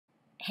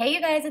Hey you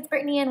guys, it's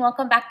Brittany and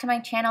welcome back to my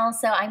channel.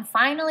 So I'm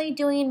finally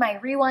doing my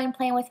rewind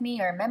plan with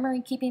me or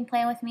memory keeping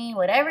plan with me,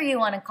 whatever you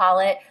want to call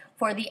it,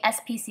 for the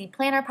SPC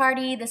planner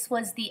party. This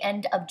was the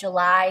end of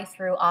July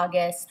through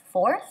August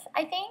 4th,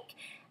 I think.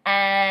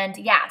 And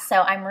yeah,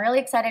 so I'm really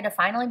excited to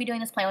finally be doing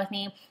this plan with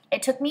me.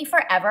 It took me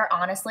forever,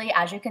 honestly.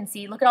 As you can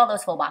see, look at all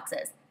those full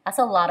boxes. That's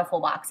a lot of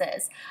full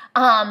boxes.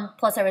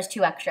 Plus there was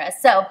 2 extras.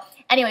 So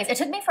anyways, it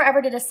took me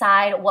forever to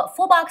decide what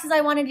full boxes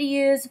I wanted to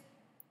use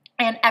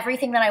and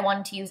everything that I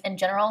wanted to use in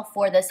general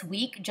for this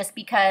week, just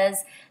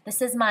because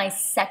this is my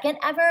second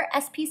ever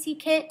SPC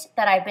kit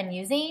that I've been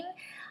using,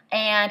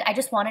 and I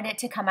just wanted it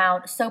to come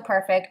out so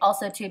perfect.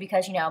 Also too,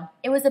 because you know,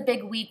 it was a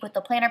big week with the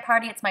planner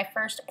party. It's my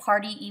first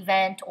party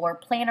event or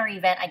planner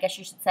event, I guess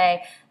you should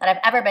say, that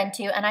I've ever been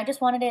to, and I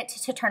just wanted it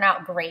to turn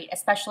out great,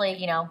 especially,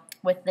 you know,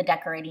 with the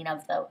decorating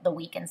of the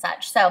week and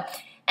such. So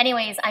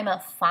anyways, I'm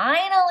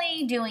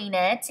finally doing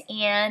it,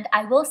 and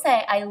I will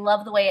say I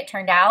love the way it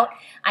turned out.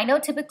 I know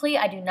typically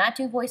I do not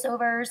do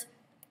voiceovers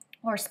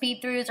or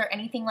speed throughs or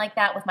anything like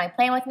that with my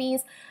plan with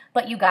me's,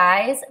 but you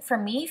guys, for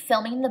me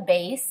filming the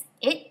base,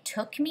 it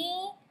took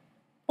me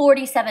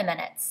 47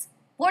 minutes.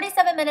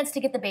 47 minutes to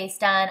get the base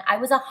done. I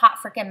was a hot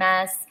freaking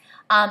mess,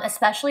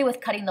 especially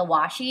with cutting the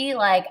washi.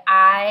 Like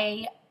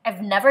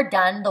I've never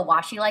done the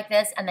washi like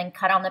this and then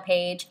cut on the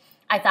page.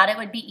 I thought it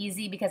would be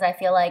easy because I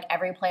feel like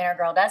every planner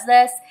girl does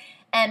this.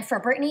 And for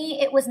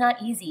Brittany, it was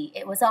not easy.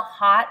 It was a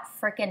hot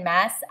freaking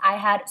mess. I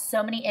had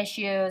so many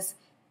issues.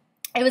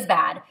 It was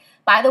bad.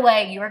 By the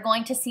way, you are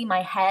going to see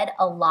my head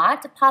a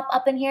lot pop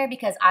up in here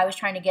because I was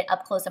trying to get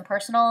up close and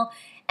personal.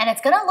 And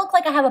it's going to look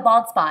like I have a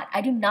bald spot.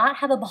 I do not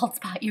have a bald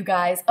spot, you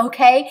guys,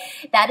 okay?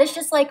 That is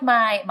just like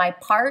my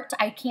part.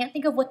 I can't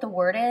think of what the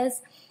word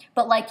is.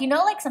 But like, you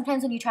know, like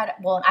sometimes when you try to,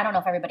 well, I don't know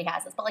if everybody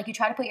has this, but like you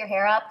try to put your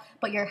hair up,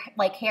 but your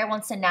like hair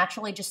wants to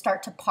naturally just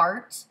start to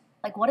part.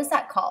 Like, what is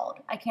that called?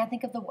 I can't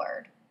think of the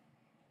word.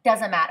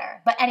 Doesn't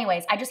matter. But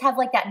anyways, I just have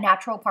like that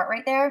natural part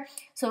right there.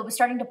 So it was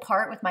starting to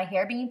part with my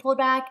hair being pulled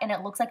back and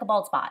it looks like a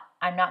bald spot.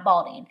 I'm not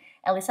balding.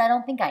 At least I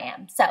don't think I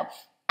am. So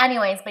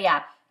anyways, but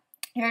yeah.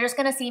 You're just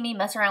going to see me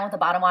mess around with the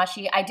bottom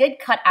washi. I did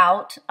cut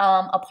out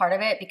a part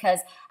of it because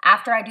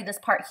after I do this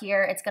part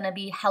here, it's going to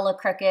be hella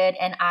crooked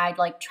and I'd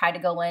like try to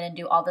go in and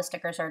do all the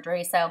sticker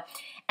surgery. So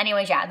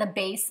anyways, yeah, the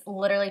base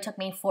literally took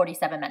me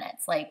 47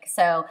 minutes. Like,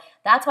 so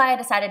that's why I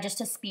decided just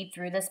to speed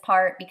through this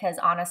part because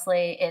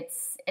honestly,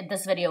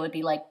 this video would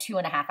be like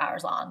 2.5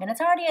 hours long and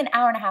it's already an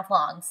hour and a half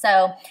long.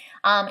 So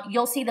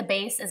you'll see the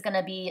base is going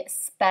to be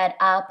sped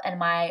up and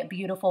my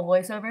beautiful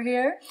voiceover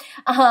here.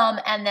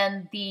 And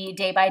then the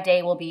day by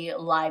day will be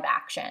live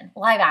action.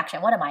 Live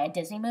action. What am I, a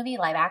Disney movie?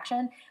 Live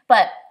action?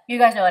 But you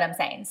guys know what I'm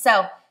saying.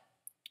 So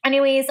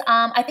anyways,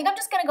 I think I'm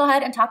just going to go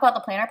ahead and talk about the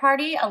planner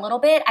party a little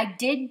bit. I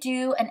did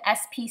do an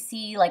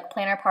SPC like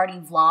planner party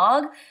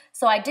vlog.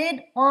 So I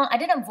didn't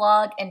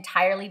vlog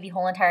entirely the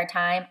whole entire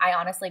time. I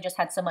honestly just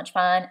had so much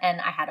fun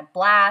and I had a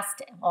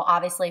blast. Well,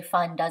 obviously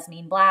fun does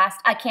mean blast.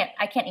 I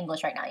can't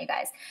English right now, you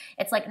guys.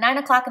 It's like 9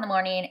 o'clock in the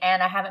morning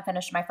and I haven't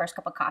finished my first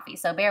cup of coffee,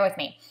 so bear with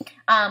me.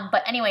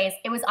 But anyways,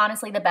 it was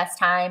honestly the best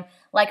time.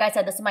 Like I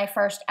said, this is my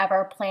first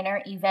ever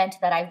planner event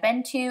that I've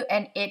been to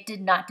and it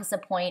did not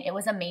disappoint. It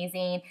was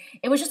amazing.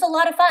 It was just a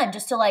lot of fun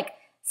just to like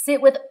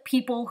sit with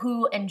people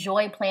who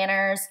enjoy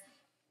planners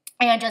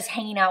and just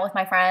hanging out with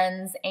my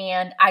friends,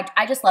 and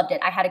I just loved it.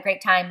 I had a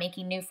great time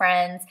making new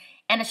friends,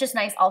 and it's just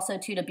nice also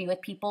too to be with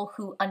people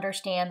who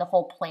understand the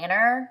whole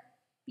planner,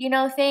 you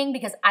know, thing,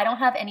 because I don't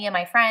have any of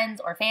my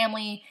friends or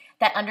family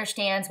that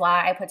understands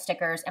why I put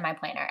stickers in my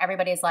planner.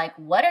 Everybody's like,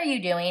 what are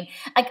you doing?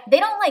 Like, they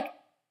don't like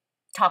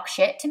talk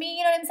shit to me,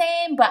 you know what I'm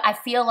saying? But I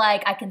feel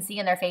like I can see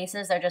in their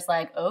faces, they're just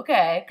like,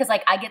 okay. Because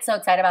like I get so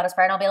excited about a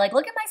spread and I'll be like,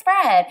 look at my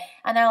spread.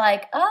 And they're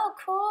like, oh,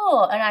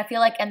 cool. And I feel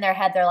like in their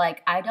head, they're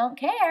like, I don't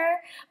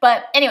care.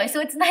 But anyway, so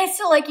it's nice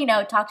to like, you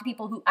know, talk to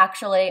people who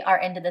actually are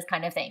into this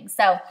kind of thing.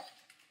 So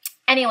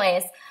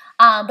anyways,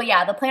 but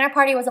yeah, the planner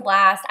party was a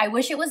blast. I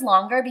wish it was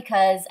longer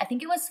because I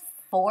think it was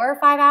 4 or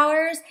 5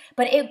 hours,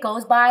 but it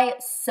goes by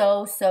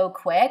so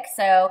quick.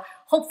 So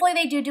hopefully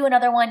they do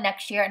another one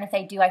next year. And if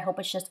they do, I hope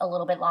it's just a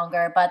little bit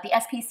longer. But the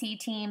SPC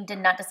team did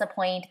not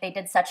disappoint. They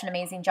did such an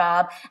amazing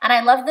job. And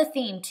I love the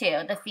theme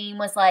too. The theme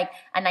was like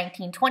a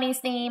 1920s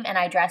theme and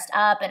I dressed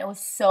up and it was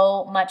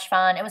so much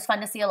fun. It was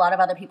fun to see a lot of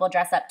other people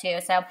dress up too.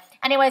 So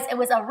anyways, it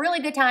was a really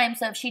good time.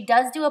 So if she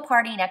does do a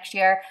party next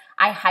year,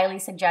 I highly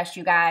suggest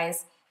you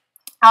guys,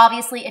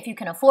 obviously if you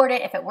can afford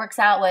it, if it works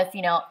out with,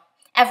 you know,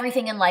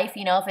 everything in life,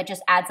 you know, if it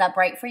just adds up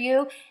right for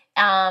you,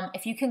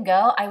 if you can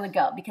go, I would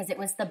go because it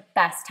was the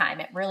best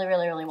time. It really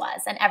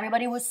was. And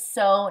everybody was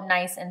so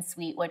nice and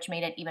sweet, which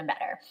made it even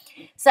better.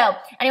 So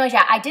anyways,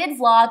 yeah, I did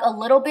vlog a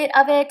little bit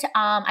of it.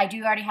 I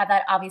do already have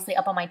that obviously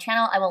up on my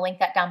channel. I will link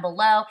that down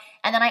below.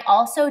 And then I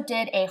also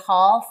did a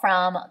haul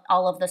from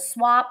all of the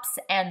swaps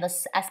and the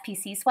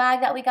SPC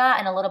swag that we got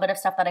and a little bit of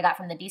stuff that I got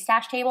from the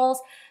D-stash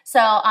tables.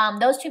 So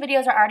those 2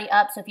 videos are already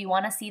up. So if you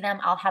want to see them,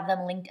 I'll have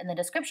them linked in the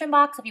description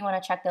box if you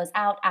want to check those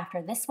out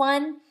after this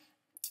one.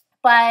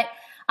 But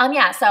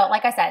yeah, so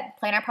like I said,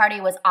 planner party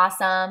was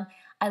awesome.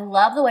 I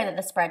love the way that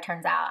the spread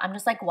turns out. I'm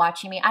just like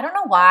watching me. I don't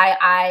know why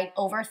I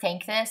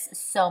overthink this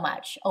so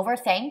much.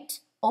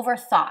 Overthinked,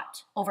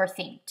 overthought,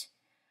 overthinked.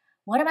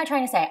 What am I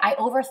trying to say? I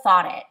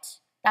overthought it.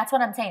 That's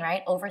what I'm saying,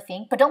 right?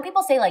 Overthink. But don't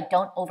people say like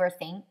don't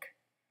overthink?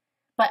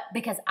 But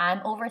because I'm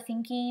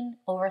overthinking,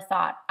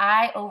 overthought.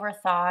 I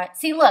overthought.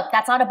 See, look,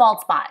 that's not a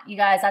bald spot. You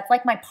guys, that's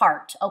like my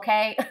part,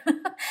 okay?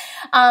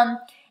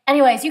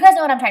 Anyways, you guys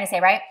know what I'm trying to say,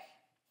 right?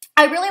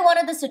 I really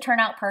wanted this to turn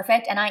out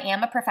perfect, and I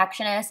am a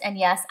perfectionist, and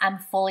yes, I'm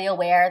fully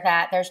aware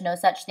that there's no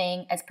such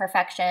thing as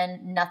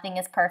perfection. Nothing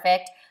is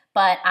perfect,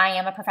 but I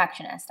am a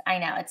perfectionist. I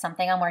know, it's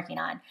something I'm working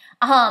on.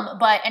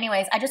 But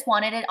anyways, I just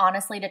wanted it,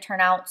 honestly, to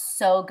turn out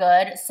so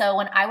good. So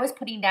when I was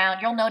putting down,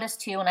 you'll notice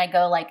too when I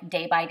go like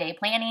day by day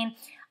planning,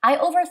 I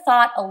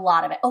overthought a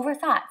lot of it.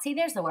 Overthought. See,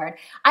 there's the word.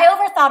 I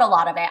overthought a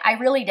lot of it. I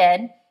really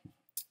did.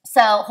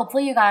 So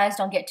hopefully you guys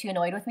don't get too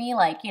annoyed with me,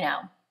 like, you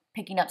know,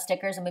 picking up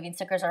stickers and moving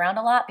stickers around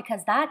a lot,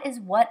 because that is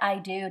what I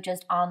do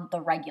just on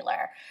the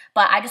regular.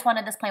 But I just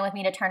wanted this plan with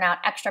me to turn out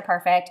extra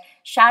perfect.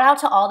 Shout out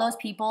to all those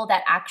people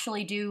that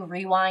actually do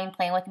rewind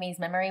plan with me's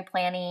memory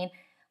planning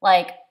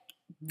like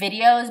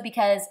videos,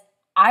 because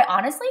I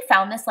honestly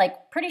found this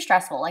like pretty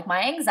stressful. Like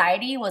my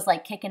anxiety was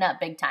like kicking up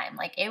big time.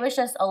 Like it was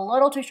just a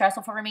little too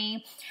stressful for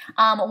me.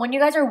 When you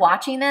guys are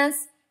watching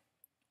this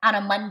on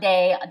a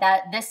Monday,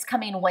 this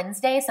coming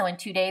Wednesday, so in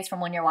 2 days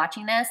from when you're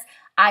watching this,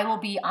 I will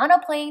be on a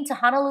plane to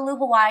Honolulu,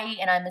 Hawaii,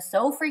 and I'm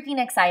so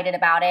freaking excited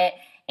about it.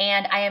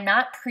 And I am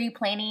not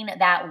pre-planning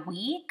that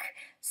week.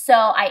 So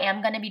I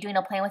am going to be doing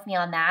a plan with me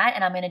on that,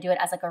 and I'm going to do it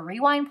as like a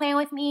rewind plan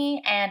with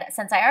me. And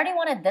since I already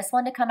wanted this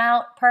one to come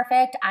out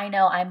perfect, I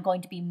know I'm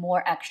going to be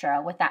more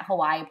extra with that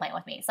Hawaii plan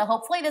with me. So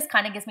hopefully this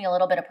kind of gives me a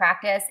little bit of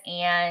practice,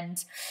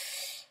 and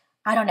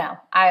I don't know,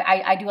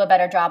 I do a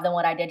better job than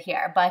what I did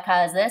here,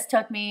 because this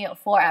took me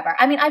forever.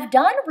 I mean, I've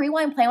done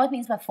rewind plan with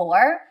me's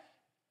before,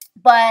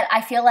 but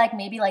I feel like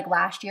maybe like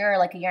last year or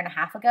like a year and a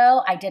half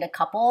ago, I did a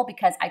couple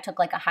because I took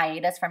like a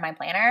hiatus from my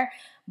planner.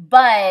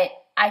 But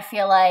I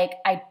feel like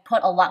I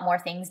put a lot more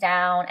things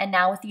down, and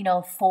now with, you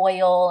know,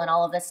 foil and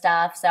all of this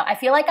stuff. So I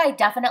feel like I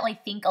definitely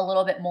think a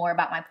little bit more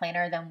about my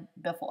planner than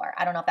before.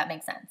 I don't know if that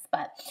makes sense,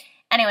 but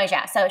anyways,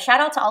 yeah. So shout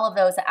out to all of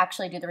those that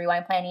actually do the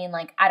rewind planning.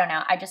 Like, I don't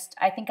know.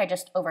 I think I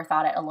just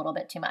overthought it a little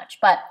bit too much,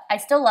 but I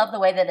still love the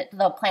way that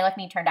the plan with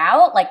me turned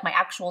out, like my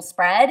actual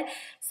spread.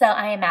 So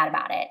I am mad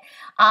about it.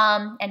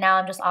 And now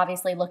I'm just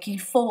obviously looking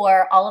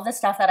for all of the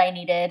stuff that I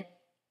needed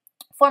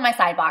for my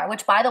sidebar,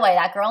 which, by the way,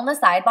 that girl in the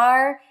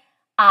sidebar,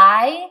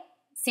 I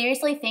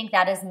seriously think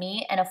that is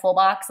me in a full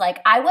box. Like,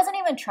 I wasn't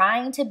even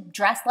trying to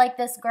dress like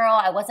this girl.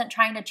 I wasn't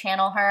trying to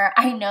channel her.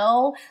 I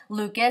know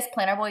Lucas,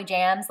 Planner Boy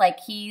Jams, like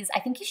I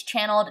think he's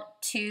channeled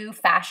 2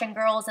 fashion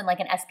girls in like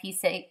an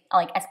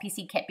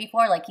SPC kit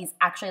before. Like he's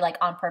actually like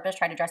on purpose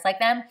trying to dress like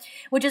them,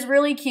 which is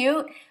really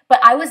cute. But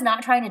I was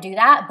not trying to do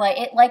that, but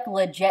it like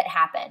legit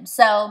happened.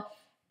 So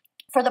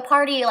for the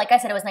party, like I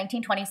said, it was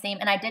 1920s theme,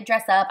 and I did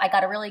dress up. I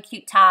got a really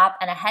cute top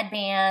and a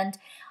headband.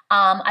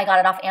 I got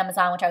it off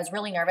Amazon, which I was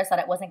really nervous that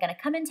it wasn't going to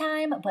come in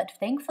time, but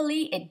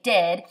thankfully it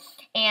did.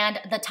 And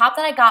the top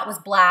that I got was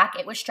black.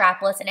 It was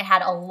strapless, and it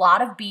had a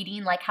lot of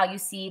beading, like how you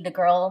see the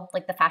girl,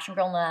 like the fashion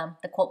girl in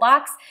the quote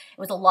box. It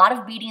was a lot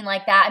of beading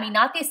like that. I mean,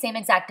 not the same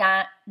exact,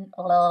 I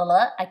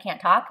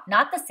can't talk,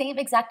 not the same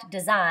exact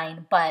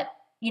design, but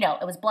you know,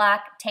 it was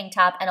black, tank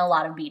top, and a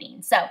lot of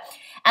beading. So,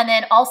 and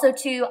then also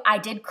too, I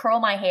did curl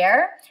my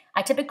hair.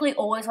 I typically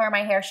always wear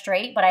my hair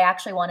straight, but I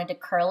actually wanted to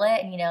curl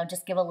it and, you know,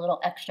 just give a little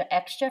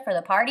extra for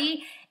the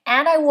party.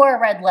 And I wore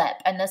a red lip,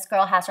 and this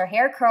girl has her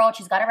hair curled.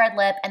 She's got a red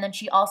lip, and then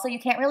she also, you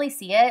can't really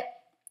see it,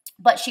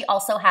 but she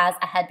also has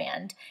a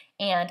headband,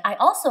 and I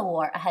also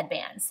wore a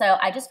headband. So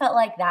I just felt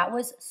like that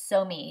was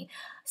so me.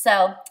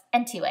 So,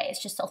 anyway,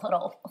 it's just a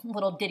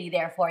little ditty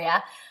there for you.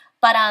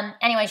 But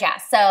anyways, yeah,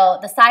 so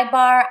the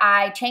sidebar,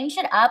 I changed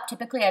it up.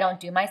 Typically, I don't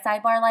do my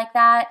sidebar like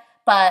that,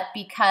 but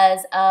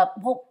because of,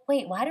 well,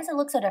 wait, why does it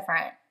look so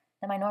different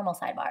than my normal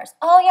sidebars?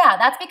 Oh, yeah,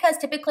 that's because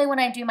typically when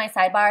I do my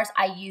sidebars,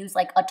 I use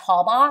like a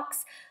tall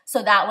box,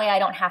 so that way I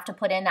don't have to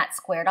put in that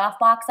squared off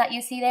box that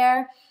you see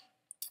there.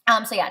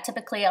 So yeah,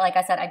 typically, like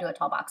I said, I do a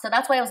tall box. So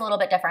that's why it was a little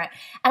bit different.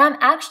 And I'm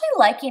actually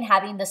liking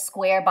having the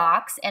square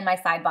box in my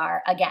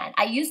sidebar again.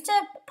 I used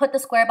to put the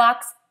square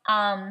box,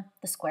 I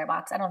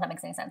don't know if that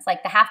makes any sense,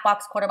 like the half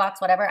box, quarter box,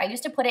 whatever. I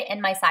used to put it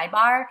in my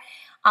sidebar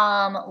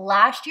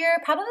last year,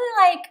 probably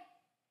like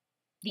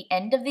the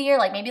end of the year,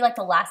 like maybe like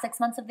the last 6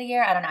 months of the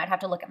year. I don't know. I'd have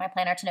to look at my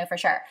planner to know for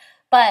sure.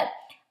 But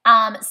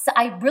so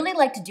I really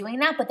liked doing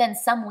that. But then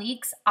some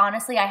weeks,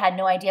 honestly, I had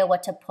no idea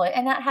what to put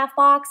in that half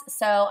box.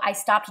 So I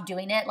stopped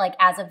doing it like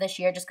as of this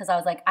year, just because I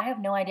was like, I have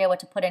no idea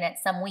what to put in it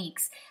some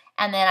weeks.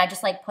 And then I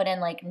just like put in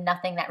like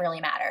nothing that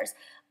really matters.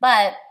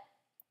 But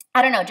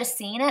I don't know, just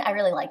seeing it, I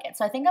really like it.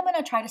 So I think I'm going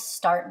to try to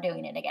start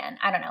doing it again.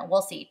 I don't know.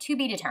 We'll see. To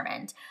be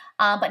determined.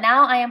 But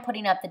now I am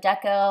putting up the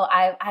deco.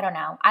 I don't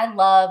know. I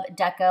love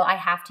deco. I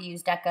have to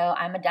use deco.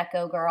 I'm a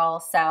deco girl.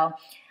 So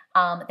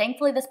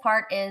thankfully this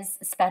part is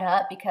sped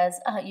up because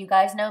you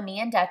guys know me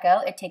and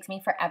deco. It takes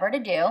me forever to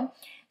do.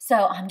 So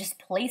I'm just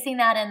placing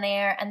that in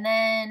there. And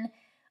then,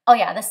 Oh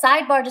yeah, the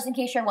sidebar, just in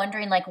case you're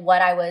wondering like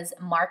what I was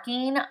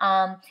marking.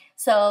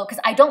 So, because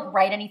I don't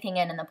write anything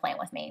in the plan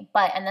with me,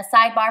 but in the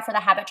sidebar for the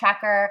habit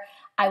tracker,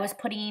 I was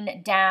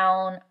putting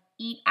down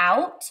eat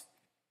out,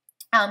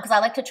 because I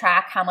like to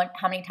track how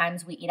many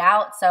times we eat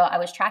out. So I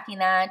was tracking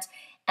that,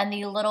 and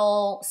the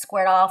little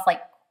squared off,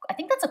 like, I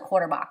think that's a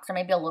quarter box or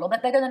maybe a little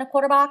bit bigger than a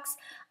quarter box.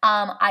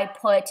 I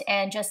put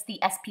in just the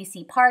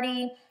SPC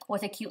party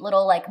with a cute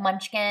little like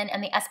munchkin,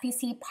 and the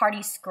SPC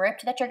party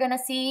script that you're gonna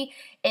see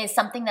is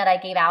something that I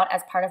gave out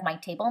as part of my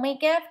table mate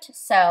gift.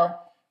 So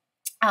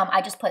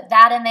I just put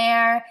that in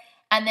there,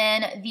 and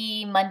then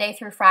the Monday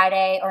through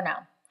Friday, or no,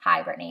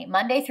 hi, Brittany.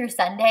 Monday through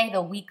Sunday,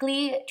 the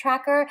weekly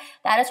tracker,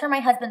 that is for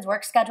my husband's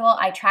work schedule.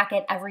 I track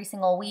it every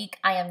single week.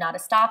 I am not a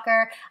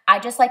stalker. I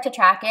just like to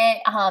track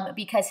it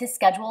because his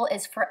schedule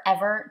is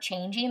forever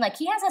changing. Like,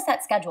 he has a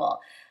set schedule,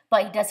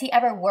 but does he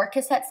ever work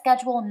his set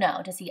schedule?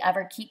 No. Does he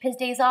ever keep his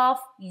days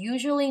off?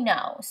 Usually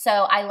no. So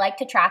I like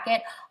to track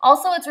it.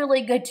 Also, it's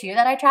really good too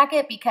that I track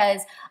it,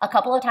 because a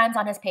couple of times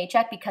on his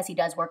paycheck, because he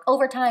does work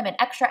overtime and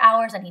extra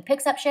hours and he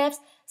picks up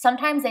shifts,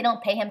 sometimes they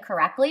don't pay him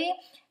correctly.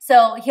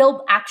 So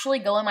he'll actually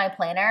go in my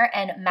planner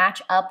and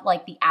match up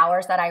like the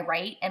hours that I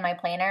write in my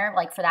planner,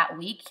 like for that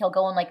week. He'll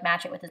go and like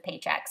match it with his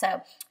paycheck.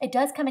 So it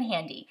does come in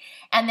handy.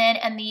 And then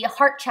in the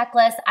heart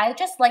checklist, I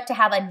just like to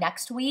have a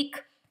next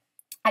week.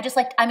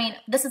 I mean,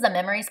 this is a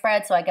memory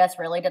spread, so I guess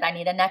really did I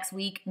need a next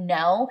week?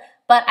 No,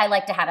 but I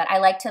like to have it. I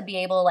like to be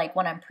able, like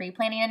when I'm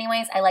pre-planning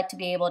anyways, I like to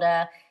be able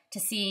to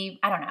see,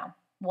 I don't know,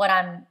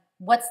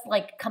 what's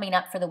like coming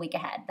up for the week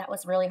ahead. That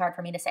was really hard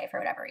for me to say for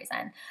whatever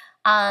reason.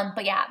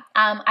 But yeah,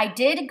 I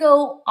did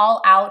go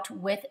all out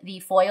with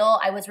the foil.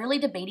 I was really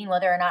debating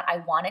whether or not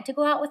I wanted to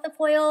go out with the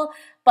foil,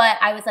 but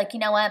I was like, you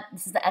know what?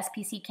 This is the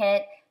SPC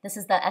kit. This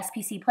is the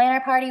SPC planner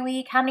party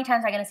week. How many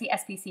times am I going to see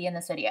SPC in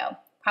this video?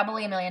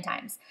 Probably a million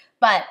times.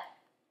 But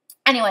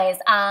anyways,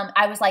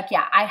 I was like,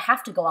 yeah, I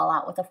have to go all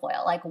out with the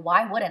foil. Like,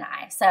 why wouldn't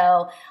I?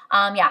 So,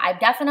 yeah,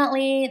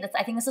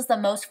 I think this is the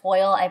most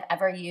foil I've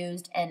ever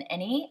used in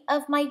any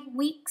of my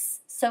weeks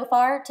so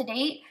far to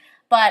date.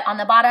 But on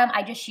the bottom,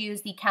 I just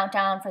used the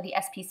countdown for the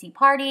SPC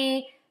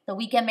party, the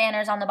weekend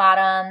banners on the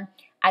bottom.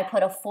 I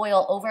put a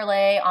foil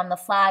overlay on the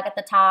flag at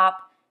the top,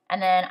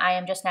 and then I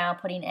am just now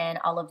putting in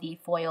all of the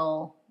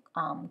foil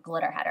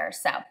glitter headers.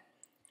 So,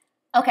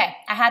 okay,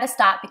 I had to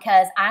stop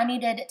because I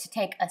needed to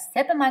take a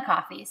sip of my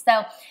coffee.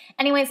 So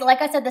anyways,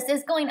 like I said, this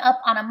is going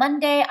up on a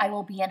Monday. I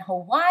will be in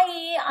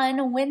Hawaii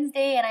on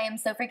Wednesday, and I am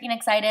so freaking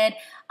excited.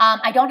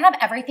 I don't have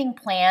everything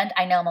planned.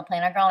 I know I'm a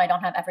planner girl, and I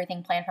don't have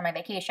everything planned for my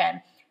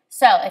vacation.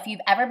 So if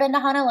you've ever been to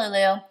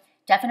Honolulu,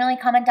 definitely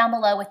comment down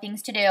below with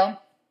things to do.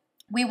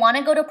 We want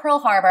to go to Pearl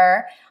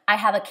Harbor. I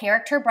have a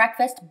character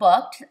breakfast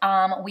booked.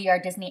 We are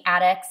Disney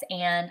addicts,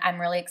 and I'm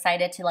really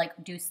excited to like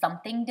do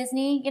something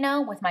Disney, you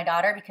know, with my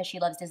daughter because she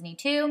loves Disney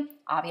too,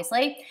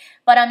 obviously.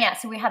 But yeah,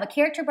 so we have a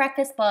character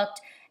breakfast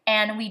booked,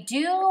 and we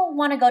do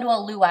want to go to a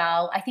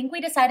luau. I think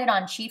we decided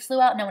on Chief's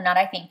luau. No, not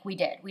I think, we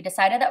did. We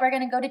decided that we're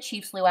going to go to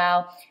Chief's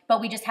luau, but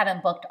we just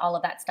haven't booked all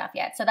of that stuff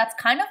yet. So that's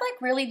kind of like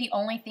really the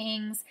only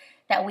things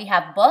that we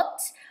have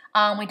booked.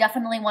 We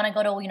definitely want to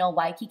go to, you know,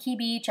 Waikiki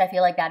Beach. I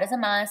feel like that is a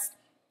must.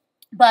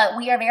 But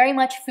we are very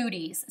much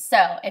foodies,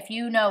 so if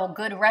you know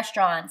good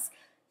restaurants,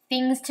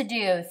 things to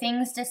do,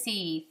 things to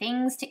see,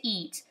 things to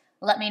eat,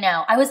 let me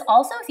know. I was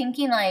also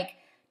thinking, like,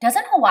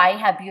 doesn't Hawaii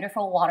have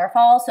beautiful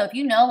waterfalls? So if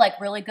you know,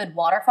 like, really good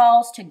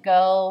waterfalls to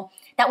go,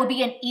 that would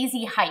be an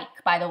easy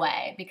hike, by the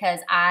way, because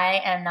I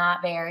am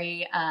not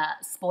very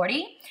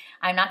sporty.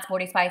 I'm not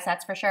Sporty Spice,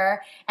 that's for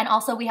sure. And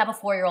also, we have a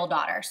 4-year-old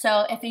daughter.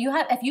 So if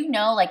you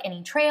know, like,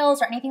 any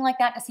trails or anything like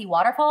that to see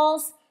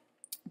waterfalls,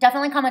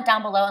 definitely comment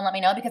down below and let me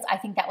know, because I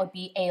think that would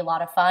be a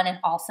lot of fun and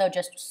also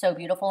just so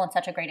beautiful and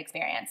such a great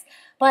experience.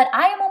 But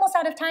I am almost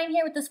out of time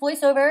here with this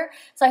voiceover,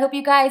 so I hope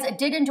you guys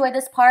did enjoy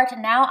this part.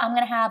 Now I'm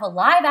going to have a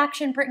live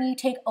action Brittany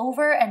take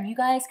over, and you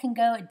guys can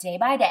go day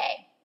by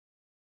day.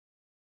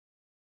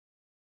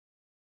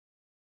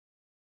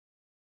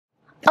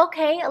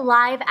 Okay,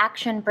 live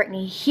action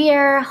Brittany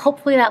here.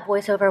 Hopefully that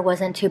voiceover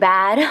wasn't too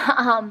bad.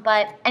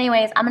 But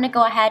anyways, I'm going to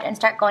go ahead and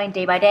start going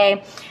day by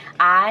day.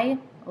 I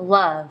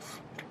love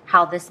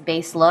how this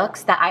base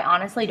looks that I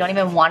honestly don't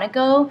even want to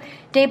go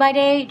day by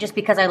day just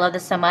because I love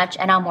this so much,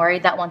 and I'm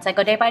worried that once I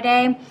go day by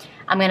day,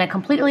 I'm going to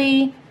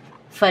completely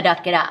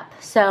fuck it up.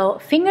 So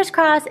fingers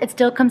crossed it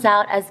still comes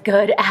out as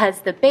good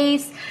as the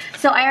base.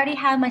 So I already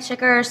have my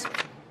stickers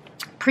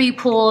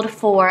pre-pulled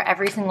for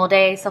every single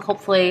day, so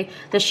hopefully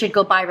this should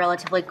go by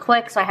relatively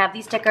quick. So I have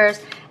these stickers,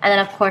 and then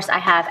of course I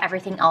have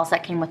everything else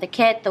that came with the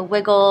kit, the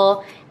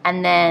wiggle,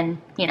 and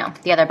then, you know,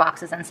 the other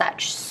boxes and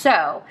such.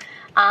 So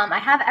I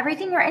have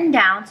everything written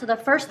down. So the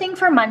first thing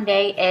for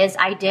Monday is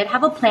I did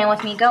have a plan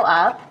with me go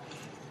up.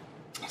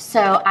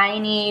 So I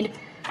need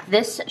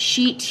this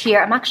sheet here.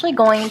 I'm actually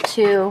going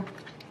to,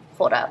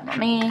 hold up, let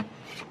me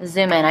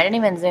zoom in. I didn't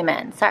even zoom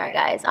in. Sorry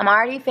guys, I'm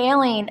already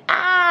failing.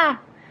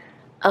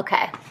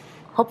 Okay,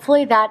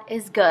 hopefully that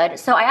is good.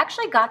 So I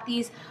actually got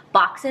these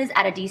boxes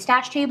at a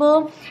D-stash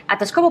table at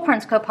the Scribble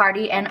Prints Co.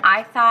 party, and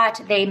I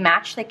thought they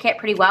matched the kit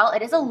pretty well.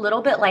 It is a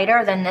little bit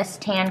lighter than this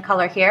tan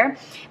color here,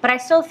 but I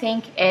still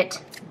think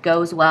it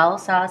goes well.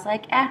 So I was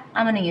like, I'm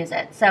gonna use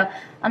it. So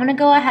I'm gonna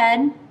go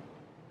ahead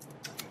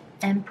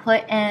and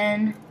put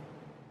in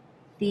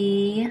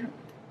the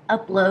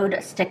upload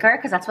sticker,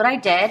 because that's what I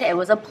did. It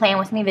was a plan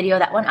with me video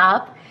that went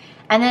up.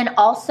 And then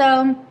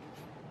also,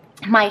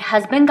 my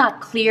husband got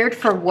cleared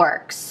for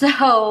work.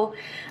 So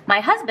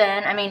my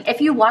husband, I mean, if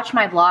you watch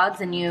my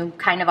vlogs, and you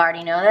kind of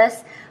already know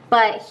this,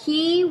 but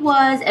he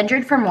was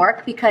injured from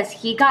work because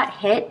he got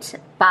hit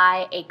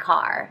by a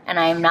car. And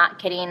I'm not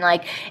kidding.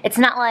 Like, it's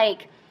not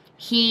like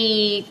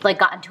he like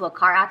got into a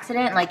car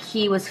accident. Like,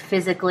 he was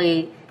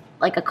physically,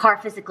 like a car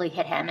physically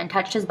hit him and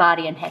touched his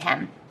body and hit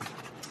him.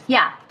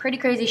 Yeah, pretty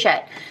crazy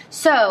shit.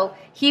 So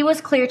he was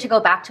cleared to go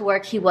back to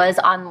work. He was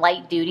on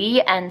light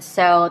duty, and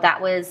so that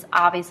was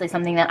obviously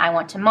something that I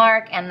want to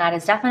mark, and that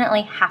is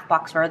definitely half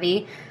box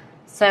worthy.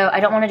 So I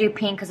don't want to do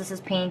pink because this is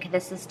pink,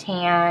 this is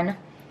tan.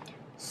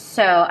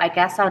 So I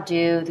guess I'll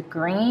do the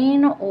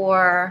green,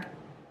 or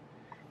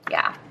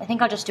yeah, I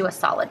think I'll just do a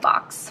solid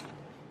box.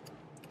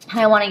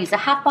 I want to use a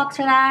half box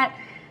for that.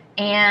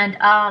 And,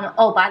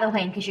 oh, by the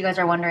way, in case you guys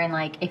are wondering,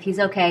 like, if he's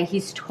okay,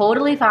 he's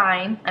totally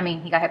fine. I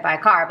mean, he got hit by a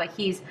car, but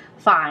he's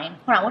fine.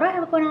 Hold on, what do I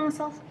have going on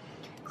myself?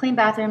 Clean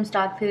bathrooms,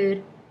 dog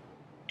food,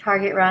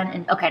 Target run,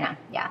 and, okay, no,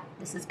 yeah,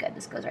 this is good.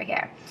 This goes right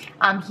here.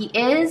 He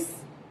is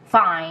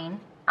fine.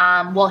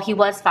 Well, he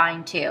was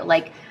fine, too.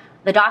 Like,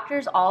 the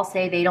doctors all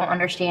say they don't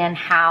understand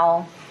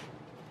how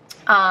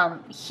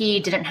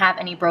he didn't have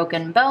any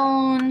broken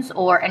bones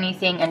or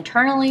anything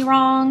internally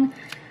wrong,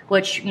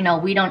 which, you know,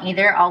 we don't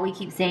either. All we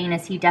keep saying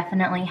is he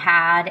definitely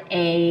had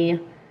a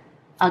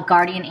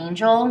guardian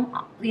angel,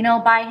 you know,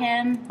 by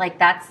him. Like,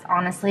 that's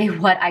honestly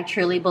what I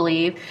truly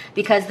believe,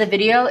 because the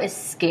video is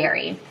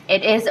scary.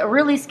 It is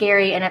really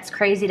scary, and it's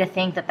crazy to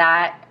think that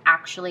that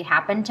actually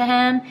happened to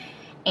him.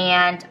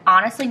 And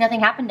honestly, nothing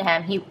happened to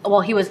him.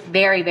 He was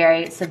very,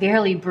 very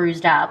severely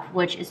bruised up,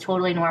 which is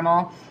totally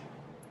normal.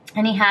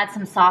 And he had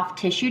some soft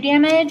tissue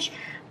damage.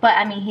 But,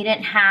 I mean, he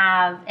didn't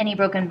have any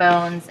broken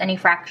bones, any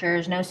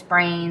fractures, no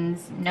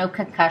sprains, no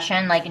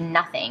concussion, like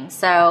nothing.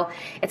 So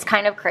it's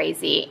kind of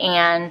crazy,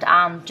 and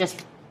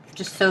just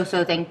so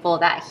thankful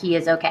that he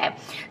is okay.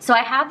 So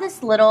I have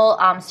this little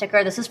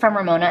sticker. This is from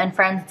Ramona and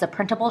Friends. It's a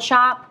printable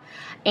shop,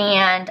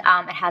 and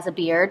it has a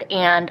beard.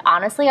 And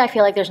honestly, I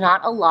feel like there's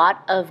not a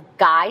lot of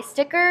guy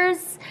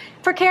stickers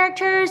for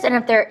characters, and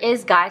if there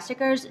is guy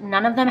stickers,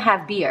 none of them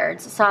have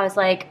beards. So I was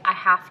like, I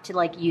have to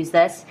like use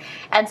this.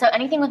 And so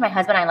anything with my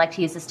husband, I like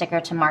to use the sticker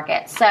to mark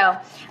it. So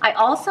I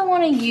also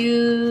want to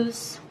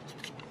use,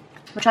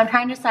 which I'm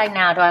trying to decide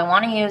now, do I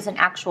want to use an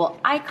actual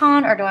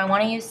icon, or do I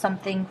want to use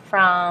something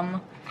from,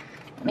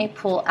 let me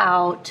pull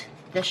out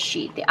this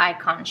sheet, the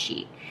icon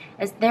sheet.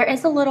 There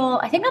is a little,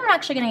 I think I'm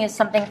actually going to use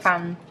something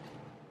from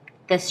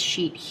this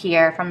sheet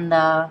here, from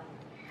the,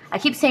 I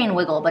keep saying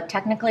wiggle, but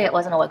technically it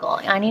wasn't a wiggle.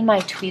 I need my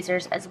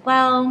tweezers as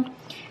well.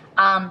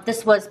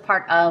 This was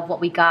part of what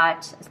we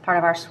got as part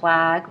of our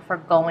swag for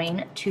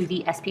going to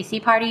the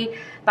SPC party.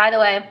 By the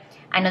way,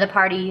 I know the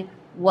party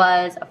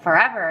was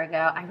forever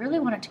ago. I really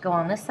want it to go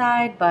on this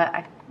side, but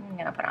I'm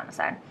gonna put it on the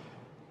side.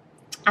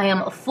 I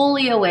am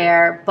fully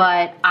aware,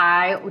 but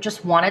I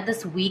just wanted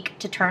this week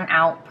to turn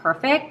out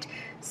perfect.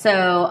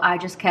 So I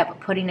just kept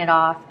putting it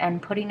off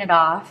and putting it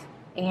off,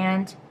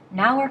 and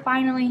now we're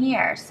finally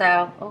here.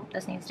 So, oh,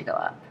 this needs to go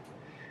up.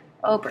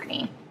 Oh,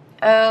 Brittany.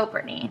 Oh,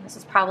 Brittany. This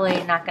is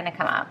probably not going to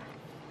come up.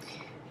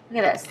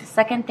 Look at this. The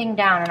second thing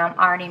down, and I'm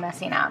already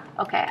messing up.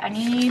 Okay, I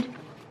need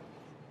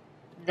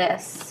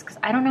this, because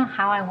I don't know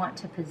how I want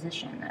to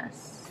position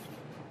this.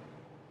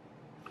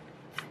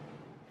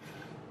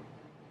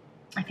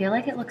 I feel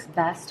like it looks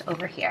best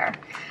over here.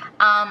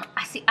 I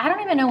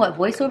don't even know what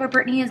voiceover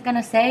Brittany is going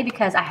to say,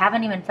 because I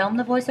haven't even filmed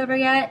the voiceover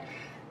yet.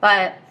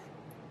 But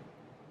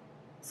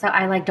so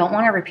I like don't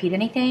want to repeat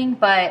anything,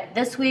 but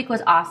this week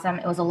was awesome.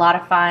 It was a lot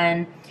of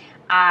fun.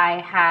 I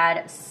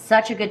had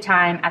such a good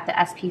time at the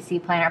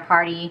SPC planner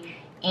party,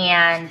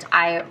 and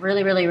I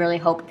really, really, really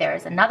hope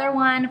there's another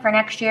one for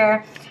next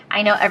year.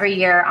 I know every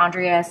year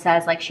Andrea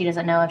says like she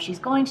doesn't know if she's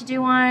going to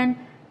do one,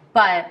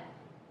 but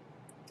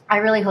I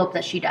really hope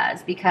that she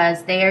does,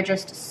 because they are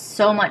just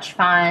so much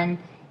fun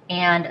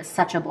and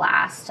such a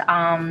blast.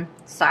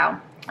 So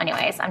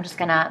anyways, I'm just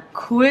gonna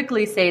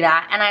quickly say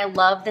that. And I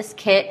love this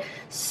kit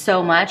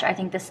so much. I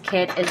think this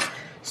kit is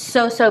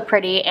so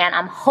pretty, and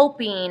I'm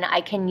hoping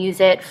I can use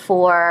it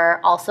for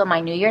also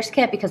my New Year's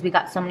kit, because we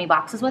got so many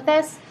boxes with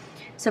this.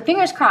 So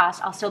fingers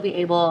crossed I'll still be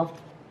able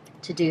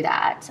to do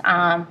that.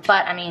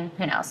 But I mean,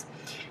 who knows?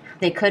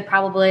 They could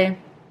probably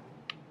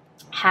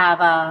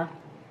have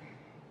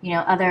you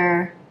know,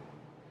 other,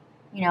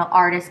 you know,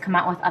 artists come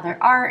out with other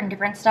art and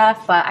different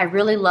stuff, but I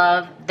really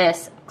love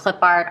this clip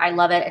art. I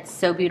love it. It's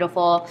so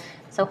beautiful.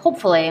 So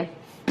hopefully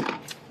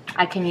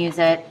I can use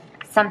it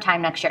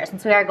sometime next year,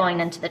 since we are going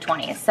into the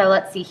 20s. So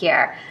let's see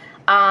here.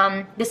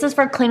 This is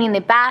for cleaning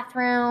the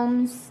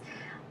bathrooms.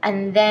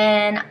 And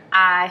then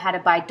I had to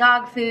buy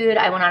dog food.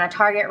 I went on a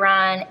Target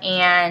run,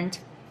 and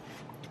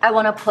I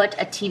want to put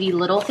a TV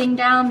little thing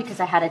down because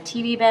I had a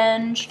TV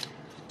binge.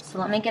 So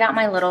let me get out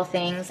my little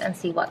things and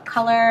see what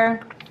color.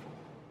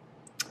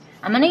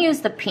 I'm gonna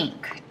use the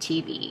pink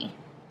TV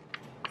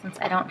since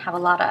I don't have a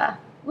lot of,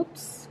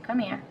 whoops, come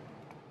here.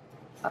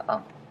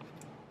 Uh-oh,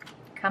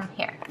 come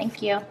here,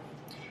 thank you.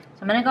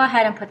 So I'm gonna go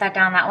ahead and put that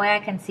down. That way I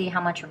can see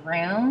how much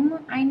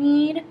room I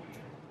need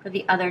for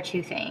the other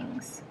two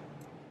things.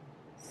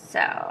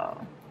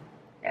 So,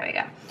 there we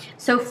go.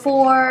 So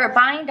for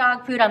buying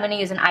dog food, I'm gonna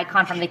use an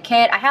icon from the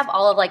kit. I have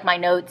all of like my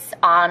notes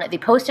on the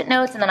Post-it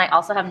notes, and then I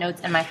also have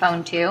notes in my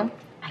phone too,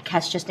 I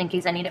guess just in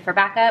case I need it for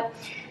backup.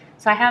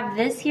 So I have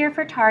this here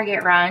for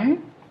Target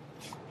run.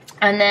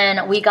 And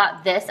then we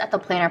got this at the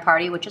planner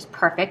party, which is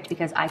perfect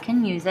because I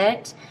can use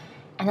it.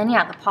 And then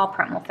yeah, the paw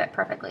print will fit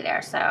perfectly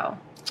there, so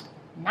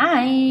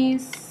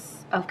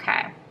nice.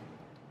 Okay,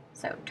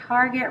 so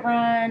Target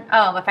run.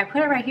 Oh, if I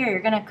put it right here, you're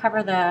gonna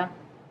cover the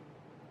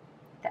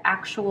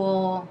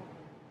actual,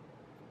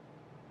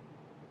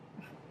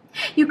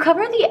 you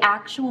cover the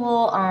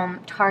actual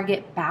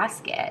Target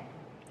basket.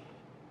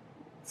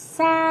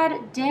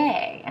 Sad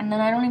day. And then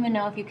I don't even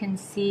know if you can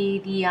see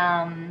the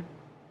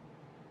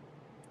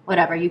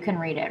whatever, you can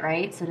read it,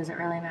 right? So does it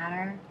really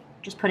matter?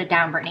 Just put it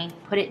down, Brittany.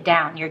 Put it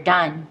down. You're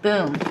done.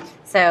 Boom.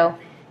 So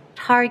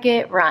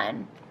Target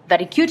run.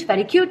 Very cute,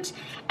 very cute.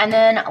 And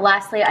then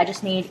lastly, I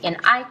just need an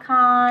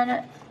icon,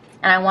 and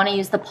I want to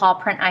use the paw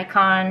print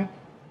icon.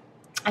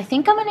 I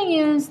think I'm going to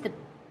use the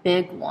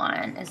big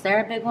one. Is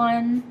there a big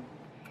one?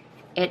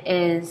 It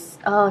is,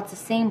 oh, it's the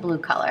same blue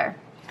color.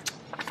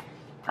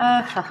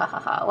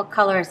 What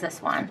color is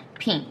this one?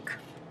 Pink.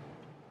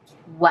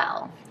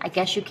 Well, I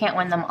guess you can't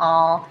win them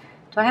all.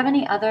 Do I have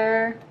any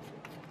other?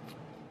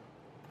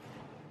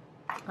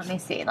 Let me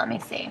see, let me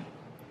see.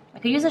 I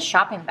could use a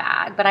shopping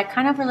bag, but I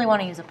kind of really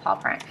want to use a paw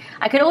print.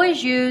 I could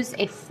always use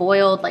a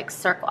foiled like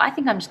circle. I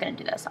think I'm just going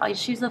to do this. I'll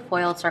just use the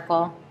foiled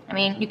circle. I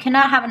mean, you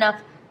cannot have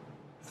enough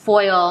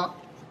foil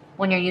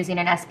when you're using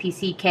an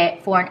SPC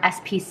kit for an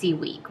SPC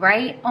week,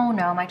 right? Oh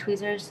no, my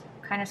tweezers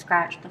kind of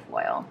scratched the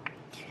foil.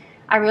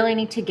 I really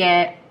need to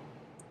get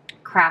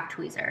craft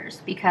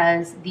tweezers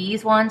because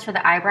these ones for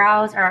the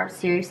eyebrows are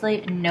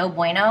seriously no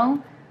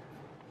bueno,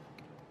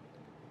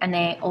 and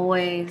they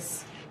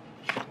always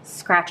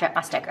scratch at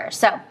my stickers.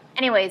 So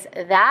anyways,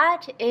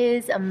 that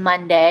is a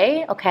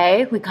Monday.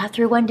 Okay, we got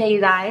through one day,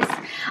 you guys.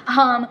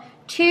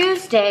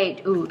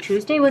 Tuesday, ooh,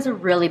 Tuesday was a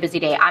really busy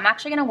day. I'm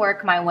actually gonna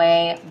work my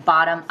way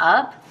bottom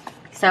up.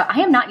 So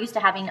I am not used to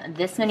having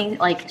this many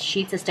like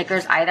sheets of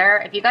stickers either.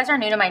 If you guys are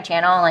new to my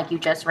channel, like you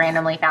just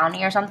randomly found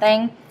me or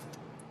something,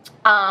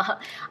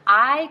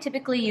 I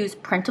typically use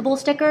printable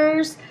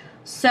stickers.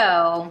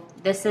 So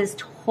this is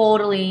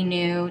totally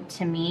new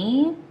to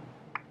me,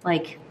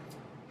 like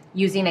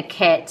using a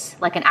kit,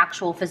 like an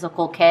actual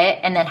physical kit,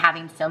 and then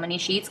having so many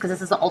sheets, because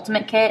this is an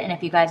ultimate kit, and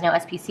if you guys know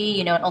SPC,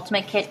 you know an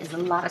ultimate kit is a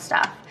lot of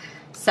stuff.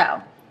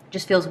 So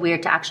just feels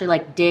weird to actually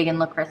like dig and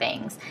look for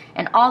things.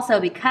 And also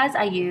because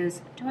I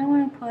use, do I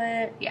want to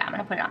put, yeah, I'm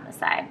gonna put it on this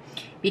side.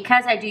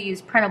 Because I do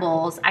use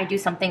printables, I do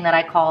something that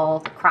I call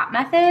the crop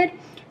method.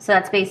 So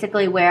that's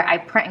basically where I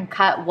print and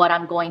cut what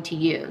I'm going to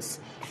use.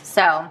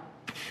 So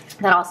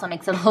that also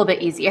makes it a little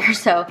bit easier.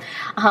 So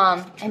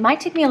it might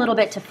take me a little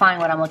bit to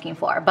find what I'm looking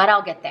for, but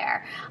I'll get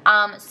there.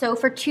 So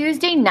for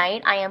Tuesday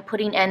night, I am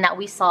putting in that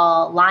we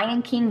saw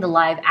Lion King, the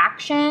live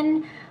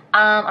action.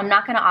 I'm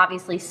not gonna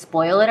obviously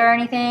spoil it or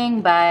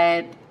anything,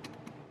 but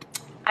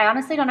I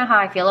honestly don't know how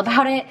I feel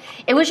about it.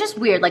 It was just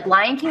weird. Like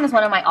Lion King is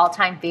one of my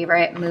all-time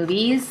favorite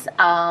movies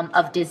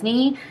of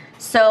Disney.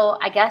 So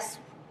I guess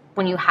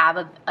when you have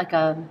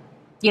a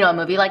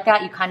movie like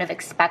that, you kind of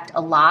expect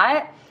a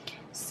lot.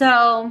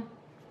 So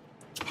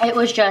it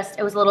was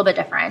a little bit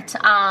different.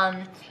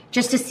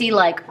 Just to see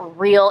like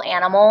real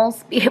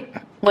animals,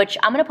 which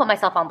I'm gonna put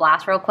myself on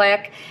blast real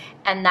quick,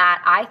 and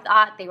that I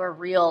thought they were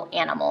real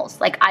animals.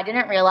 Like I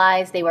didn't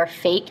realize they were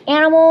fake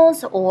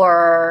animals,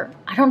 or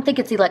I don't think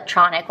it's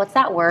electronic. What's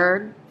that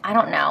word? I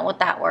don't know what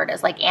that word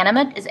is. Like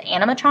is it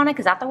animatronic?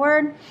 Is that the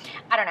word?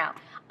 I don't know.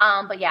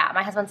 But yeah,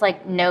 my husband's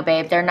like, no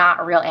babe, they're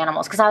not real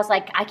animals. Cause I was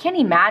like, I can't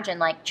imagine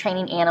like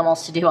training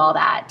animals to do all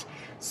that.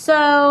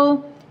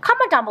 So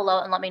comment down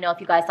below and let me know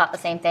if you guys thought the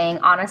same thing.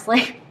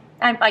 Honestly,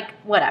 I'm like,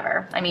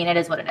 whatever. I mean, it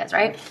is what it is,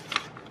 right?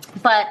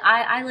 But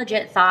I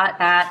legit thought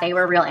that they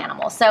were real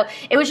animals. So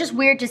it was just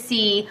weird to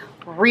see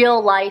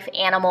real life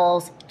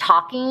animals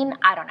talking.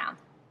 I don't know.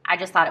 I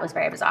just thought it was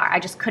very bizarre.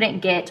 I just couldn't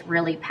get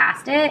really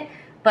past it.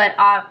 But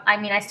I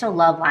mean, I still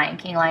love Lion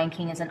King. Lion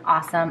King is an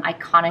awesome,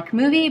 iconic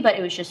movie, but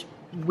it was just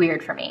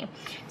weird for me.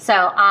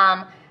 So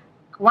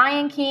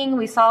Lion King,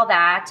 we saw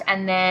that.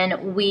 And then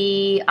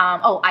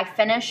I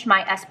finished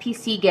my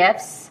SPC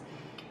gifts.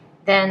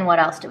 Then what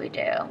else did we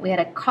do? We had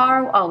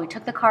we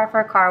took the car for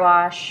a car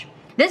wash.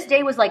 This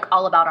day was like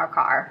all about our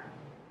car.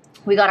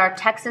 We got our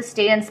Texas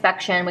state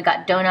inspection, we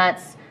got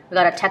donuts, we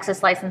got a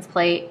Texas license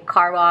plate,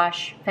 car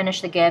wash,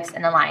 finished the gifts,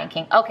 and then Lion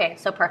King. Okay,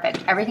 so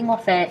perfect. Everything will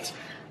fit.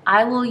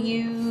 I will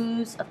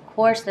use, of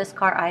course, this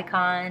car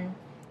icon.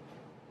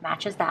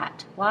 Matches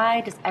that.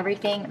 Why does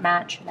everything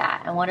match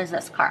that? And what is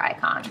this car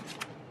icon?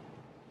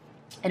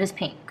 It is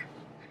pink.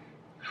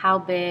 How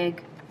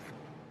big?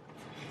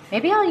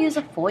 Maybe I'll use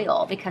a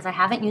foil because I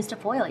haven't used a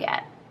foil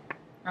yet.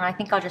 And I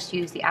think I'll just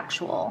use the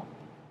actual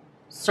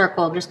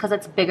circle just because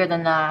it's bigger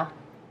than the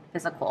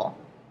physical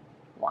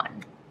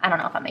one. I don't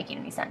know if I'm making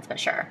any sense, but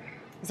sure.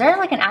 Is there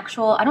like an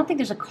actual, I don't think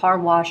there's a car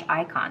wash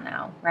icon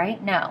though,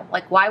 right? No,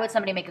 like why would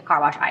somebody make a car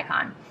wash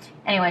icon?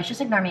 Anyways,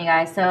 just ignore me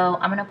guys. So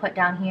I'm gonna put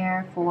down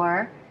here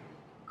for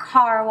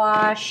car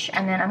wash,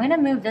 and then I'm gonna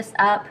move this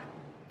up.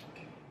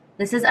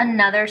 This is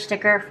another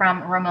sticker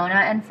from Ramona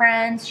and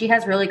Friends. She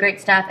has really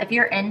great stuff. If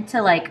you're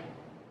into like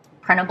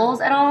printables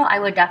at all, I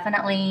would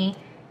definitely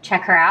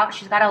check her out.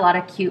 She's got a lot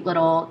of cute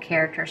little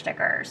character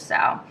stickers. So,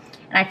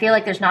 and I feel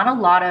like there's not a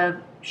lot of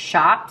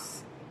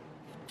shops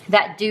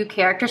that do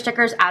character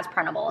stickers as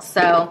printables.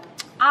 So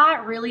I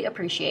really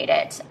appreciate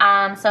it.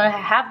 So I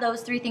have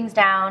those 3 things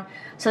down.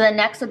 So the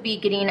next would be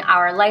getting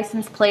our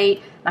license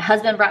plate. My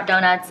husband brought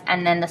donuts,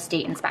 and then the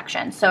state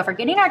inspection. So for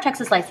getting our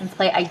Texas license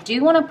plate, I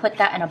do want to put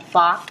that in a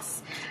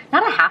box.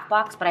 Not a half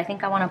box, but I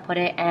think I want to put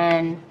it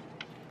in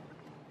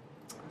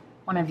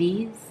one of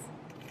these.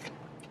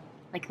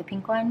 Like the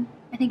pink one.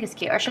 I think is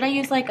cute. Or should I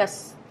use like a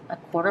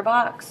quarter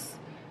box?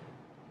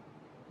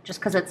 Just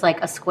because it's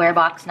like a square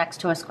box next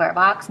to a square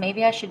box.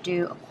 Maybe I should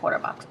do a quarter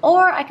box.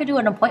 Or I could do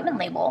an appointment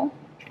label.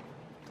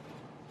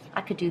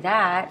 I could do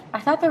that. I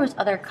thought there was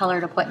other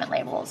colored appointment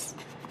labels.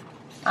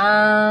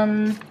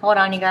 Hold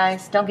on you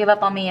guys. Don't give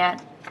up on me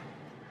yet.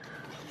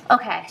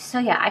 Okay, so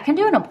yeah, I can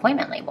do an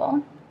appointment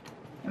label.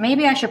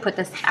 Maybe I should put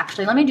this,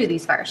 actually, let me do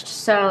these first.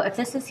 So if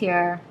this is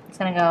here, it's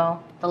gonna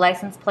go the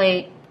license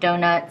plate,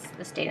 donuts,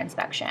 the state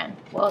inspection.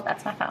 Whoa,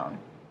 that's my phone.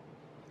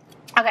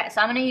 Okay,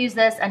 so I'm gonna use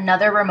this,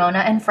 another Ramona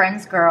and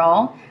Friends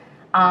girl,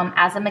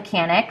 as a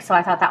mechanic. So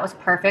I thought that was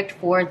perfect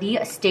for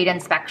the state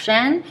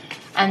inspection.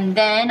 And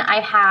then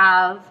I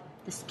have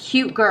this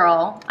cute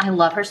girl. I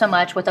love her so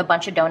much, with a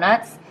bunch of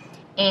donuts.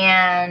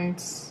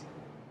 And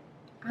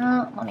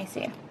let me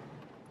see.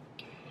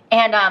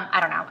 And I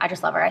don't know, I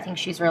just love her. I think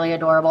she's really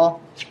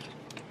adorable.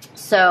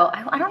 So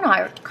I don't know,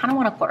 I kind of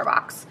want a quarter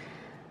box.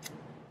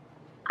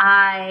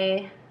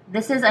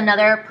 This is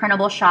another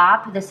printable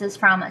shop. This is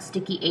from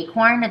Sticky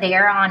Acorn. They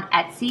are on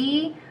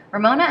Etsy.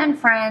 Ramona and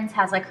Friends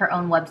has like her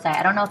own website.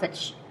 I don't know if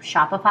it's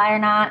Shopify or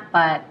not,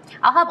 but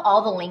I'll have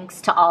all the links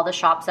to all the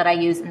shops that I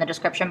use in the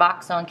description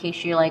box. So in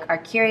case you like are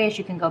curious,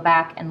 you can go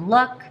back and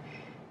look.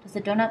 Does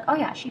the donut, oh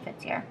yeah, she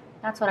fits here.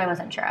 That's what I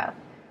wasn't sure of.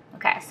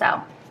 Okay,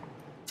 so,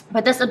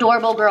 but this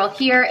adorable girl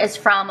here is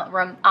from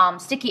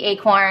Sticky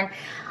Acorn.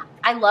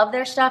 I love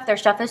their stuff. Their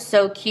stuff is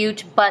so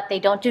cute, but they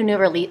don't do new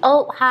release.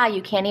 Oh, hi,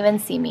 you can't even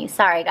see me.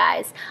 Sorry,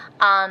 guys.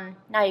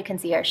 Now you can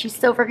see her. She's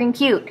so freaking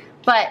cute.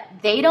 But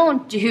they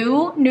don't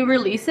do new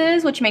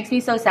releases, which makes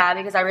me so sad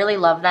because I really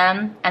love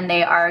them and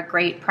they are a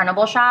great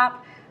printable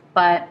shop.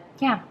 But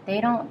yeah, they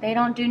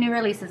don't do new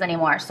releases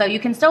anymore. So you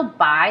can still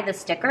buy the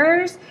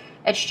stickers.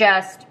 It's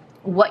just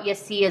what you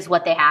see is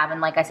what they have.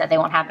 And like I said, they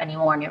won't have any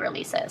more new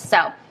releases.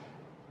 So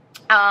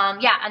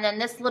yeah, and then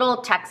this little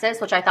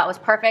Texas, which I thought was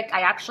perfect, I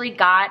actually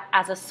got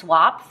as a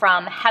swap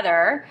from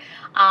Heather.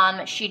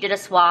 She did a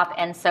swap,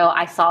 and so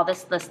I saw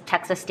this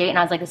Texas state, and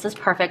I was like, this is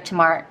perfect to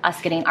mark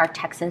us getting our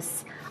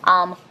Texas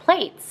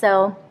plate.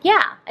 So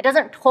yeah, it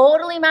doesn't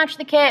totally match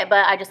the kit,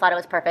 but I just thought it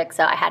was perfect,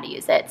 so I had to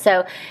use it.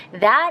 So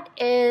that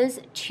is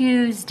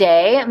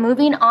Tuesday.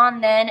 Moving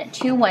on then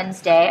to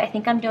Wednesday, I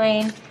think I'm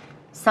doing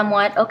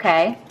somewhat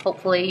okay.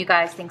 Hopefully you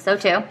guys think so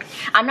too.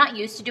 I'm not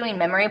used to doing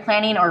memory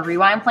planning or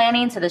rewind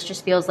planning, so this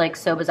just feels like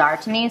so bizarre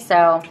to me.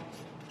 So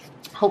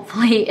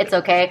hopefully it's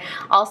okay.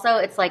 Also,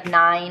 it's like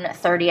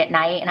 9:30 at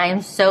night and I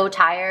am so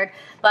tired,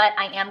 but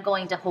I am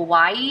going to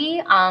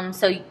Hawaii.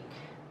 So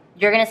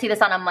you're gonna see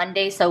this on a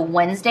Monday. So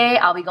Wednesday,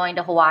 I'll be going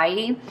to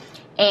Hawaii.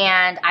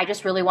 And I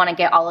just really wanna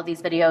get all of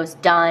these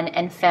videos done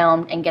and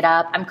filmed and get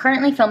up. I'm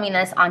currently filming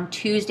this on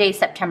Tuesday,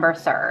 September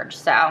 3rd.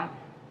 So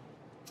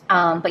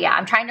but yeah,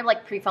 I'm trying to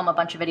like pre-film a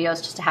bunch of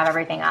videos just to have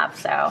everything up.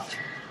 So,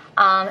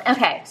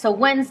 okay, so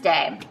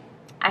Wednesday,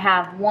 I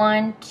have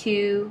 1,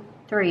 2,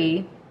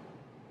 3,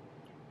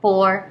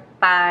 4,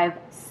 5,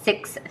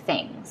 6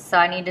 things. So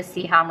I need to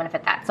see how I'm gonna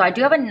fit that. So I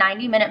do have a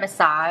 90-minute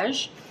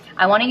massage.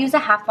 I wanna use a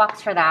half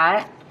box for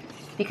that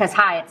because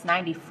hi, it's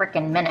 90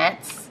 freaking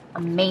minutes.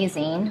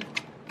 Amazing.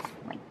 Oh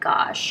my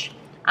gosh.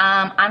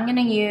 I'm gonna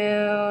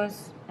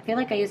use, I feel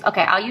like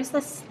okay, I'll use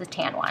the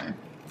tan one.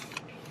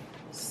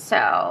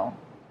 So,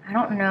 I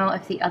don't know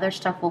if the other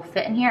stuff will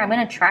fit in here. I'm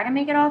gonna try to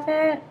make it all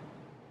fit.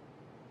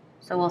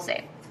 So we'll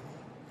see.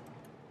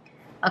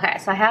 Okay,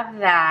 so I have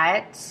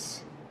that.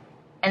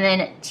 And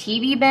then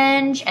TV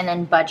binge and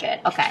then budget.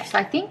 Okay, so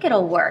I think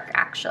it'll work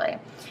actually.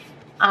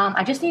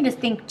 I just need to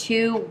think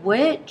too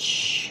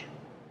which,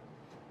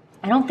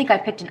 I don't think I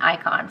picked an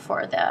icon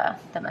for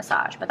the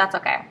massage, but that's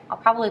okay. I'll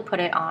probably put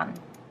it on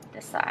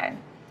this side.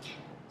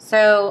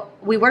 So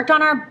we worked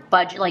on our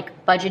budget,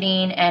 like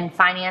budgeting and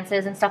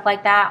finances and stuff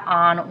like that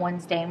on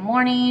Wednesday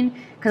morning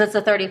because it's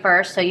the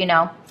 31st. So, you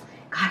know,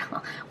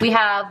 God, we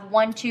have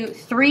 1, 2,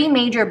 3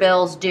 major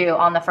bills due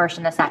on the 1st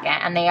and the 2nd,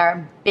 and they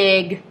are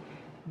big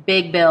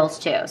bills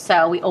too.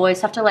 So we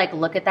always have to like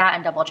look at that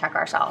and double check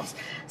ourselves.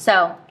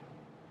 So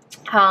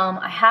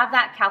I have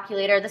that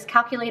calculator. This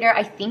calculator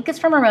I think is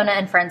from Ramona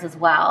and Friends as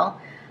well.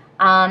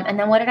 And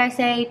then what did I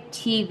say?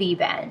 TV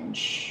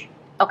bench.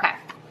 Okay,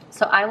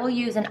 so I will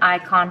use an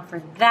icon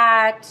for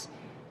that.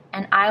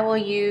 And I will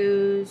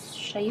use,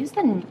 should I use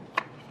the,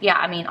 yeah,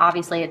 I mean,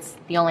 obviously it's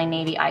the only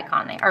navy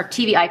icon, or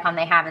TV icon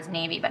they have is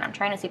navy, but I'm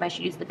trying to see if I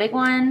should use the big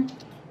one,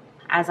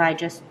 as I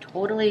just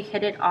totally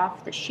hit it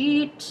off the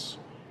sheet.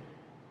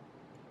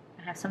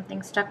 I have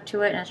something stuck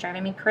to it and it's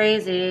driving me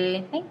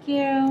crazy. Thank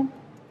you.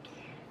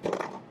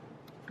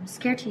 I'm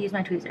scared to use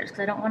my tweezers because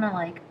I don't want to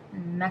like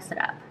mess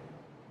it up.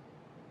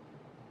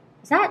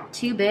 Is that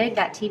too big,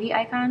 that TV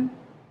icon?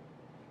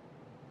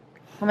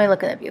 Let me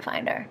look at the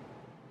viewfinder.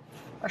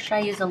 Or should I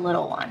use a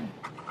little one?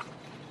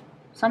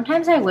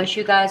 Sometimes I wish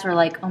you guys were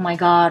like, oh my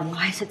God,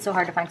 why is it so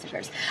hard to find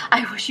stickers?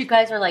 I wish you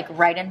guys were like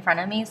right in front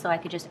of me so I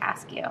could just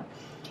ask you.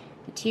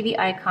 The TV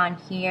icon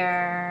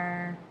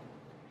here.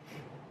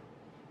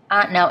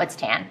 No, it's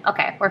tan.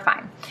 Okay, we're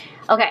fine.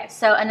 Okay,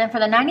 so, and then for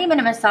the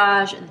 90-minute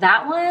massage,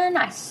 that one,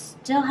 I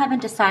still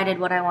haven't decided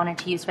what I wanted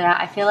to use for that.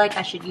 I feel like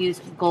I should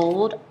use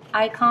gold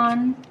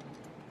icon.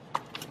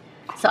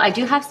 So I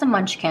do have some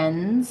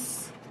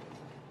munchkins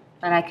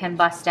that I can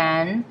bust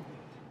in.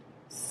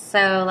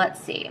 So let's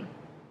see.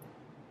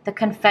 The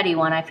confetti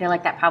one, I feel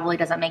like that probably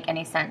doesn't make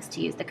any sense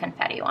to use the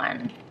confetti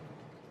one.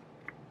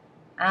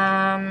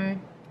 The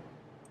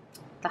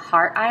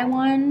heart eye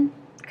one,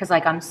 because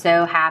like I'm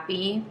so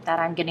happy that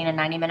I'm getting a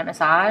 90-minute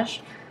massage.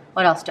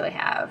 What else do we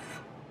have?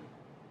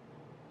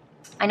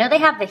 I know they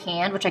have the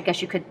hand, which I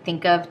guess you could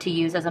think of to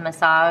use as a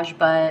massage,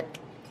 but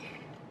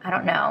I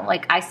don't know.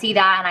 Like I see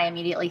that and I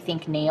immediately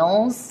think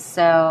nails,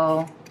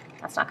 so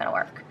that's not gonna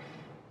work.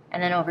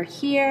 And then over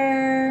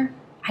here,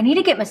 I need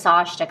to get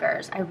massage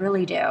stickers. I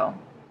really do.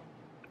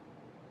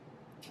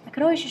 I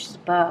could always use a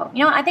bow.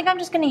 You know, I think I'm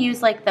just gonna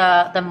use like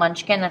the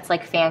munchkin that's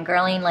like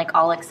fangirling, like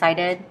all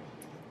excited.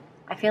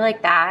 I feel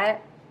like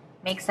that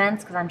makes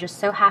sense because I'm just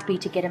so happy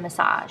to get a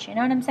massage. You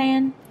know what I'm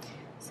saying?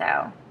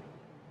 So,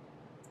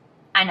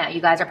 I know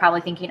you guys are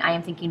probably thinking I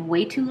am thinking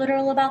way too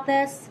literal about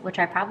this, which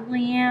I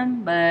probably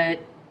am, but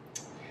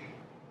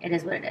it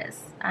is what it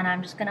is. And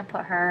I'm just gonna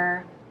put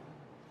her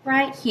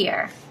right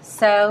here.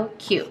 So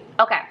cute.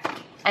 Okay,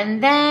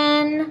 and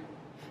then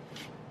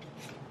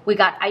we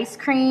got ice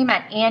cream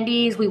at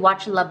Andy's. We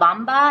watched La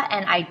Bamba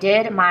and I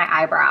did my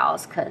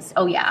eyebrows because,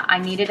 oh yeah, I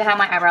needed to have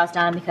my eyebrows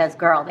done because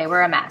girl, they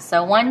were a mess.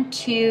 So 1,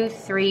 2,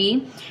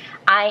 3.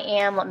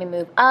 let me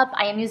move up.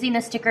 I am using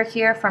the sticker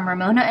here from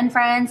Ramona and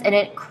Friends and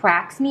it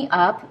cracks me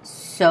up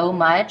so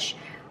much.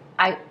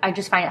 I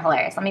just find it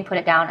hilarious. Let me put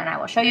it down and I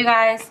will show you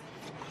guys.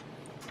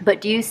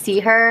 But do you see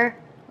her?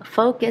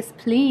 Focus,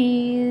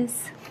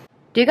 please.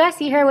 Do you guys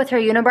see her with her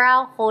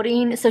unibrow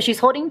holding, so she's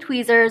holding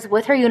tweezers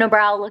with her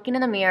unibrow, looking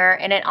in the mirror,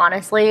 and it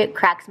honestly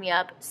cracks me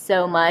up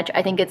so much.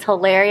 I think it's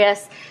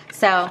hilarious.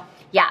 So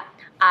yeah,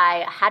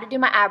 I had to do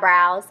my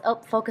eyebrows. Oh,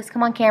 focus,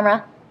 come on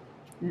camera.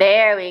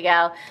 There we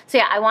go. So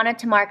yeah, I wanted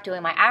to mark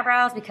doing my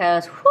eyebrows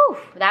because whew,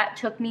 that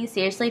took me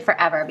seriously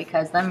forever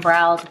because them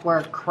brows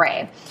were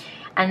cray.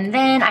 And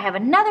then I have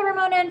another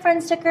Ramona and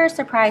Friends sticker,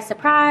 surprise,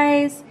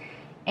 surprise.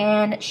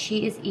 And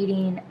she is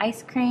eating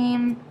ice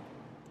cream.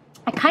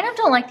 I kind of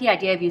don't like the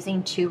idea of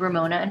using 2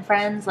 Ramona and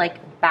Friends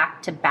like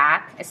back to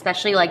back,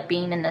 especially like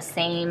being in the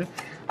same.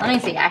 Let me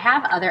see, I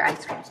have other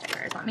ice cream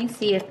stickers. Let me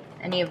see if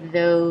any of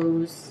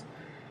those,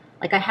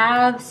 like I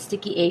have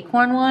sticky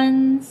Acorn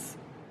ones.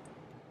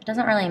 It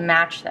doesn't really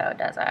match though,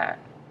 does it?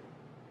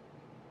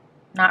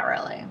 Not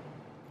really.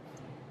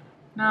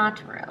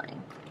 Not really.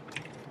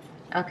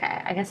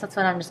 Okay, I guess that's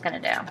what I'm just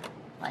gonna do.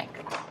 Like,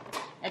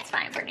 it's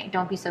fine, Brittany,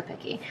 don't be so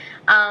picky.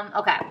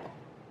 Okay.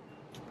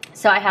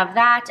 So I have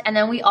that, and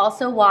then we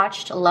also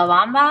watched La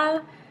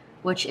Bamba,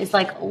 which is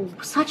like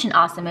such an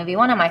awesome movie,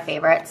 one of my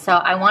favorites. So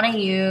I want to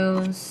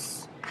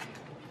use,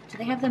 do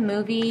they have the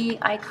movie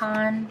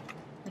icon,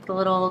 like the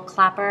little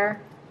clapper?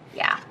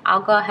 Yeah,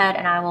 I'll go ahead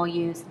and I will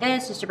use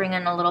this just to bring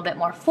in a little bit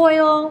more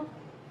foil.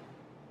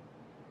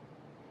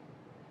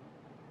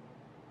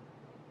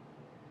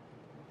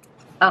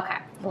 Okay,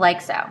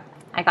 like so.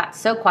 I got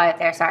so quiet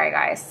there, sorry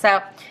guys. So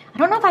I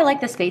don't know if I like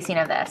the spacing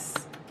of this.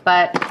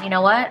 But you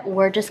know what?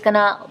 We're just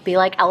gonna be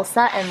like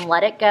Elsa and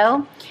let it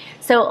go.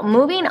 So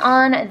moving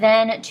on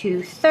then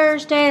to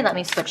Thursday, let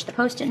me switch the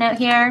Post-it note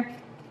here.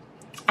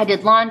 I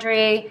did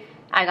laundry.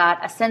 I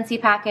got a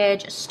Scentsy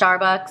package,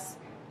 Starbucks.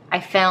 I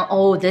found,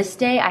 oh, this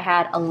day I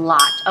had a lot.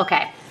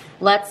 Okay,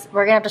 we're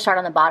gonna have to start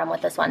on the bottom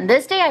with this one.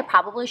 This day I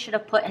probably should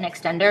have put an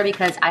extender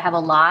because I have a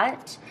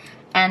lot.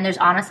 And there's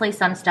honestly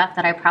some stuff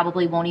that I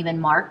probably won't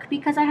even mark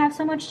because I have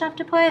so much stuff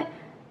to put.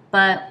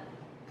 But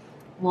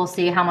we'll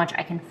see how much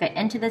I can fit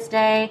into this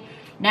day.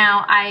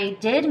 Now, I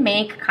did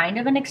make kind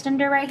of an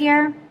extender right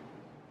here.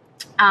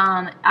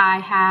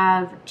 I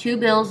have 2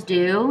 bills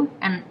due,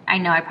 and I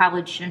know I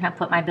probably shouldn't have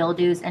put my bill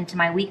dues into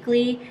my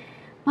weekly,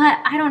 But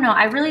I don't know,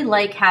 I really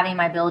like having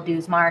my bill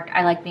dues marked.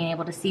 I like being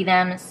able to see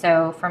them.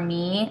 So for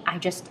me, I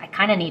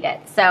kind of need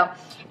it. So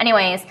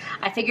anyways,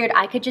 I figured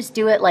I could just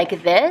do it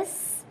like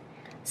this.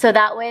 So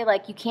that way,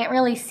 like, you can't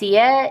really see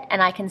it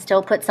and I can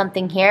still put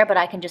something here, but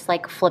I can just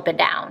like flip it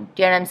down.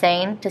 Do you know what I'm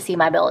saying? To see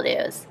my bill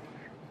dues.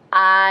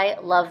 I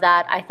love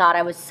that. I thought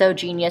I was so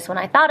genius when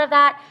I thought of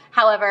that.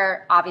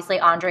 However, obviously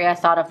Andrea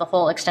thought of the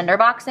whole extender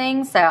box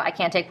thing, so I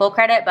can't take full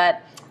credit,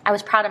 but I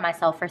was proud of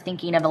myself for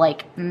thinking of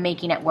like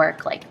making it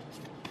work like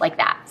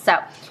that. So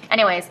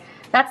anyways,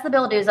 that's the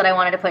bill dues that I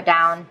wanted to put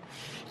down.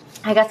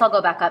 I guess I'll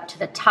go back up to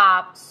the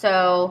top.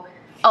 So,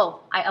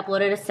 oh, I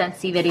uploaded a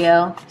Scentsy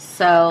video.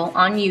 So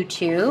on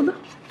YouTube,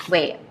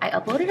 wait, I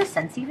uploaded a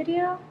Scentsy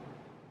video?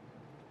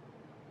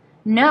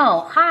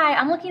 No, hi,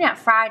 I'm looking at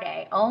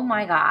Friday. Oh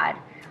my God.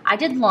 I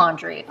did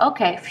laundry.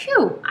 Okay,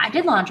 phew, I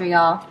did laundry,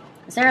 y'all.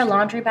 Is there a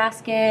laundry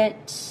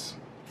basket?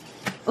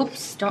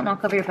 Oops, don't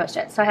knock over your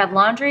Post-it. So I have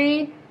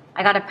laundry,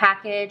 I got a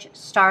package,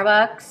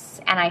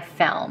 Starbucks, and I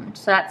filmed.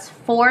 So that's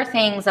 4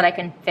 things that I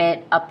can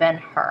fit up in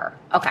her.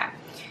 Okay,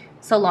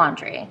 so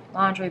laundry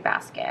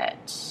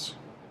basket.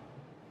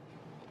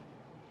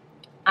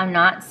 I'm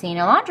not seeing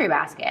a laundry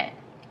basket.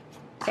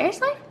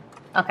 Seriously?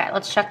 Okay,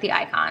 let's check the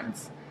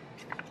icons.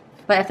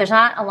 But if there's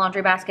not a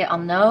laundry basket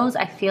on those,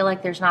 I feel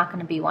like there's not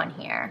gonna be one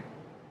here.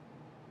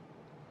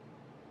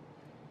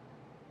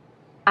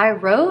 I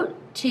wrote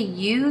to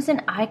use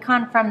an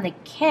icon from the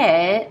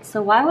kit,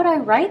 so why would I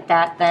write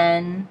that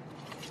then?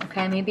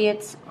 Okay, maybe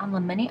it's on the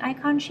mini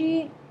icon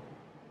sheet.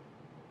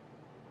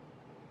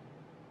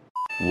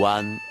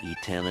 One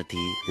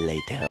eternity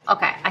later.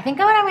 Okay, I think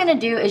what I'm gonna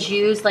do is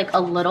use like a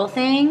little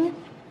thing.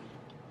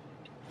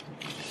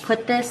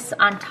 Put this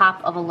on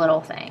top of a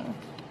little thing.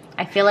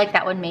 I feel like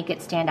that would make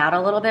it stand out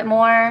a little bit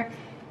more.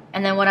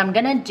 And then what I'm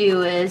gonna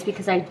do is,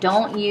 because I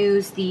don't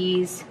use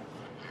these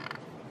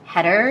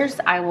headers,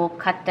 I will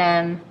cut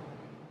them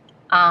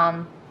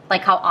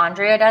like how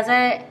Andrea does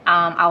it.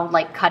 I'll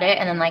like cut it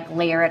and then like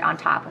layer it on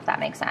top, if that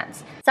makes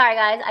sense. Sorry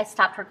guys, I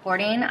stopped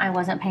recording. I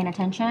wasn't paying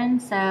attention,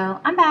 so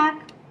I'm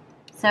back.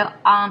 So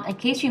in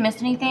case you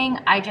missed anything,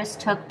 I just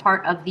took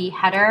part of the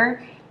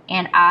header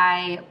and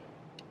I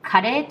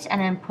cut it and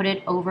then put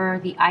it over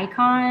the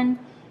icon.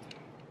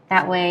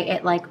 That way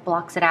it like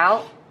blocks it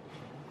out.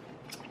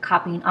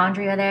 Copying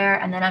Andrea there,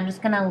 and then I'm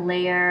just gonna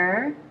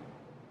layer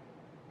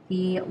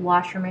the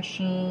washer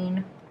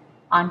machine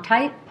on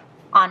type,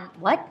 on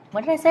what?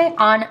 What did I say?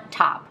 On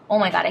top. Oh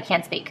my God, I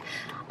can't speak.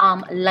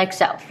 Like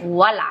so,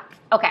 voila.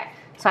 Okay,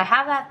 so I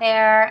have that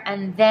there,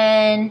 and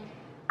then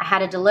I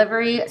had a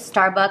delivery,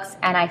 Starbucks,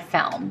 and I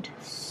filmed.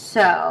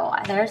 So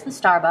there's the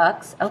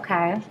Starbucks,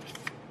 okay.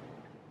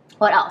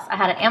 What else? I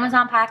had an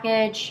Amazon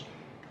package,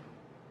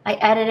 I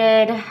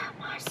edited,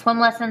 my swim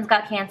lessons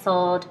got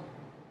canceled,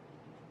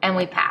 and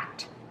we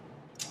packed.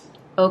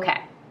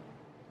 Okay,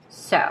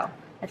 so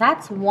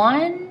that's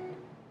 1,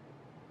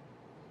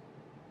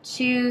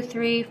 2,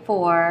 3,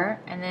 4,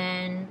 and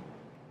then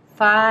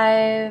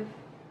 5,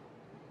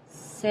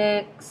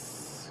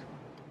 6,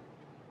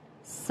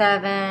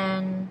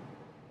 7,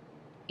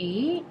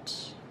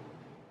 8.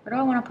 Where do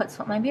I want to put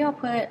some? Maybe I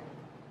want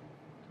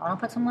to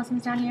put some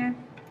lessons down here.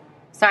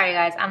 Sorry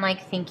guys, I'm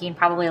like thinking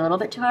probably a little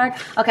bit too hard.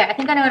 Okay, I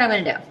think I know what I'm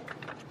gonna do.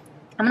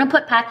 I'm gonna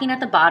put packing at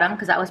the bottom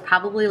because that was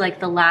probably like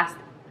the last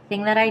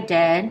thing that I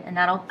did, and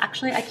that'll,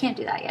 actually I can't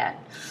do that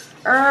yet.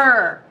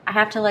 I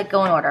have to like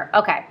go in order.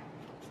 Okay.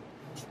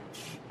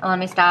 Let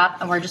me stop,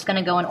 and we're just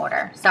gonna go in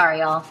order. Sorry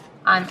y'all,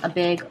 I'm a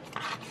big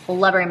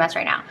blubbery mess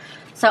right now.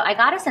 So I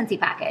got a Scentsy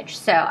package.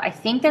 So I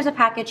think there's a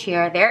package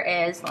here. There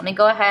is. Let me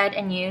go ahead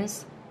and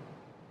use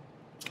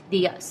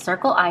the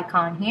circle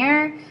icon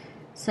here.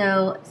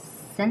 So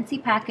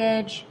Scentsy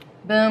package,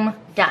 boom,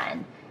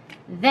 done.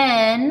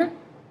 Then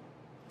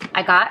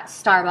I got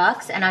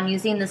Starbucks, and I'm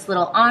using this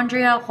little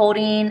Andrea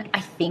holding, I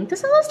think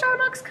this is a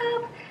Starbucks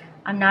cup.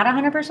 I'm not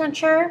 100%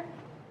 sure,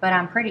 but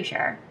I'm pretty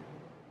sure.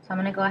 So I'm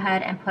gonna go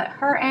ahead and put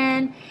her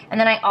in. And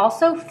then I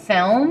also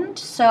filmed,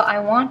 so I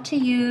want to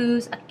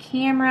use a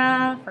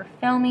camera for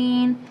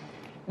filming,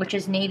 which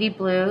is navy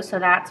blue, so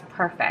that's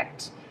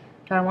perfect.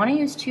 Do I wanna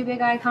use 2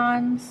 big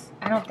icons?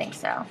 I don't think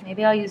so.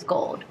 Maybe I'll use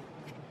gold,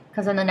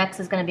 because then the next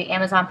is gonna be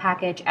Amazon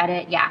package,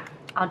 edit. Yeah,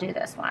 I'll do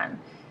this one.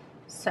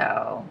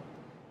 So,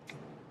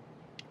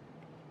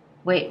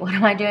 wait, what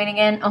am I doing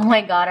again? Oh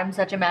my God, I'm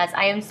such a mess.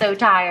 I am so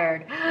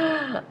tired.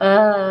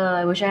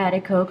 I wish I had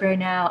a Coke right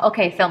now.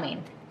 Okay,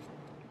 filming.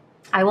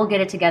 I will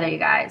get it together, you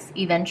guys.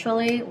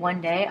 Eventually,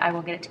 one day, I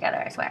will get it together,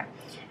 I swear.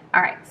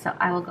 All right, so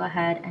I will go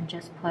ahead and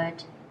just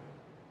put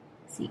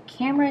the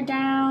camera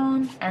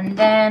down. And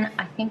then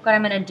I think what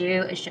I'm gonna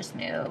do is just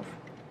move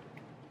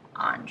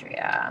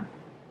Andrea.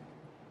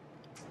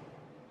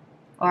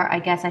 Or I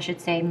guess I should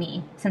say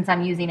me, since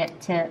I'm using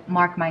it to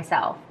mark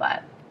myself,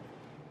 but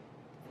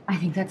I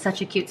think that's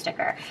such a cute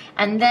sticker.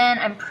 And then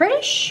I'm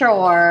pretty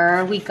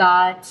sure we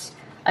got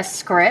a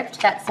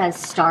script that says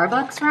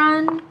Starbucks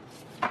run.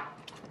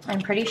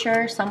 I'm pretty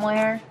sure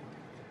somewhere.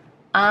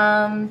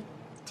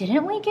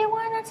 Didn't we get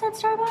one that said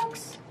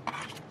Starbucks?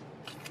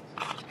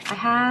 I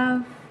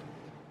have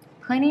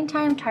Cleaning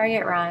time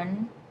Target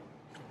run.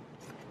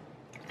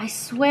 I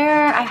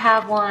swear I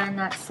have one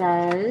that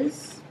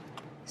says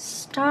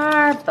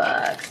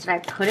Starbucks. Did I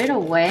put it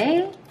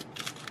away?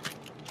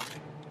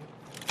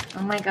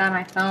 Oh my god,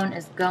 my phone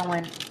is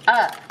going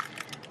up.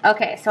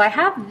 Okay, so I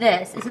have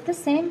this. Is it the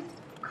same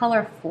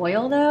color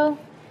foil though?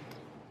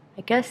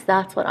 I guess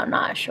that's what I'm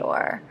not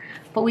sure.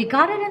 But we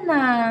got it in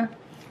the,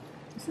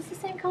 is this the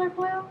same color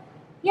foil?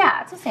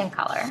 Yeah, it's the same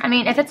color. I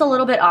mean, if it's a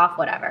little bit off,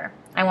 whatever.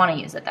 I want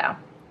to use it though.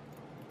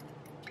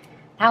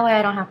 That way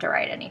I don't have to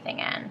write anything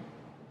in.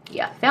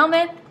 You feel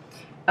me?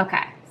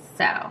 Okay,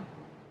 so.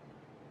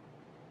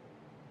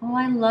 Oh,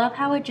 I love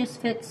how it just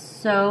fits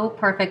so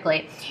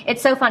perfectly.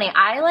 It's so funny.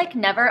 I like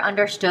never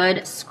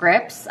understood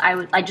scripts.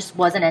 I just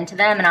wasn't into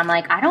them, and I'm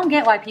like, I don't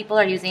get why people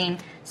are using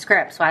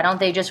scripts. Why don't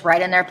they just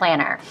write in their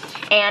planner?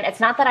 And it's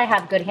not that I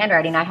have good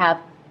handwriting. I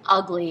have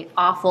ugly,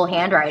 awful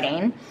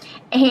handwriting.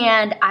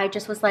 And I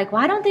just was like,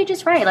 why don't they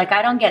just write? Like,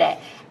 I don't get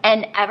it.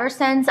 And ever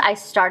since I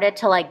started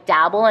to like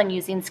dabble in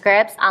using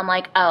scripts, I'm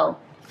like, oh,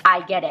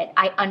 I get it.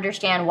 I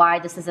understand why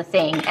this is a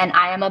thing. And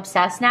I am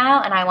obsessed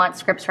now, and I want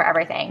scripts for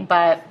everything.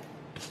 But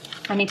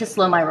I need to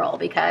slow my roll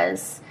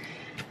because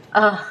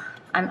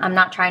I'm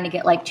not trying to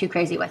get like too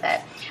crazy with it.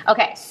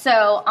 Okay,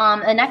 so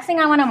the next thing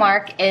I want to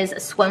mark is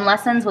swim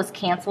lessons was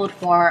canceled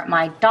for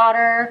my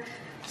daughter.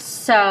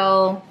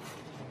 So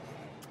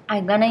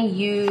I'm gonna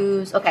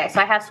use, okay, so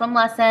I have swim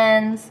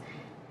lessons,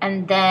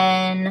 and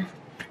then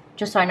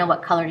just so I know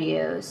what color to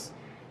use.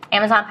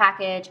 Amazon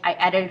package, I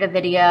edited a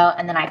video,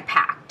 and then I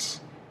packed.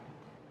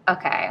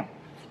 Okay.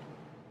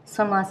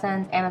 Swim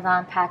lessons,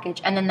 Amazon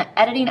package, and then the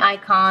editing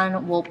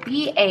icon will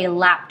be a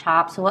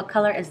laptop. So what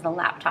color is the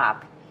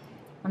laptop?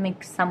 Let me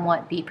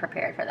somewhat be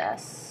prepared for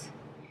this.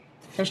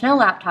 There's no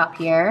laptop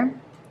here.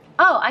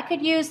 Oh, I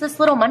could use this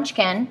little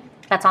munchkin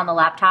that's on the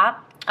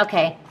laptop.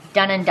 Okay,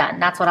 done and done.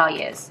 That's what I'll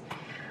use.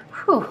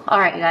 Whew. All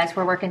right, you guys,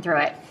 we're working through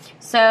it.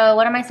 So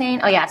what am I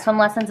saying? Oh yeah, swim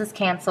lessons is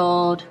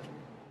canceled.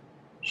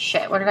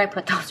 Shit, where did I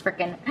put those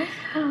freaking?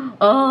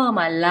 Oh,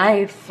 my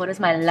life. What is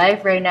my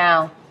life right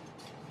now?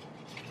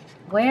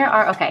 Where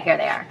are, okay, here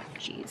they are.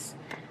 Jeez.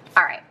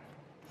 All right.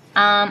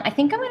 I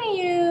think I'm gonna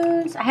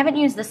use, I haven't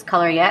used this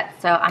color yet,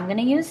 so I'm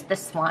gonna use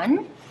this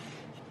one.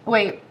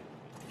 Wait,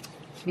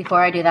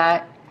 before I do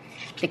that,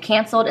 the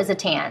canceled is a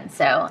tan,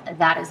 so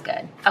that is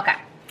good. Okay,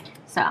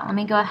 so let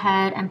me go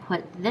ahead and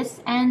put this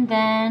in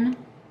then.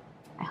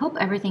 I hope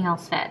everything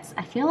else fits.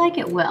 I feel like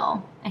it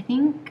will. I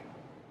think,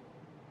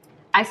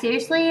 I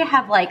seriously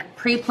have like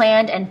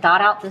pre-planned and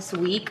thought out this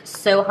week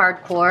so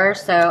hardcore,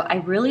 so I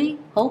really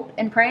hope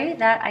and pray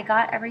that I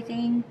got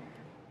everything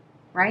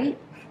right,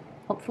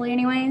 hopefully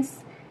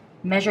anyways,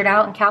 measured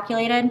out and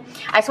calculated.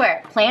 I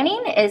swear,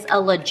 planning is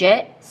a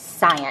legit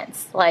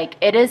science. Like,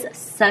 it is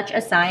such a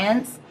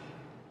science.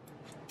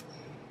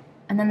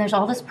 And then there's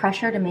all this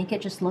pressure to make it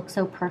just look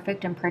so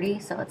perfect and pretty,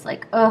 so it's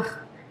like, ugh,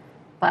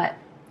 but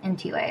in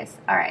 2 ways.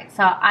 All right,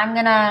 so I'm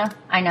gonna,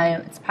 I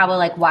know it's probably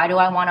like, why do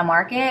I wanna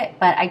mark it?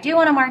 But I do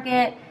wanna mark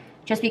it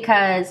just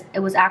because it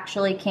was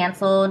actually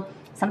canceled.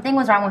 Something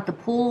was wrong with the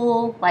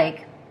pool,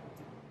 like,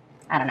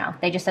 I don't know.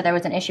 They just said there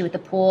was an issue with the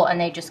pool and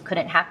they just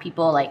couldn't have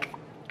people like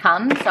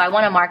come. So I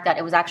wanna mark that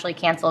it was actually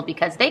canceled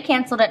because they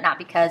canceled it, not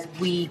because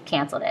we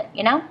canceled it,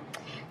 you know?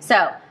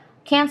 So,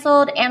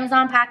 canceled,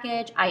 Amazon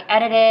package, I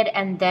edited,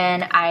 and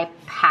then I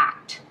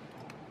packed.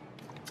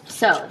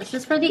 So this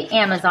is for the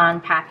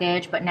Amazon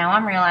package, but now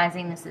I'm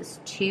realizing this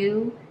is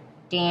too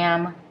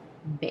damn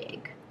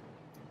big.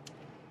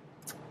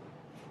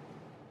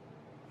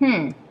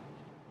 So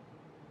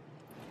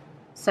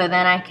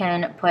then I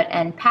can put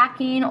in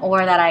packing,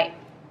 or that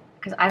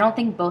because I don't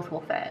think both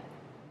will fit.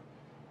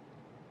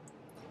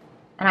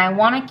 And I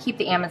want to keep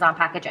the Amazon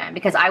package in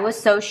because I was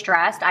so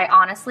stressed. I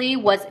honestly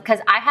was, because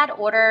I had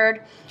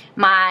ordered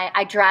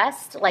I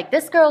dressed like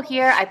this girl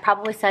here. I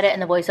probably said it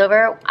in the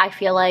voiceover. I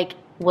feel like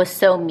was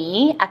so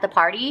me at the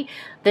party.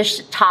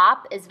 This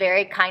top is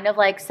very kind of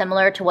like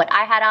similar to what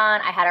I had on.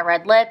 I had a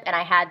red lip and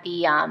I had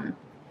the, I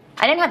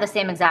didn't have the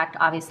same exact,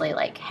 obviously,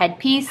 like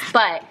headpiece,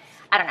 but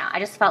I don't know. I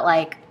just felt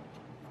like,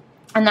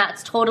 and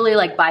that's totally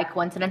like by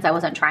coincidence. I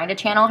wasn't trying to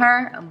channel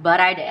her,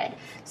 but I did.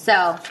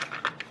 So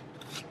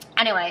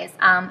anyways,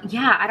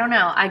 yeah, I don't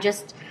know.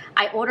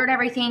 I ordered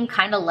everything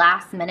kind of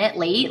last minute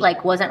late,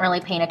 like wasn't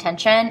really paying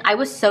attention. I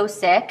was so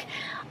sick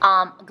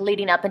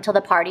leading up until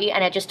the party,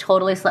 and it just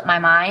totally slipped my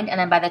mind. And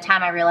then by the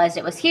time I realized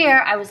it was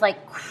here, I was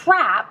like,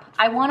 crap,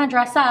 I want to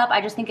dress up.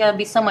 I just think it would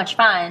be so much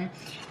fun.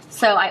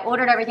 So I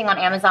ordered everything on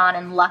Amazon,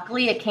 and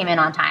luckily it came in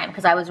on time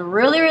because I was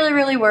really, really,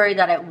 really worried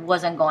that it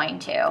wasn't going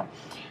to.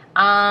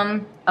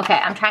 Okay,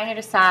 I'm trying to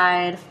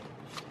decide.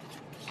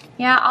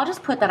 Yeah, I'll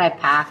just put that I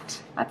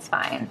packed. That's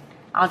fine.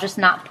 I'll just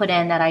not put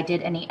in that I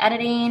did any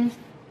editing,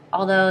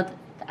 although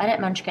the edit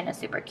munchkin is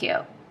super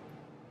cute.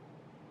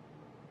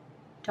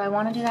 Do I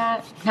want to do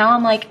that? Now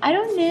I'm like, I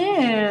don't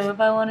know if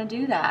I want to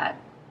do that.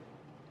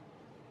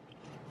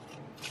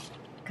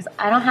 Because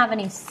I don't have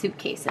any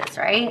suitcases,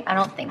 right? I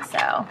don't think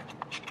so.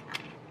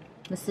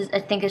 This is, I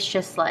think it's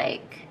just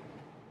like,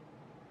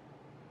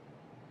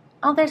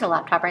 oh, there's a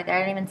laptop right there.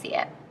 I didn't even see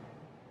it.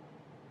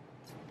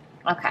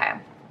 Okay.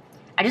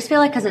 I just feel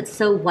like because it's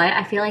so white,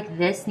 I feel like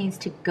this needs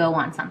to go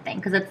on something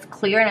because it's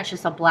clear and it's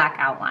just a black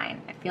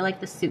outline. I feel like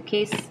the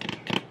suitcase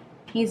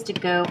needs to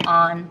go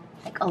on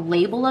like a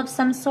label of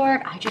some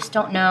sort. I just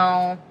don't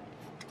know.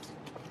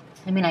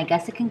 I mean, I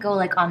guess it can go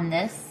like on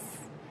this.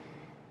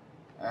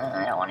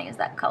 I don't want to use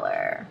that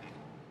color.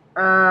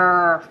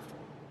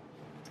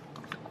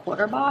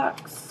 Quarter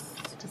box.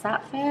 Does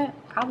that fit?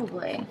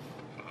 Probably.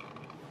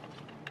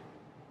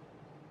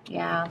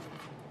 Yeah,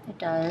 it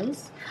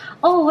does.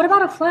 Oh, what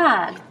about a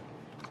flag?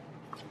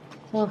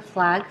 Will a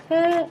flag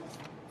fit?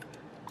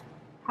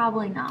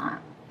 Probably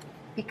not,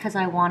 because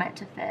I want it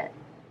to fit.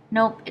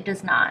 Nope, it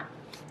does not.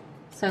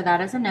 So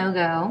that is a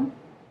no-go.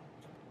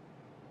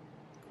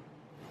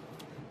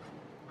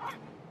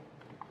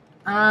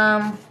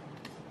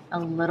 A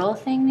little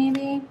thing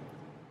maybe.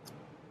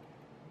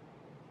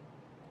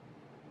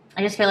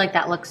 I just feel like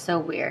that looks so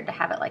weird to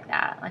have it like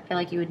that. I feel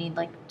like you would need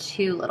like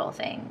two little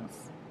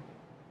things.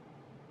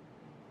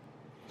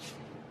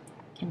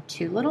 Can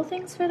two little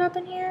things fit up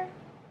in here?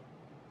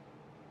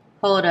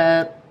 Hold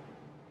up.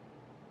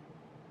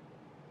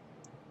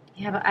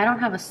 Yeah, but I don't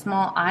have a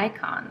small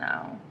icon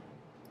though.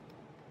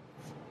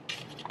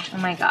 Oh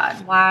my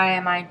God, why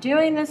am I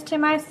doing this to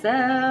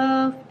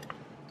myself?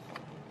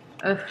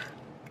 Ugh.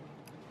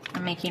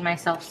 I'm making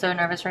myself so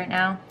nervous right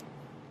now.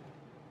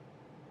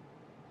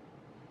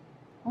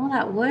 Well,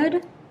 that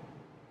would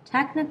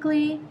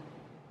technically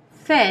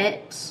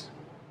fit.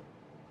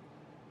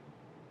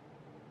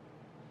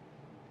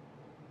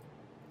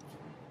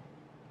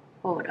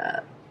 Hold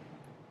up.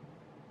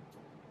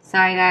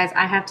 Sorry guys,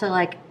 I have to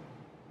like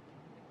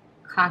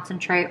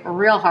concentrate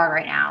real hard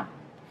right now.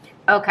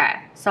 Okay,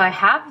 so I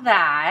have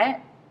that.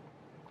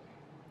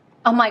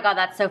 Oh my God,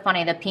 that's so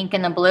funny. The pink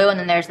and the blue, and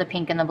then there's the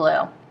pink and the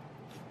blue.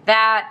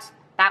 That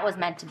was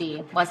meant to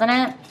be, wasn't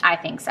it? I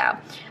think so.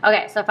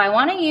 Okay, so if I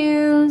want to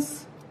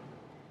use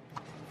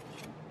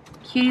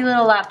cutie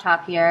little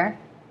laptop here.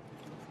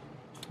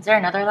 Is there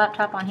another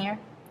laptop on here?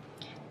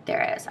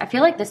 There is. I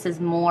feel like this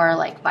is more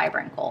like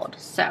vibrant gold.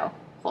 So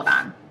hold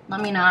on, let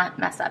me not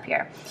mess up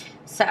here.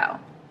 So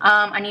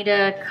I need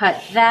to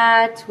cut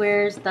that.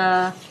 Where's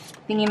the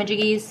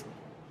thingy-majiggies?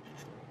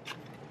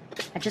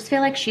 I just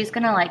feel like she's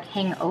gonna like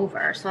hang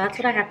over. So that's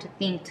what I have to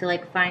think to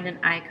like find an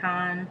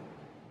icon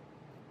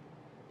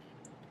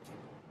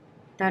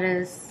that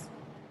is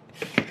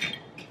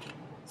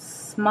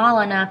small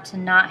enough to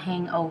not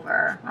hang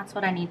over. That's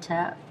what I need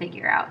to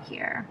figure out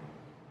here.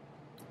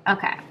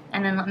 Okay,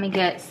 and then let me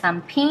get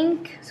some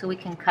pink so we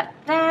can cut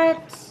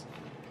that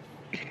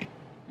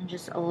and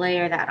just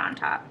layer that on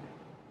top.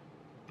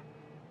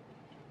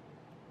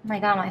 Oh my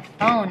God, my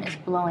phone is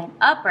blowing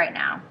up right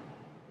now.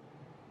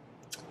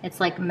 It's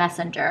like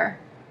Messenger.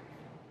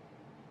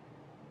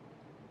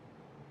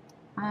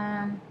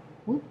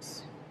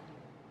 Whoops.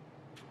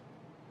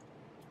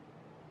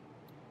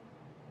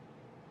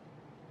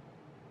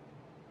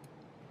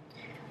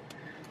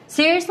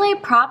 Seriously,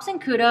 props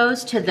and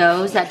kudos to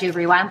those that do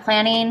rewind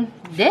planning.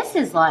 This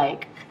is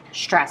like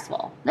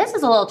stressful. This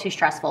is a little too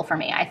stressful for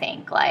me, I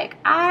think. Like,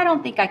 I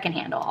don't think I can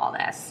handle all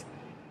this.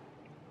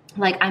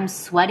 Like, I'm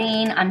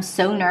sweating, I'm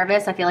so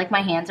nervous, I feel like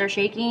my hands are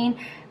shaking,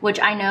 which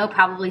I know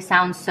probably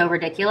sounds so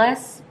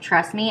ridiculous.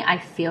 Trust me, I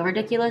feel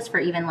ridiculous for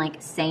even like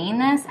saying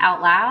this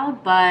out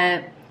loud,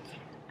 but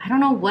I don't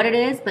know what it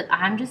is, but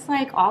I'm just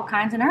like all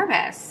kinds of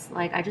nervous.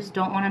 Like, I just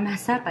don't want to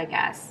mess up, I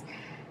guess.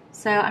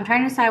 So I'm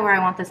trying to decide where I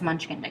want this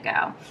munchkin to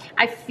go.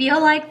 I feel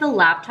like the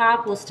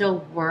laptop will still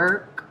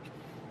work.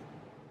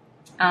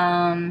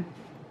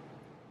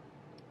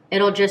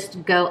 It'll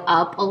just go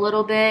up a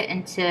little bit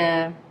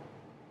into,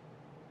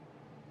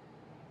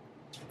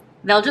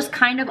 they'll just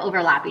kind of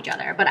overlap each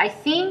other. But I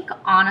think,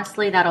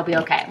 honestly, that'll be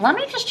okay. Let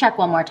me just check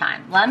one more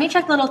time. Let me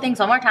check little things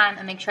one more time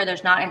and make sure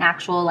there's not an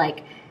actual,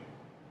 like,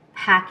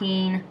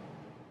 packing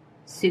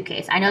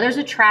suitcase. I know there's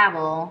a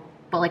travel,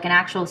 but like an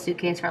actual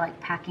suitcase for like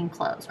packing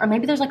clothes. Or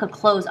maybe there's like a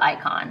clothes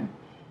icon.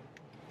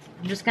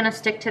 I'm just gonna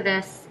stick to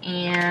this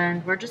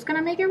and we're just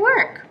gonna make it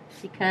work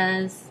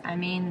because, I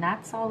mean,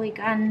 that's all we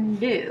can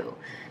do.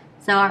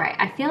 So, all right,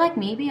 I feel like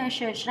maybe I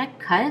should I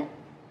cut?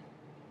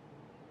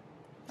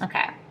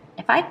 Okay,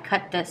 if I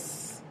cut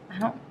this,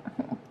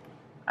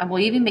 I will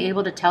even be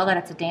able to tell that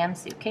it's a damn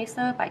suitcase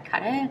though if I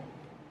cut it.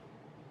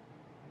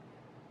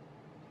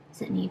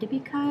 Does it need to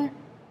be cut?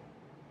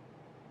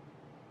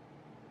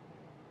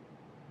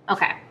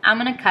 Okay, I'm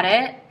gonna cut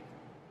it.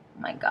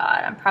 Oh my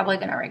God, I'm probably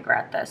gonna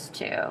regret this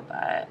too,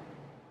 but.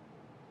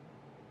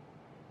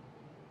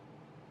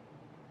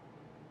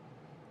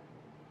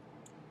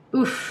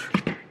 Oof,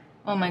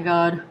 oh my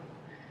God.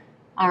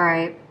 All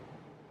right,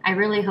 I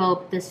really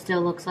hope this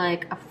still looks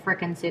like a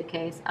frickin'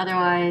 suitcase.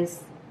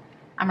 Otherwise,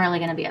 I'm really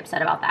gonna be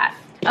upset about that.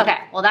 Okay,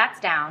 well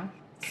that's down.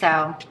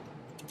 So,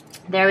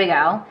 there we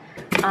go.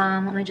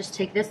 Let me just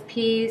take this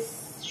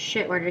piece.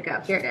 Shit, where did it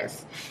go? Here it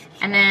is.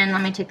 And then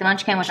let me take the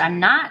munchkin, which I'm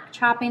not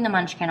chopping the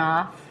munchkin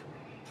off.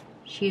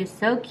 She is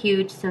so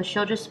cute, so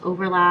she'll just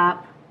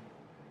overlap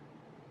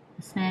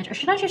a smidge. Or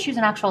should I just use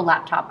an actual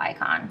laptop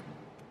icon?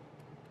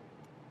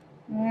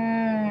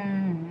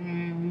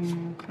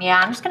 Yeah,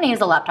 I'm just gonna use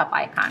the laptop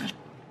icon.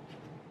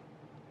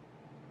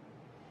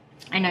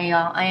 I know,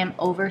 y'all, I am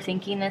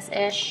overthinking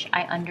this-ish.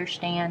 I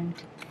understand.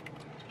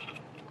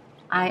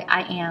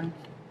 I am,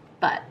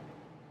 but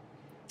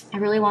I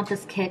really want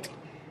this kit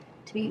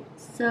to be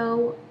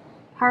so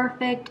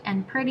perfect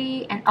and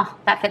pretty, and oh,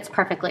 that fits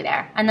perfectly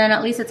there. And then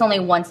at least it's only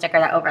one sticker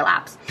that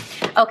overlaps.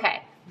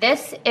 Okay,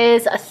 this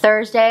is a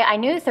Thursday. I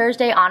knew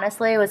Thursday,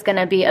 honestly, was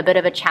gonna be a bit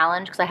of a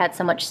challenge because I had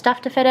so much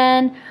stuff to fit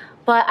in,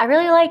 but I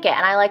really like it,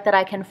 and I like that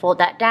I can fold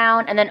that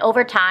down, and then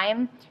over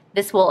time,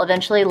 this will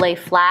eventually lay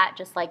flat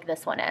just like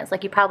this one is.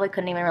 Like, you probably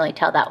couldn't even really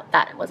tell that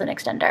that was an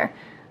extender.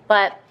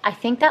 But I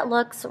think that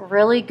looks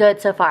really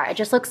good so far. It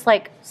just looks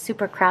like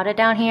super crowded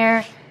down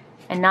here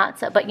and not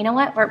so, but you know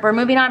what? We're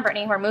moving on,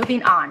 Brittany, we're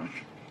moving on.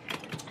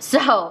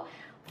 So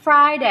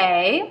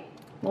Friday,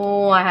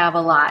 oh, I have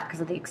a lot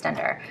because of the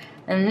extender.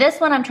 And this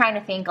one I'm trying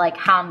to think like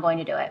how I'm going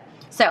to do it.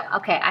 So,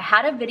 okay, I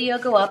had a video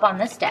go up on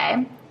this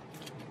day.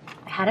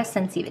 I had a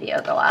Scentsy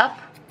video go up.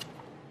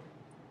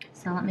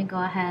 So let me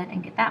go ahead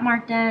and get that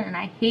marked in. And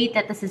I hate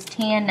that this is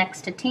tan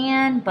next to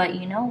tan, but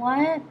you know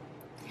what?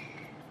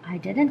 I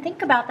didn't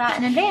think about that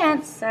in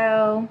advance,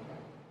 so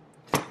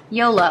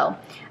YOLO.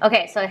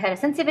 Okay, so I had a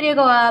Scentsy video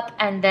go up,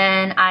 and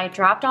then I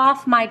dropped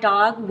off my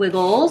dog,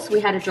 Wiggles.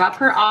 We had to drop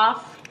her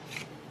off.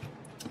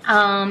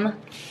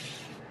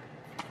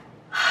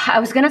 I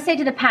was gonna say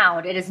to the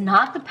pound. It is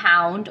not the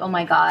pound. Oh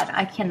my God,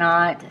 I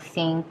cannot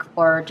think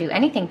or do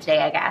anything today,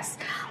 I guess.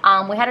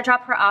 We had to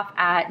drop her off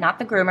at, not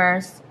the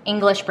groomers,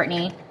 English,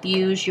 Brittany,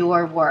 use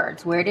your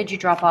words. Where did you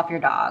drop off your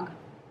dog?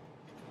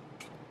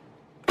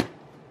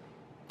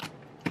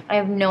 I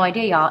have no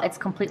idea, y'all. It's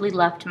completely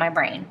left my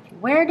brain.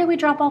 Where did we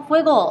drop off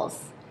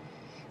Wiggles?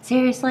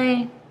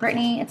 Seriously,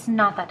 Brittany, it's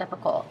not that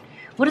difficult.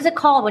 What is it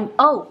called when,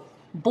 oh,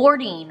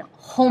 boarding.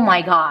 Oh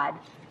my God.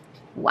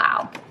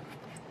 Wow.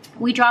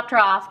 We dropped her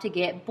off to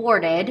get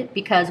boarded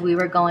because we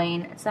were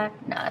going, is that,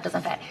 no, that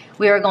doesn't fit.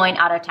 We were going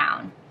out of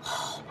town.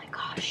 Oh my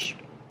gosh.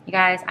 You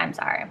guys, I'm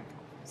sorry.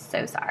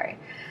 So sorry.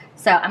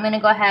 So I'm gonna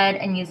go ahead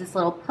and use this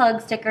little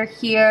pug sticker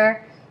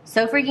here.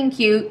 So freaking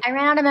cute. I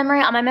ran out of memory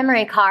on my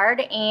memory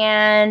card,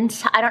 and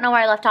I don't know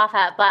where I left off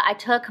at, but I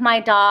took my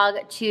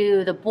dog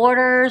to the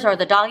Borders, or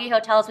the doggy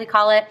hotel as we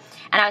call it,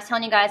 and I was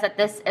telling you guys that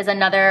this is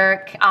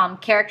another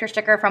character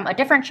sticker from a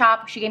different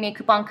shop. She gave me a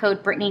coupon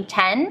code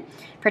Brittany10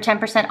 for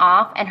 10%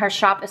 off, and her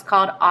shop is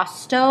called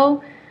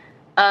Ostomiss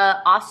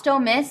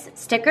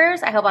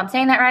Stickers. I hope I'm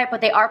saying that right, but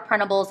they are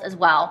printables as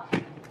well.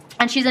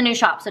 And she's a new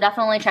shop, so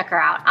definitely check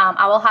her out.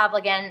 I will have,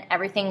 again,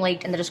 everything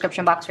linked in the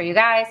description box for you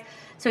guys.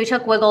 So we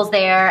took Wiggles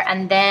there,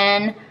 and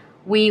then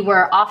we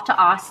were off to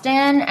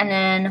Austin, and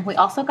then we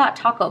also got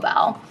Taco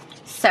Bell.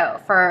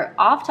 So for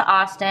off to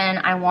Austin,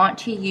 I want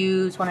to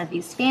use one of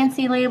these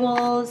fancy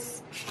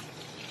labels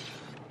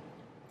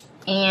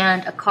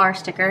and a car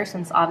sticker,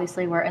 since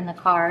obviously we're in the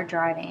car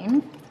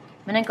driving.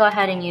 I'm gonna go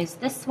ahead and use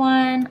this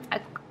one. I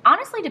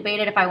honestly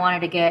debated if I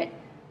wanted to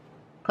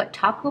put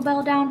Taco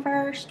Bell down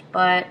first,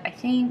 but I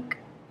think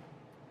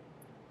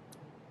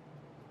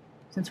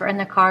since we're in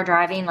the car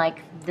driving,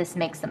 like, this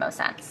makes the most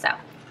sense. So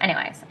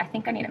anyways, I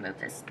think I need to move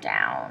this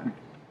down.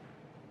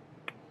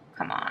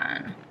 Come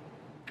on.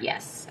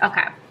 Yes,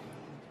 okay. I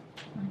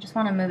just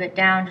want to move it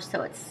down just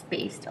so it's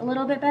spaced a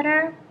little bit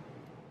better.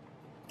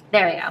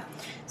 There we go.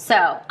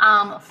 So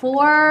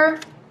for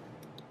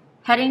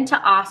heading to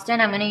Austin,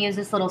 I'm going to use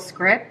this little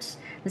script.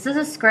 This is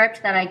a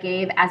script that I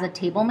gave as a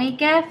table mate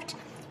gift,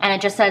 and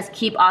it just says,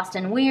 keep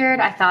Austin weird.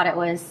 I thought it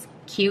was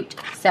cute,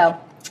 so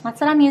that's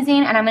what I'm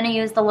using. And I'm going to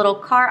use the little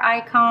car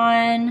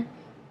icon.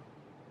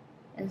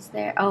 Is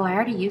there, oh, I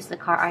already used the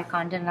car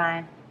icon, didn't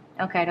I?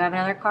 Okay, do I have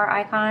another car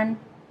icon?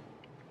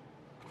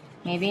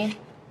 Maybe.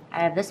 I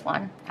have this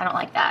one. I don't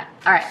like that.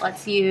 All right,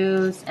 let's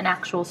use an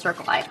actual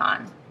circle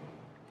icon.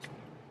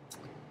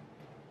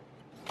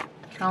 Do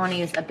I want to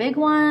use a big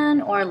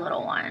one or a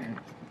little one?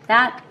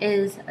 That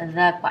is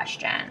the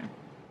question.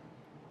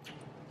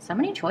 So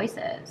many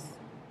choices.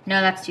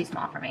 No, that's too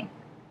small for me.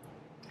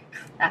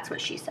 That's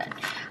what she said.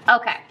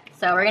 Okay,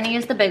 so we're gonna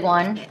use the big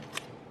one.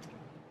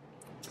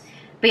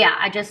 But yeah,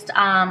 I just,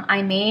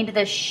 I made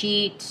the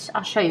sheet.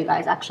 I'll show you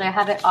guys. Actually, I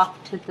have it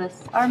off to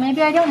this, or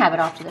maybe I don't have it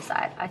off to the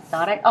side. I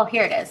thought oh,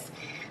 here it is.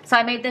 So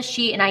I made this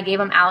sheet and I gave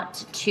them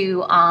out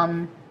to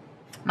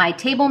my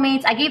table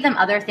mates. I gave them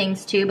other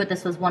things too, but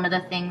this was one of the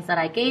things that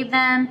I gave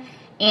them.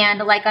 And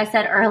like I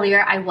said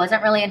earlier, I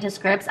wasn't really into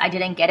scripts. I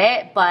didn't get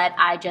it, but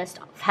I just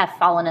have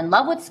fallen in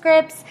love with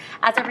scripts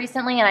as of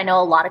recently, and I know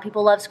a lot of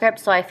people love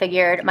scripts, so I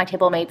figured my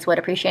table mates would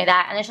appreciate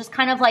that. And it's just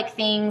kind of like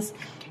things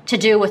to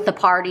do with the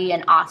party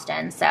in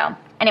Austin. So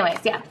anyways,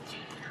 yeah.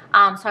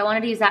 So I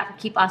wanted to use that for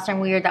Keep Austin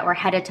Weird, that we're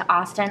headed to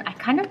Austin. I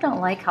kind of don't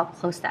like how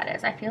close that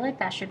is. I feel like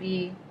that should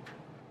be,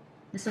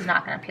 this is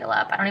not gonna peel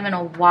up. I don't even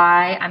know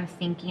why I'm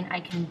thinking I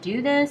can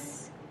do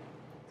this.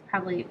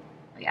 Probably,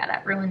 yeah,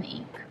 that ruined the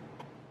ink.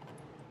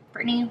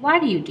 Brittany, why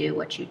do you do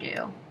what you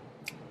do?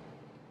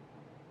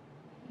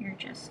 You're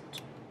just,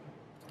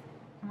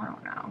 I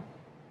don't know.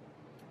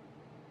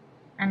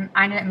 And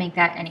I didn't make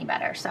that any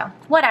better, so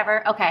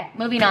whatever. Okay,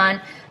 moving on.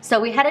 So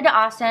we headed to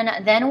Austin.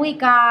 Then we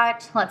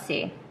got, let's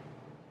see.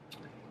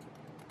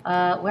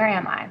 Where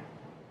am I?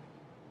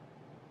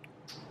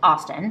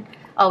 Austin.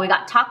 Oh, we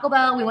got Taco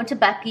Bell. We went to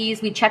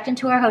Becky's. We checked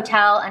into our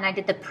hotel, and I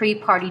did the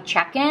pre-party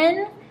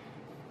check-in.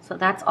 So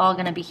that's all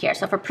going to be here.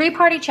 So for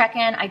pre-party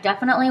check-in, I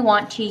definitely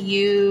want to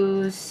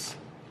use...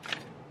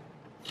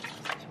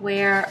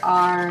 Where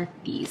are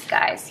these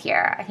guys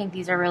here? I think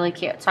these are really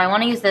cute. So I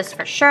want to use this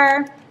for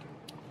sure.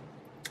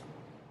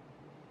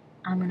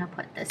 I'm gonna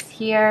put this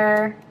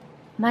here.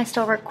 Am I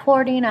still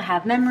recording? I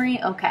have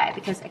memory. Okay,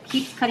 because it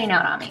keeps cutting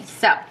out on me.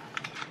 So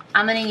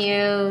I'm gonna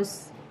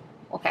use,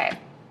 okay,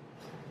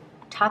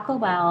 Taco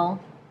Bell,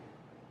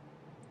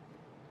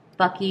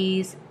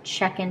 Buc-ee's,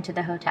 check into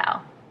the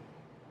hotel.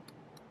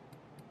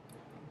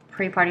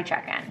 Pre-party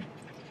check-in.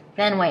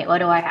 Then wait, what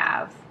do I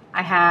have?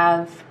 I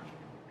have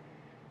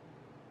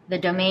the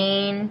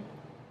Domain,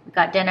 we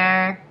got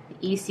dinner,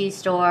 the EC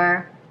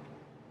store.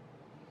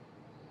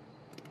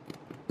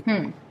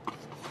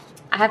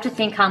 I have to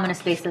think how I'm gonna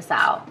space this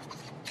out,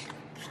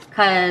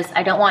 because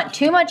I don't want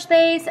too much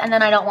space and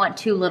then I don't want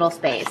too little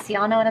space.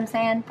 Y'all know what I'm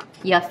saying?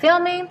 You feel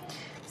me?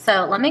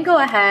 So let me go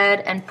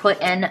ahead and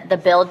put in the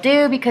bill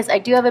due, because I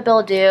do have a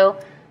bill due.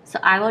 So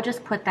I will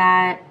just put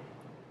that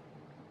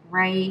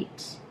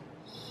right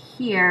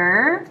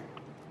here.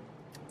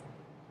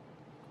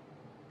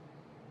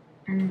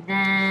 And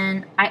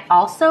then I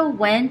also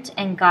went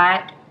and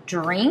got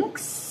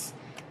drinks,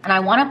 and I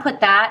want to put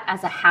that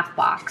as a half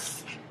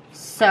box.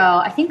 So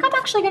I think I'm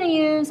actually going to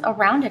use a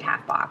rounded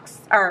half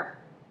box, or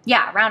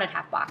yeah, rounded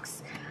half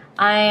box.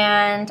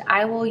 And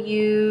I will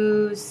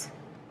use,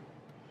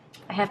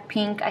 I have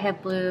pink, I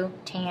have blue,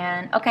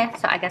 tan. Okay,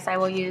 so I guess I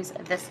will use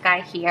this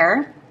guy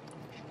here.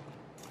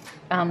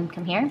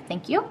 Come here,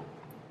 thank you.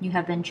 You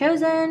have been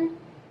chosen.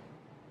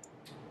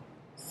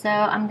 So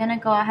I'm going to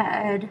go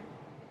ahead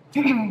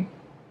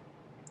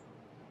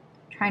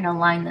trying to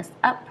line this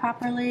up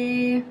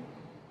properly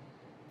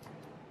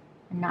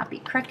and not be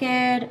crooked.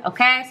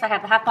 Okay, so I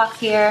have the half box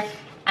here.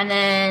 And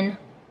then,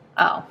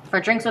 oh,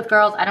 for drinks with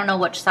girls, I don't know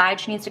which side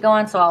she needs to go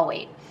on, so I'll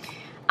wait.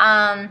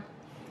 Yeah,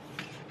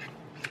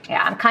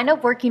 I'm kind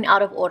of working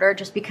out of order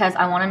just because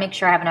I want to make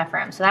sure I have enough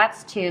room. So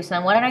that's 2. So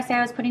then what did I say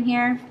I was putting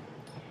here?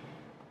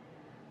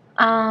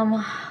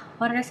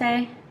 What did I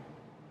say?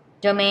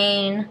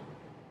 Domain,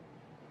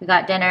 we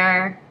got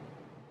dinner,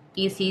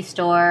 EC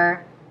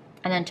store,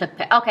 and then took,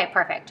 okay,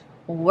 perfect.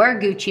 We're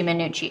Gucci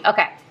Manucci.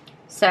 Okay,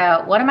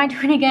 so what am I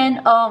doing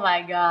again? Oh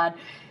my God.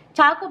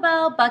 Taco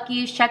Bell,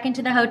 Buc-ee's, check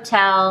into the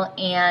hotel,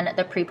 and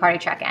the pre-party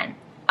check-in.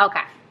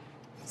 Okay,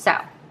 so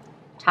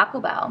Taco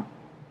Bell,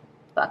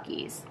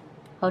 Buc-ee's,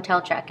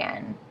 hotel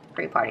check-in,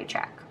 pre-party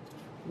check.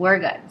 We're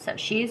good. So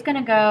she's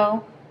gonna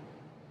go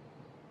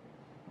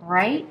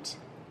right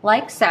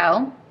like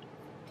so.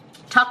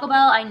 Taco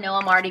Bell, I know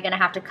I'm already gonna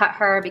have to cut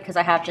her because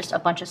I have just a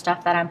bunch of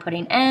stuff that I'm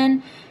putting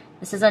in.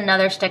 This is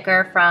another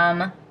sticker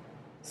from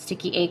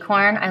Sticky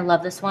Acorn. I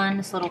love this one.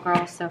 This little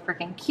girl is so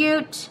freaking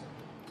cute.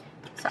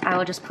 So I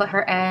will just put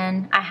her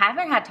in. I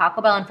haven't had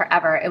Taco Bell in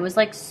forever. It was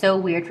like so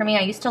weird for me.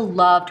 I used to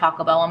love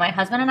Taco Bell. When my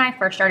husband and I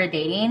first started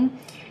dating,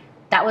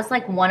 that was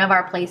like one of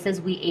our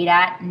places we ate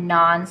at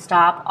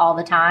nonstop all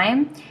the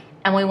time.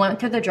 And we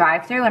went through the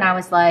drive-thru and I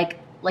was like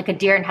a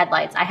deer in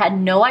headlights. I had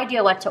no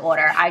idea what to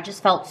order. I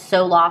just felt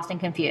so lost and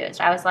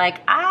confused. I was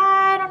like,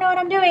 I don't know what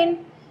I'm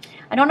doing.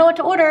 I don't know what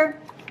to order.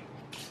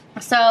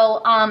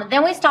 So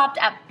then we stopped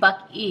at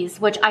Buc-ee's,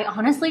 which I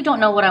honestly don't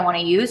know what I want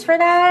to use for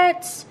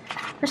that,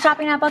 for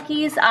stopping at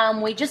Buc-ee's.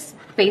 We just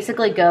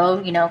basically go,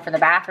 you know, for the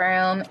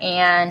bathroom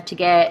and to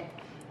get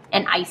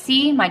an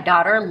icy. My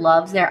daughter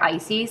loves their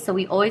icy, so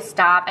we always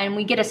stop, and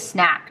we get a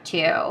snack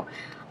too.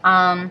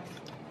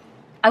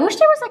 I wish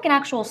there was like an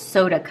actual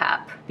soda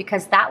cup,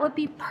 because that would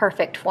be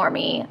perfect for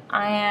me.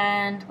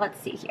 And let's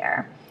see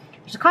here.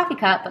 There's a coffee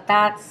cup, but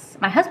that's,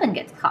 my husband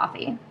gets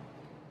coffee.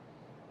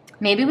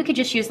 Maybe we could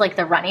just use like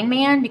the Running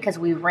Man because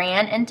we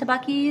ran into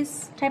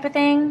Buc-ee's type of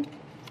thing.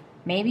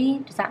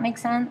 Maybe, does that make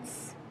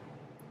sense?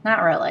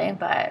 Not really,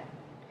 but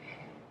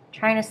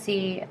trying to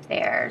see if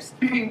there's,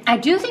 I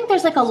do think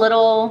there's like a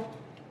little,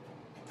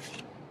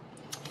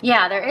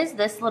 yeah, there is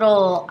this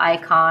little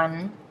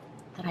icon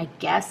that I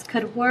guess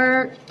could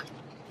work.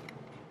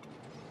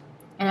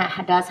 And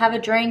it does have a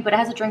drink, but it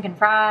has a drink and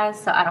fries,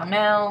 so I don't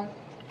know.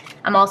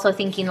 I'm also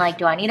thinking like,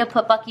 do I need to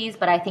put Buc-ee's?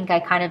 But I think I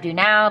kind of do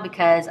now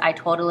because I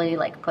totally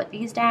like put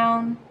these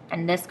down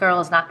and this girl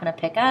is not gonna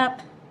pick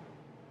up.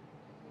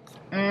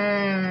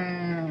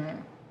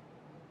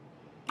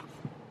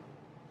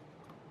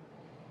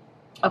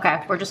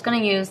 Okay, we're just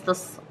gonna use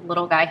this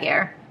little guy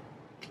here.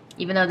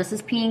 Even though this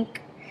is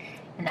pink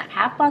and that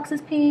half box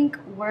is pink,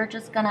 we're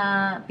just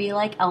gonna be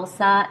like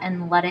Elsa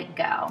and let it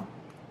go.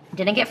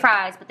 Didn't get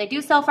fries, but they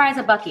do sell fries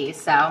at Buc-ee's,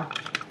 so.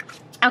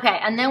 Okay,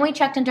 and then we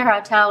checked into her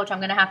hotel, which I'm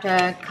gonna have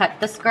to cut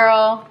this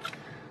girl.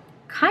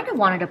 Kind of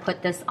wanted to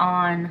put this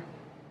on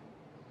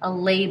a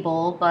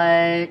label,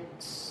 but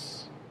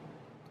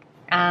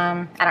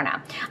I don't know.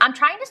 I'm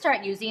trying to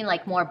start using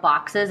like more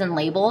boxes and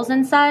labels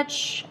and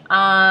such,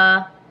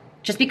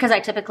 just because I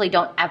typically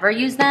don't ever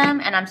use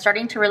them, and I'm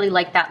starting to really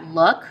like that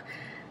look.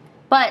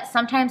 But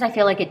sometimes I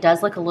feel like it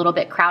does look a little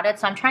bit crowded,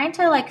 so I'm trying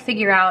to like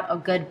figure out a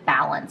good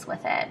balance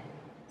with it.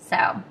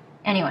 So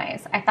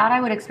anyways, I thought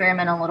I would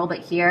experiment a little bit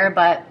here,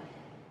 but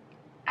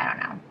I don't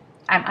know.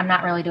 I'm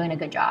not really doing a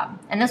good job.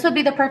 And this would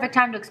be the perfect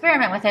time to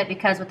experiment with it,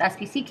 because with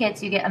SPC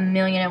kits, you get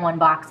 1,000,001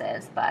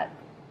 boxes, but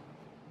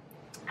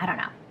I don't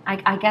know.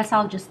 I guess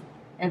I'll just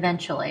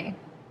eventually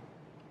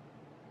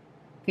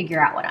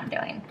figure out what I'm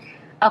doing.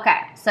 Okay,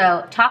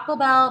 so Taco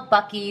Bell,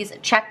 Buc-ee's,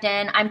 checked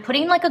in. I'm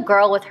putting like a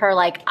girl with her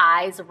like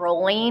eyes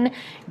rolling,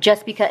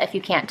 just because, if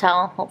you can't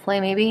tell, hopefully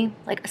maybe,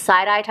 like a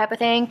side eye type of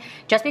thing.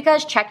 Just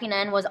because checking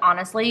in was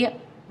honestly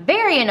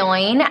very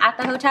annoying at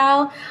the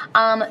hotel.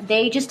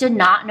 They just did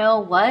not know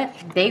what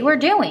they were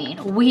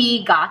doing.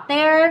 We got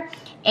there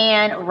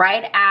and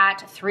right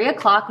at 3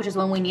 o'clock, which is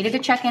when we needed to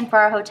check in for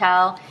our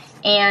hotel,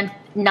 and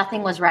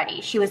nothing was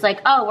ready. She was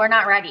like, oh, we're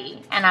not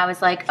ready. And I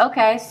was like,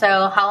 okay,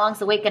 so how long's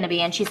the wait gonna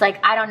be? And she's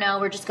like, I don't know,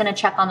 we're just gonna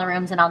check on the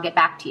rooms and I'll get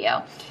back to you.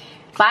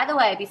 By the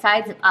way,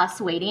 besides us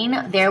waiting,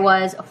 there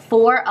was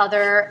 4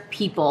 other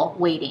people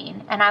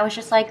waiting. And I was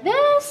just like,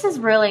 this is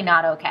really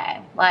not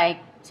okay. Like,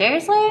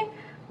 seriously?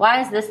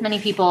 Why is this many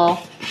people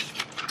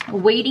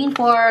waiting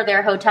for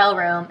their hotel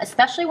room,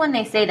 especially when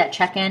they say that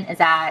check-in is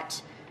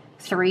at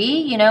 3?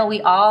 You know,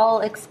 we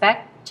all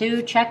expect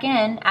to check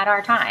in at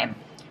our time.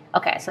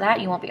 Okay, so that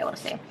you won't be able to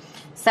see.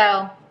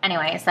 So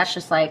anyways, that's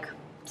just like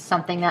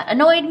something that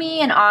annoyed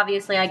me, and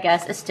obviously I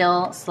guess is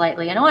still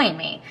slightly annoying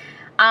me.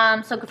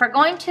 So if we're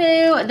going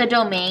to the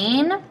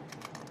Domain,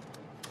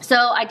 so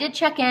I did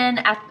check in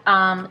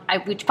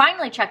at, we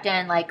finally checked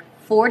in like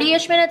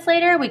 40-ish minutes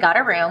later. We got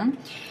a room.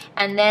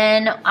 And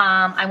then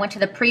I went to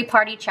the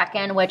pre-party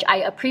check-in, which I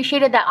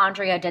appreciated that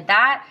Andrea did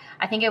that.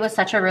 I think it was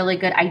such a really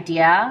good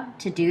idea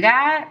to do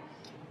that.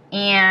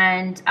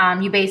 And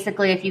you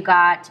basically, if you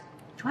got,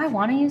 do I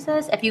want to use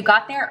this? If you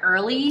got there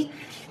early,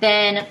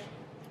 then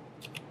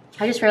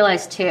I just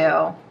realized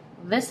too,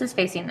 this is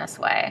facing this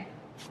way.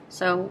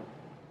 So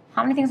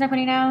how many things am I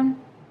putting down?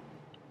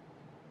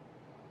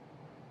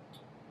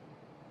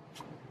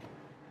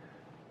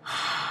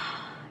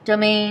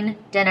 Domain,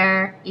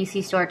 dinner,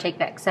 EC store, take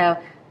pics. So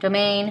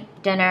Domain,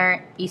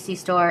 dinner, EC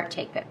store,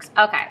 take pics.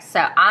 Okay, so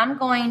I'm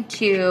going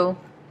to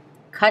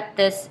cut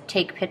this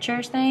take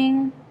pictures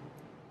thing,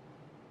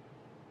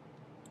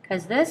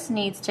 because this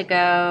needs to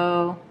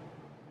go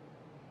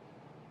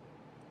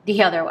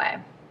the other way.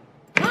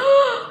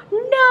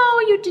 No,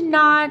 you did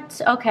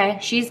not. Okay,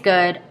 she's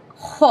good.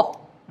 Oh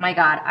my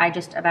God, I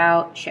just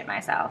about shit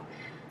myself.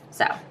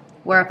 So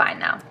we're fine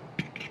now.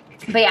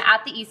 But yeah,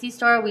 at the EC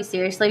store, we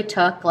seriously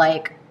took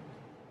like,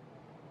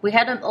 we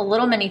had a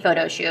little mini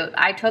photo shoot.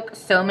 I took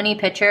so many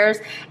pictures,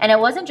 and it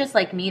wasn't just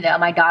like me though.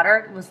 My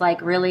daughter was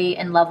like really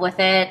in love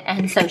with it,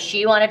 and so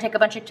she wanted to take a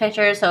bunch of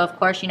pictures. So of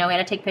course, you know, we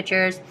had to take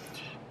pictures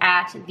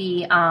at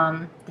the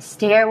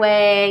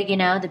stairway, you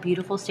know, the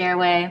beautiful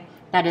stairway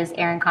that is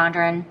Erin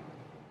Condren.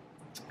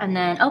 And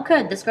then, oh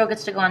good, this girl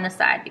gets to go on this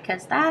side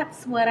because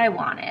that's what I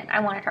wanted. I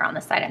wanted her on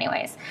this side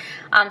anyways.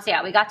 So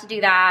yeah, we got to do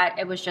that.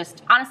 It was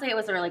just, honestly, it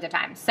was a really good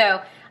time.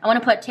 So I want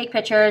to put take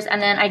pictures,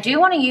 and then I do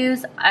want to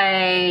use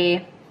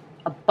a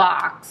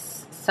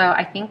box. So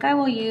I think I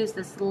will use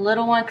this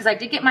little one, because I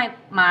did get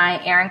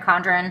my Erin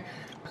Condren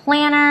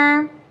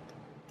planner,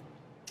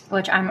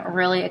 which I'm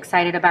really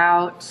excited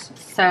about.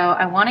 So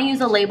I want to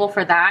use a label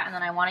for that, and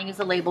then I want to use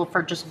a label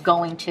for just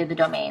going to the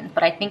Domain.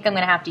 But I think I'm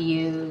going to have to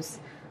use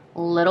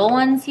little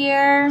ones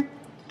here.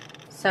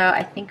 So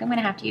I think I'm going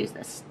to have to use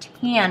this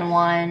tan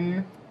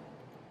one,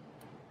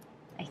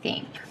 I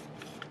think.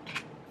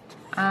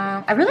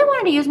 I really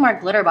wanted to use more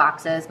glitter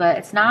boxes, but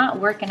it's not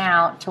working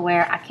out to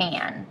where I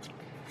can.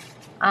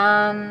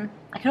 I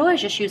could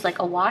always just use like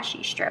a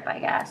washi strip, I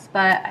guess,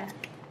 but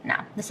no,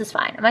 this is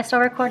fine. Am I still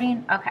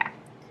recording? Okay.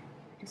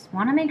 Just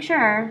want to make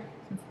sure,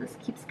 since this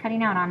keeps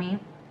cutting out on me.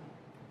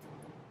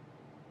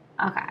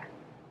 Okay.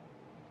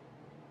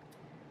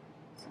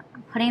 So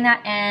I'm putting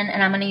that in,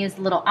 and I'm going to use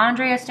the little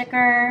Andrea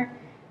sticker,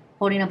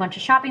 holding a bunch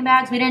of shopping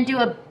bags. We didn't do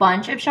a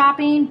bunch of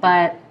shopping,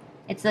 but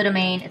it's the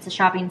Domain, it's a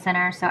shopping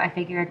center, so I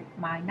figured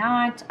why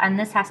not? And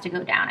this has to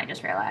go down, I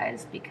just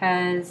realized,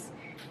 because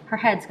her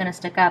head's gonna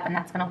stick up and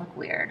that's gonna look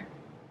weird.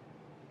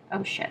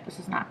 Oh shit, this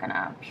is not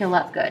gonna peel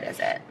up good, is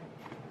it?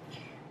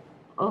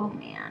 Oh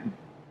man.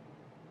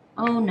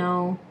 Oh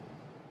no.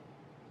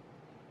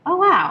 Oh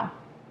wow.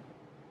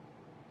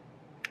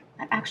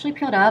 That actually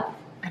peeled up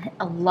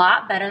a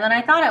lot better than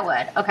I thought it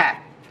would. Okay,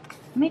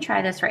 let me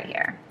try this right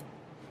here.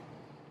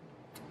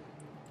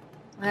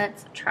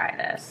 Let's try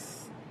this.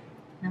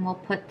 And we'll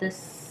put this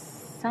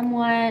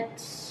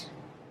somewhat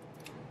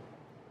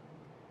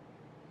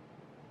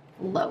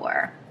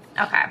lower.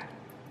 Okay.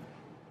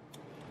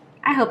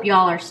 I hope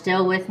y'all are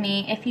still with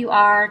me. If you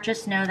are,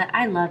 just know that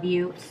I love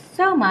you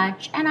so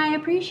much and I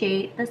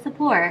appreciate the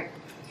support,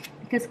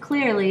 because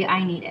clearly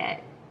I need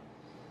it.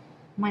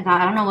 Oh my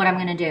God, I don't know what I'm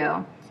gonna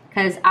do,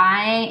 because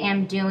I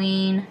am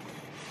doing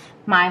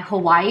my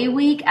Hawaii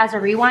week as a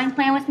rewind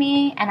plan with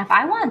me. And if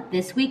I want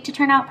this week to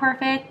turn out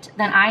perfect,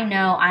 then I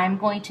know I'm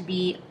going to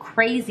be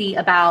crazy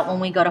about when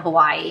we go to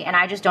Hawaii. And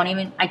I just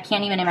I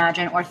can't even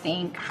imagine or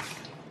think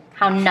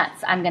how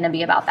nuts I'm gonna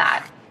be about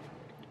that.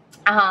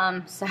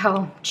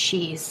 So,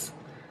 geez.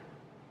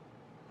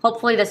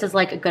 Hopefully this is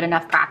like a good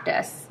enough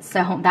practice.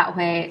 So that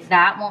way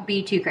that won't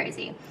be too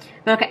crazy.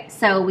 But okay,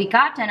 so we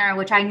got dinner,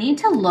 which I need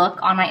to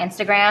look on my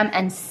Instagram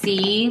and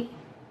see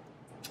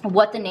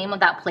what the name of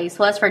that place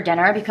was for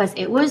dinner, because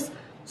it was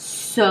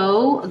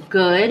so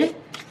good.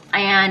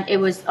 And it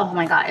was, oh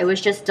my God, it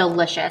was just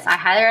delicious. I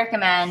highly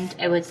recommend.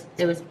 It was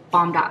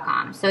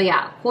bomb.com. So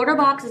yeah, quarter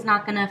box is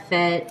not gonna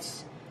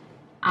fit.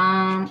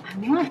 I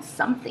want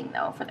something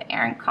though for the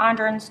Erin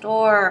Condren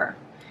store.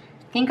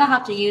 I think I'll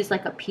have to use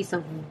like a piece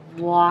of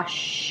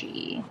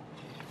washi.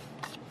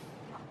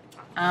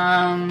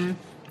 Let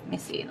me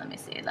see.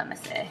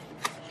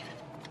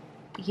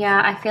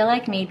 Yeah, I feel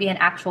like maybe an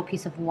actual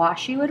piece of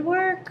washi would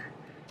work.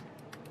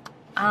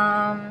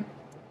 I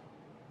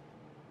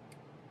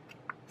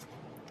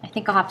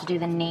think I'll have to do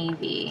the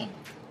navy.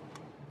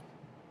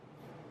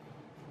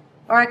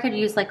 Or I could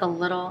use like a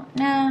little,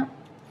 nah.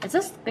 Is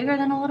this bigger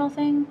than a little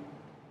thing?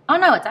 Oh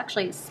no, it's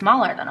actually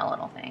smaller than a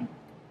little thing.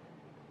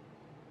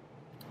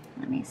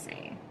 Let me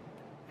see.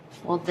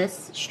 Will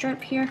this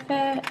strip here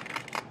fit?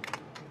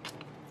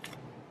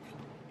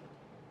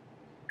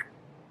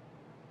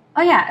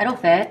 Oh yeah, it'll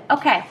fit.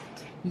 Okay.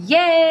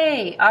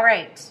 Yay! All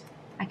right.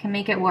 I can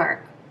make it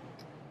work.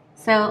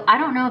 So I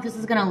don't know if this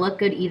is gonna look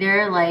good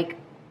either, like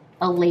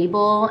a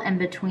label in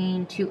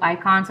between two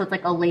icons. So it's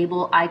like a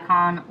label,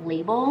 icon,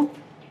 label.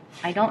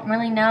 I don't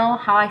really know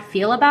how I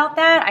feel about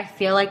that. I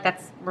feel like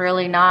that's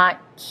really not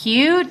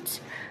cute,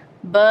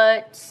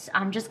 but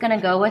I'm just gonna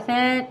go with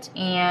it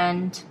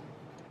and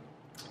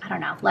I don't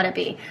know, let it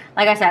be.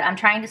 Like I said, I'm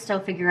trying to still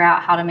figure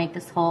out how to make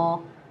this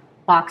whole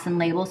box and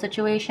label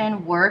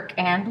situation work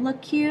and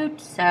look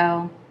cute.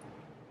 So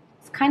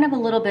it's kind of a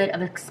little bit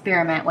of an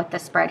experiment with the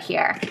spread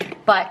here.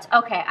 But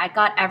okay, I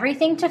got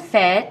everything to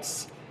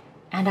fit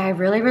and I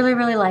really, really,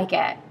 really like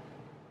it.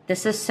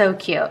 This is so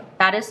cute.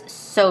 That is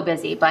so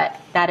busy, but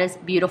that is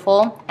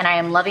beautiful and I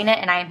am loving it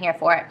and I am here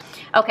for it.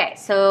 Okay,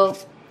 so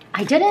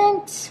I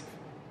didn't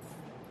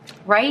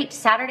write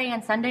Saturday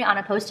and Sunday on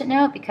a Post-it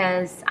note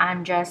because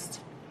I'm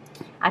just,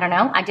 I don't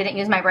know, I didn't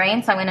use my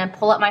brain. So I'm gonna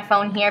pull up my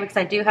phone here because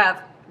I do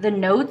have the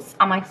notes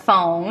on my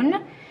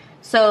phone.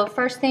 So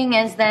first thing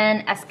is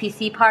then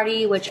SPC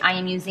party, which I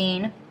am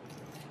using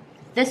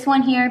this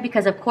one here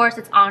because of course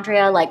it's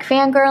Andrea like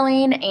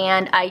fangirling,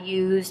 and I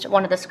used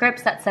one of the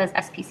scripts that says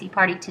SPC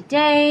party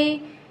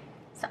today.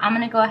 So I'm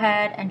gonna go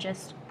ahead and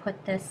just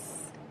put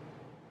this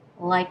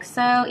like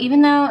so,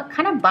 even though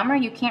kind of bummer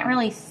you can't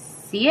really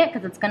see it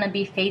because it's gonna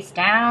be face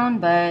down,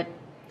 but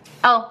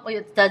oh, well,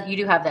 it does, you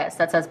do have this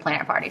that says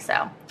planner party,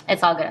 so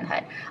it's all good in the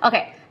hood.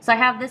 Okay, so I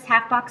have this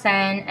half box in,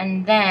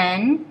 and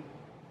then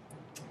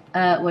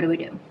what do we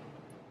do?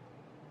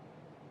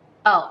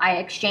 Oh, I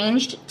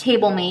exchanged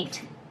table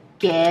mate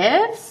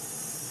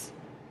gifts.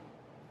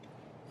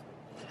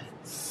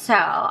 So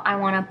I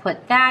want to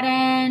put that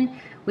in.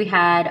 We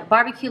had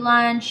barbecue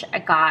lunch. I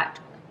got,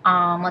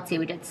 let's see,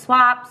 we did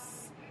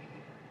swaps,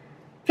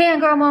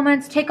 fangirl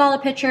moments, take all the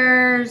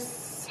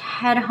pictures,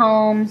 head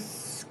home,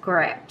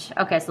 script.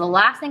 Okay, so the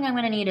last thing I'm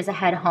going to need is a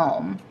head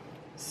home.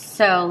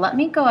 So let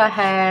me go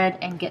ahead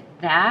and get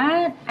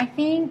that, I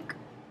think.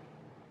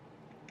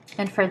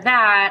 And for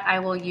that, I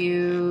will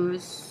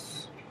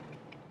use,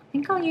 I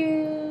think I'll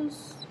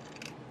use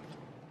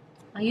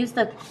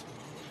the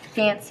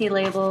fancy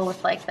label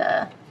with like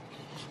the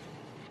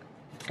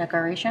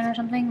decoration or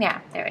something. Yeah,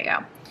 there we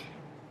go.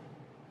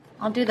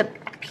 I'll do the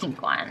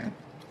pink one.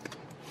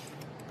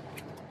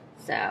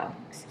 So,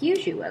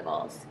 excuse you,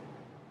 Wiggles.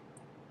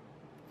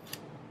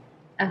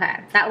 Okay,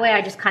 that way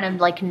I just kind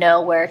of like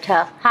know where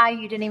to, hi,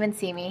 you didn't even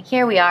see me.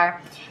 Here we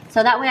are.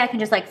 So that way I can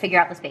just like figure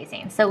out the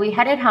spacing. So we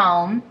headed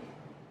home.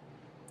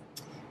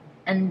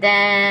 And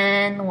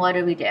then what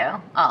did we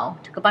do? Oh,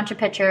 took a bunch of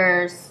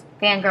pictures,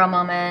 fangirl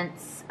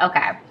moments.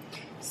 Okay.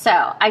 So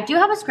I do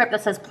have a script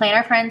that says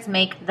planner friends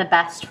make the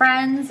best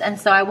friends. And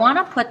so I want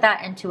to put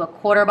that into a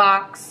quarter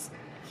box.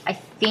 I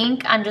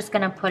think I'm just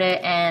going to put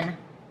it in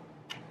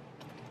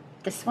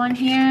this one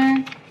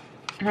here.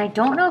 And I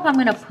don't know if I'm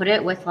going to put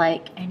it with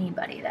like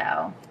anybody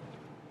though.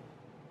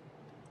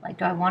 Like,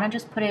 do I want to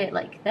just put it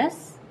like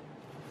this?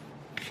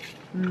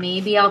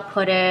 Maybe I'll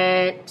put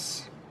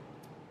it,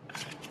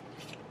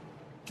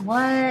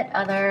 what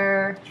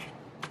other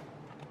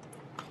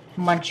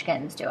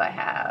munchkins do I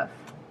have?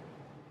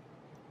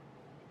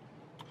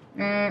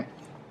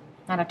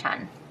 Not a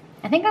ton.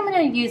 I think I'm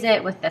going to use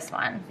it with this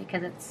one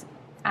because it's,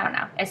 I don't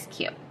know, it's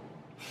cute.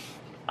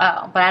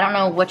 Oh, but I don't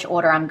know which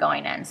order I'm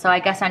going in, so I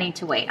guess I need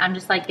to wait. I'm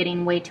just like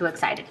getting way too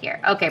excited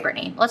here. Okay,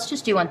 Brittany, let's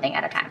just do one thing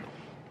at a time.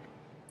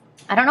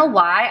 I don't know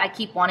why I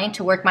keep wanting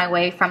to work my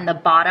way from the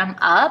bottom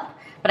up,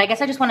 but I guess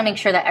I just want to make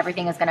sure that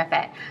everything is going to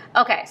fit.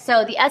 Okay,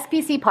 so the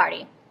SPC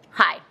party.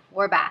 Hi,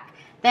 we're back.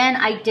 Then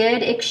I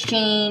did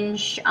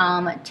exchange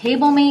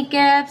table mate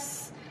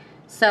gifts.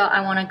 So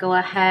I wanna go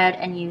ahead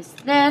and use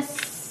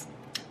this.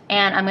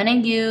 And I'm gonna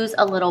use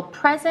a little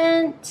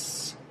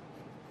present.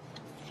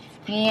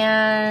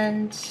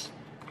 And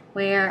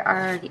where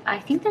are the, I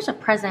think there's a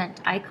present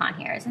icon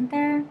here, isn't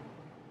there?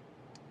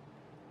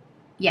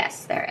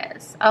 Yes, there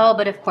is. Oh,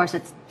 but of course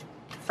it's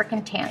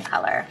freaking tan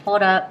color.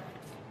 Hold up,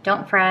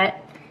 don't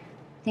fret.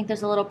 I think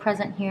there's a little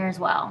present here as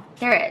well.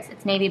 There is,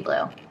 it's navy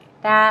blue.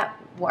 That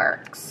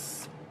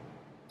works.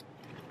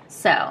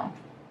 So,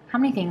 how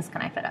many things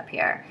can I fit up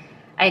here?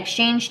 I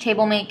exchanged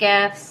table mate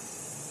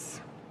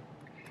gifts.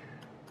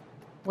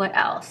 What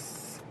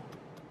else?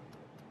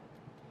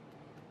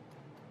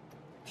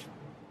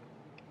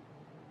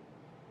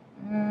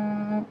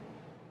 I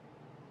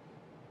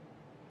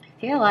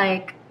feel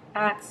like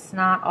that's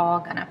not all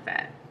gonna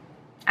fit.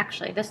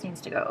 Actually, this needs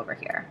to go over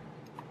here.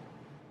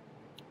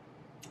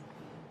 So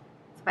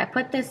if I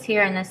put this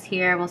here and this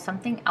here, will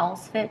something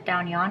else fit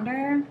down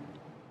yonder?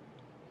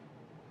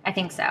 I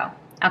think so.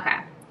 Okay.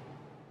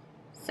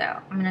 So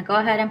I'm gonna go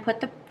ahead and put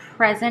the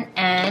present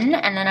in,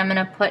 and then I'm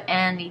gonna put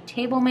in the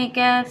table mate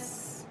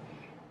gifts.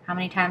 How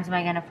many times am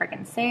I gonna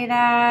freaking say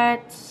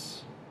that?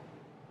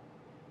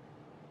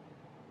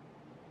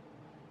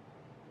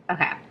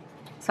 Okay,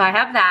 so I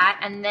have that,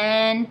 and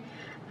then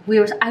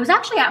I was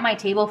actually at my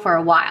table for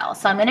a while,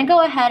 so I'm gonna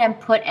go ahead and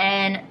put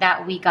in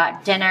that we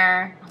got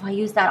dinner. Oh, I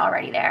used that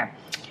already there.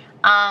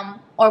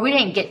 Or we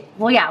didn't get,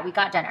 well, yeah, we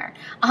got dinner.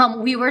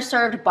 We were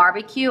served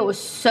barbecue. It was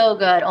so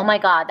good. Oh my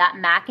God, that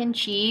mac and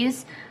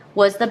cheese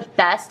was the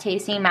best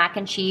tasting mac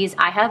and cheese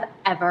I have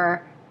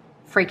ever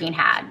freaking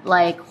had.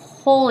 Like,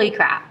 holy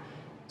crap.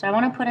 So I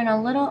want to put in a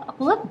little,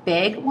 will a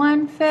big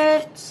one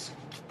fit?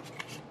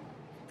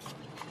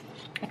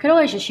 I could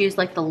always just use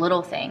like the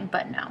little thing,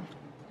 but no,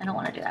 I don't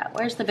want to do that.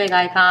 Where's the big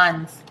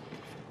icons?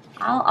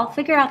 I'll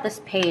figure out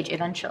this page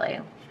eventually.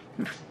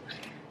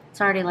 It's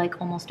already like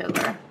almost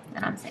over.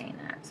 And I'm saying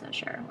that, so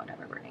sure,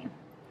 whatever, Brittany.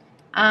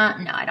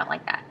 No, I don't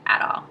like that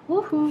at all.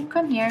 Woohoo,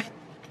 come here.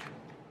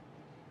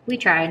 We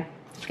tried,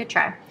 good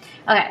try.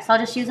 Okay, so I'll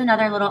just use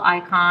another little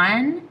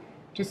icon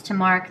just to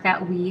mark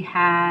that we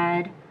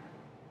had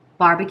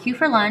barbecue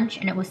for lunch,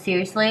 and it was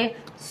seriously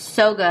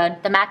so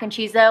good. The mac and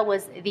cheese though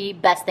was the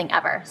best thing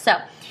ever. So,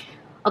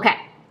 okay,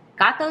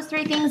 got those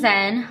 3 things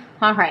in.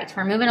 All right,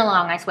 we're moving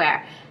along, I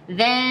swear.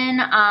 Then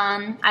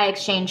I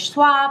exchanged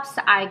swaps.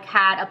 I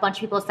had a bunch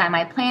of people sign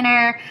my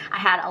planner. I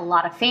had a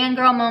lot of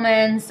fangirl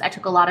moments. I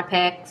took a lot of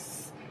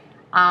pics.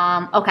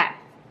 Okay,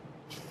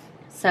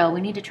 so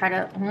we need to try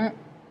to,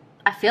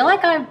 I feel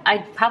like I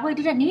probably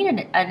didn't need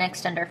an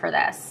extender for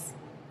this,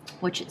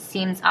 which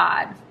seems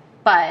odd,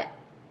 but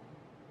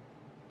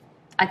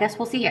I guess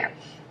we'll see here.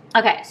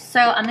 Okay, so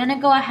I'm gonna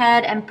go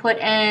ahead and put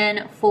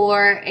in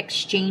for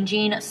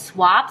exchanging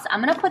swaps. I'm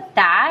gonna put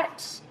that.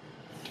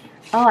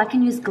 Oh, I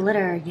can use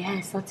glitter.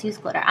 Yes, let's use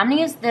glitter. I'm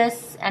gonna use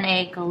this in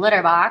a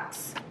glitter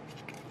box.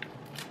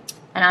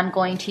 And I'm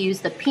going to use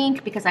the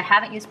pink because I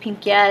haven't used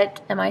pink yet.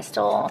 Am I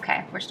still,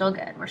 okay, we're still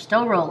good. We're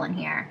still rolling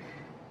here.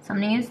 So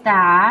I'm gonna use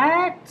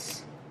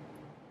that.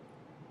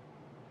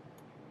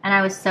 And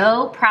I was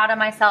so proud of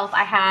myself.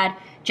 I had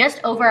just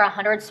over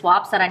 100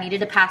 swaps that I needed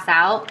to pass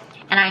out.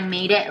 And I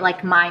made it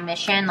like my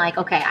mission, like,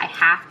 okay, I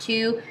have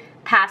to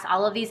pass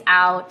all of these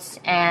out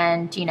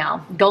and, you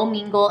know, go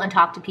mingle and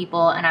talk to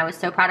people. And I was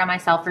so proud of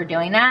myself for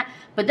doing that.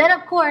 But then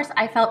of course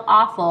I felt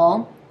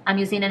awful. I'm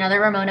using another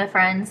Ramona and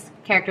Friends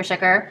character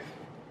sticker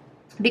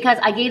because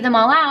I gave them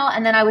all out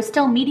and then I was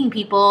still meeting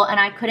people and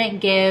I couldn't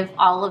give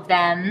all of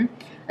them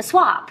a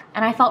swap.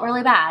 And I felt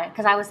really bad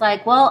because I was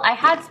like, well, I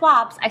had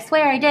swaps, I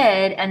swear I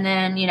did. And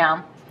then, you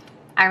know,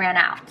 I ran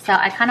out. So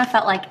I kind of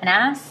felt like an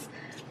ass,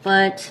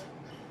 but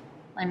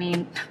I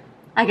mean,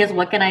 I guess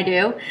what can I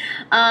do?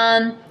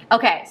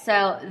 Okay,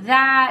 so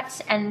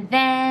that, and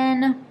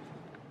then,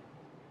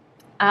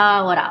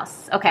 what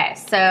else? Okay,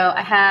 so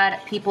I had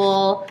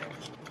people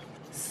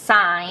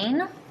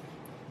sign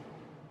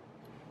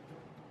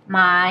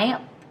my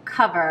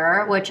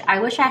cover, which I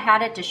wish I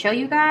had it to show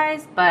you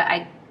guys, but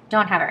I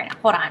don't have it right now.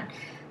 Hold on.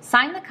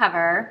 Sign the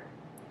cover,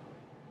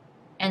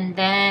 and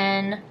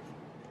then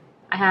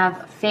I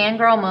have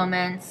fangirl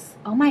moments.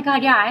 Oh my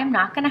God, yeah, I am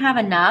not gonna have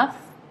enough,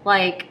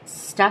 like,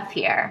 stuff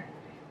here.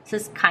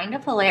 This is kind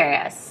of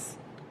hilarious.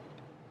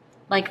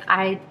 Like,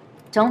 I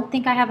don't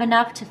think I have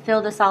enough to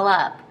fill this all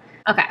up.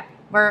 Okay,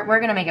 we're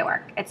gonna make it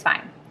work. It's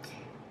fine.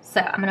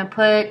 So I'm gonna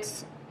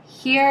put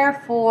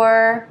here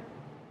for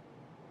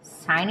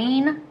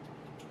signing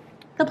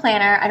the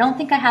planner. I don't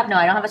think I have, no,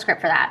 I don't have a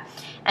script for that.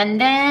 And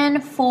then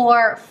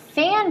for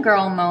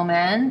fangirl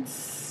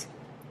moments,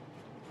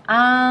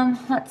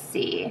 let's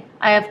see.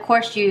 I of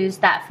course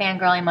used that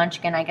fangirly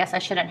munchkin. I guess I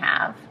shouldn't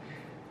have.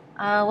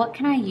 What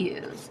can I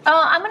use?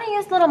 Oh, I'm gonna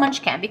use little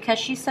munchkin because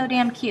she's so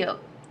damn cute.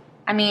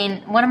 I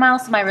mean, when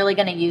else am I really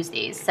gonna use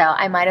these? So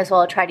I might as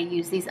well try to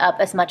use these up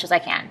as much as I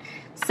can.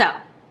 So,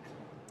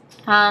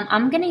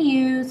 I'm gonna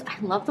use, I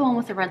love the one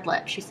with the red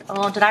lip. She's,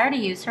 oh, did I already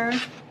use her?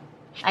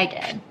 I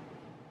did.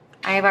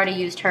 I have already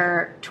used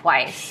her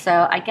twice.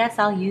 So I guess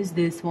I'll use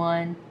this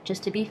one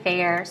just to be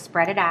fair,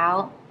 spread it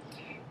out.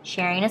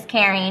 Sharing is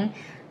caring.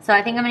 So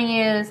I think I'm gonna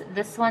use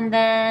this one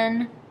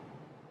then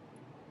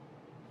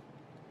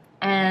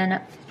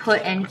and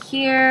put in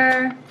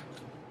here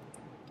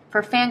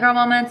for fangirl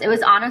moments. It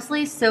was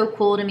honestly so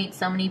cool to meet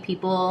so many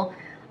people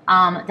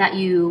that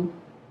you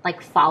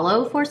like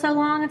follow for so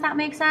long, if that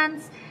makes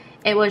sense.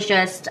 It was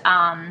just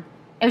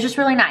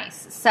really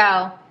nice.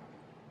 So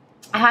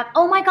I have,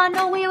 oh my God,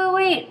 no,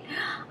 wait.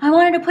 I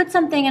wanted to put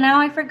something and now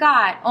I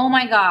forgot. Oh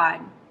my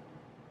God.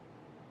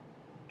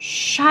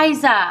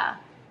 Shiza.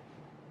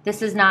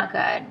 This is not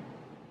good.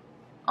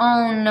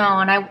 Oh no,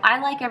 and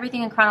I like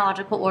everything in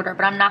chronological order,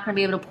 but I'm not gonna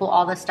be able to pull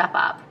all this stuff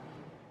up.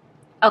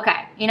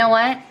 Okay, you know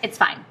what? It's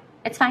fine.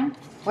 It's fine.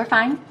 We're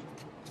fine.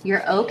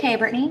 You're okay,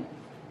 Brittany.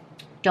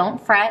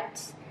 Don't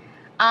fret.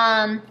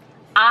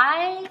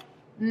 I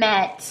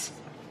met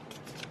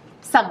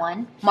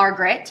someone,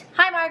 Margaret.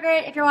 Hi,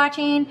 Margaret, if you're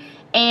watching.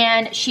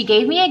 And she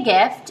gave me a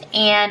gift,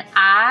 and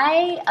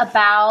I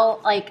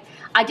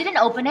didn't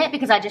open it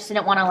because I just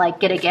didn't want to like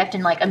get a gift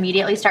and like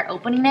immediately start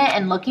opening it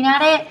and looking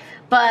at it.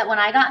 But when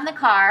I got in the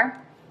car,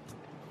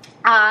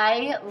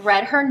 I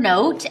read her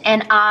note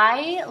and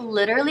I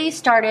literally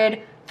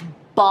started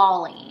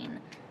bawling.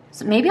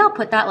 So maybe I'll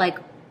put that like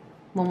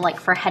when like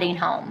for heading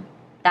home,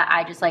 that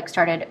I just like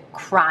started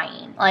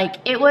crying. Like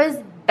it was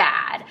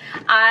bad.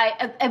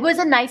 It was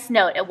a nice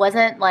note. It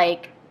wasn't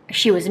like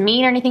she was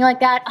mean or anything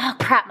like that. Oh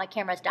crap, my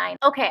camera's dying.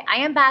 Okay, I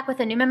am back with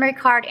a new memory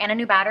card and a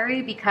new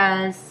battery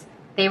because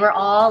they were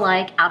all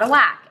like out of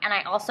whack. And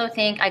I also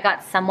think I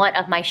got somewhat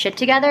of my shit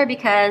together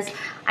because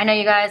I know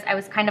you guys, I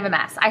was kind of a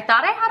mess. I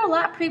thought I had a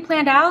lot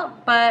pre-planned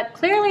out, but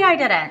clearly I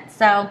didn't.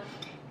 So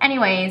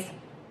anyways,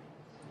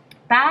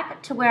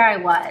 back to where I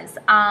was.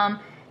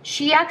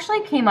 She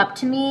actually came up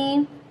to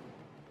me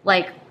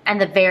like in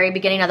the very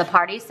beginning of the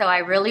party. So I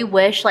really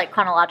wish like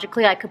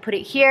chronologically I could put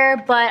it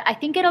here, but I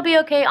think it'll be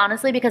okay,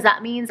 honestly, because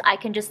that means I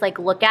can just like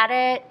look at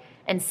it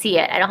and see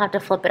it. I don't have to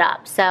flip it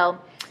up. So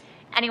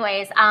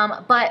anyways,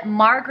 but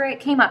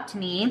Margaret came up to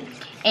me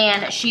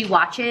and she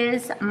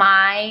watches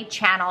my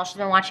channel. She's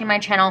been watching my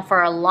channel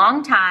for a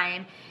long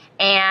time,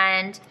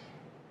 and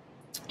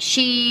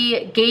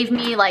she gave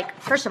me like,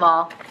 first of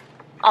all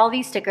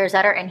these stickers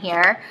that are in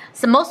here.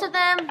 So most of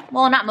them,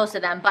 well, not most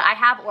of them, but I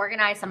have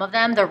organized some of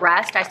them. The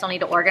rest I still need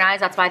to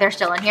organize. That's why they're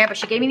still in here. But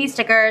she gave me these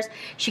stickers.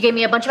 She gave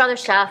me a bunch of other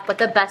stuff, but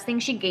the best thing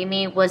she gave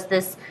me was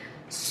this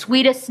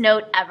sweetest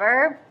note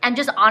ever. And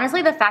just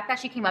honestly, the fact that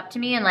she came up to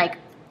me and like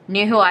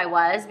knew who I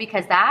was,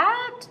 because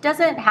that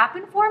doesn't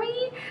happen for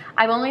me.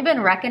 I've only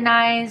been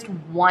recognized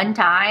one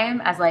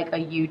time as like a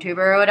YouTuber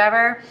or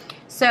whatever.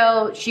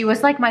 So she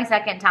was like my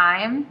second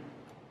time.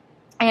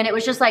 And it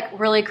was just like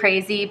really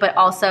crazy, but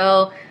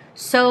also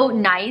so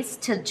nice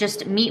to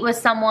just meet with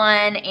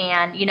someone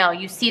and, you know,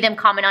 you see them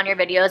comment on your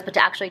videos, but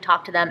to actually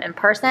talk to them in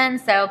person.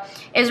 So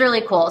it was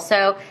really cool.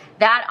 So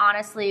that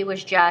honestly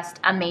was just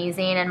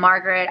amazing. And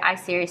Margaret, I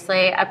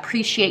seriously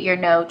appreciate your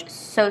note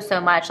so,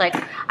 so much.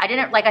 Like I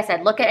didn't, like I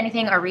said, look at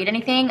anything or read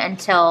anything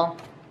until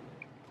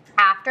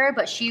after,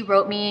 but she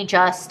wrote me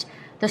just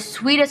the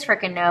sweetest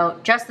freaking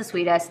note, just the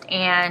sweetest.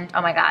 And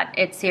oh my God,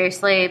 it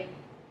seriously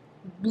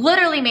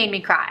literally made me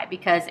cry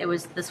because it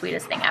was the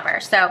sweetest thing ever.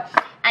 So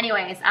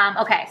anyways,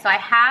 okay, so I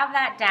have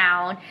that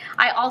down.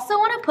 I also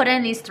want to put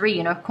in these 3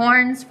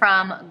 unicorns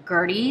from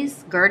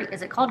Gertie's.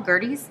 Is it called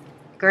Gertie's?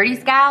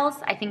 Gertie's Gals,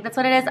 I think that's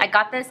what it is. I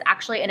got this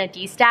actually in a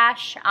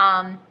D-stash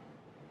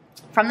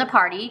from the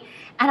party,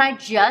 and I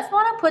just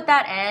want to put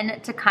that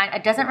in to kind of,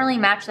 it doesn't really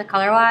match the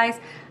color wise,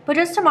 but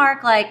just to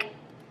mark like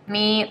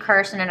me,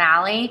 Kirsten, and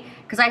Allie,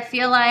 because I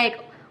feel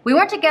like we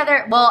weren't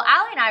together, well,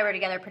 Allie and I were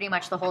together pretty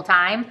much the whole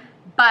time.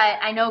 But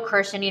I know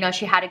Kirsten, you know,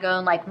 she had to go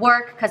and like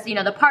work because, you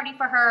know, the party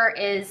for her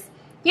is,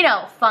 you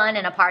know, fun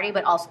and a party,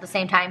 but also at the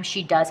same time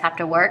she does have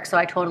to work. So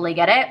I totally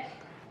get it.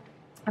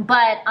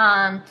 But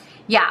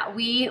yeah,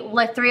 we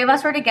like 3 of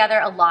us were together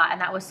a lot,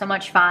 and that was so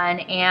much fun.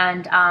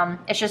 And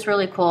it's just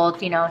really cool,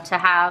 you know, to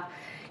have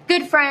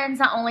good friends,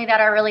 not only that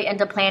are really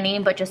into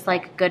planning, but just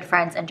like good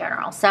friends in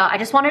general. So I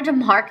just wanted to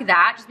mark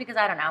that just because,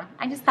 I don't know,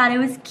 I just thought it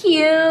was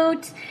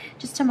cute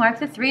just to mark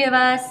the 3 of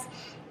us.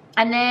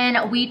 And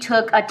then we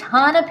took a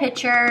ton of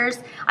pictures.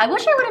 I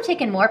wish I would have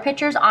taken more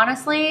pictures,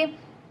 honestly,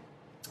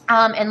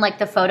 in like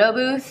the photo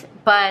booth,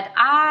 but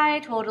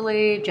I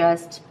totally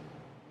just,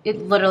 it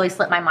literally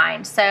slipped my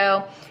mind.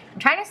 So I'm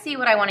trying to see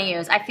what I want to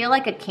use. I feel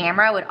like a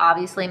camera would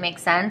obviously make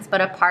sense, but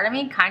a part of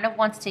me kind of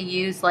wants to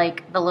use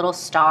like the little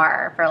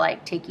star for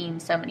like taking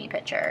so many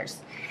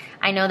pictures.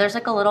 I know there's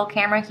like a little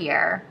camera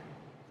here,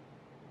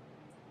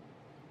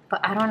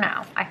 but I don't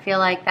know. I feel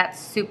like that's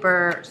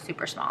super,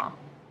 super small.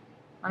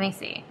 Let me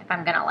see if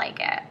I'm gonna like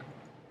it.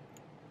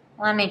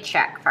 Let me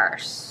check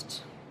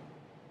first.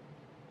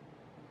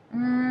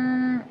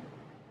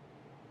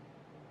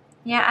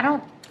 Yeah, I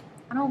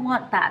don't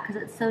want that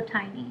because it's so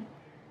tiny.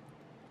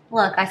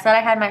 Look, I said I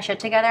had my shit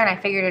together and I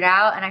figured it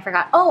out and I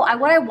forgot. Oh,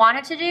 what I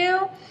wanted to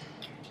do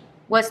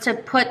was to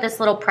put this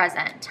little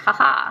present.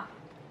 Haha.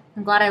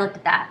 I'm glad I looked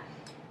at that.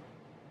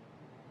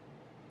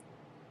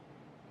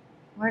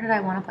 Where did I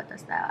want to put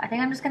this though? I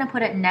think I'm just gonna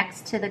put it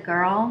next to the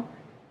girl,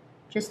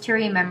 just to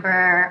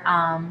remember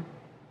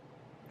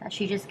that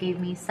she just gave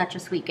me such a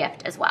sweet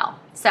gift as well.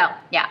 So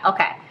yeah,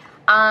 okay.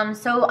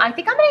 So I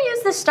think I'm gonna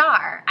use the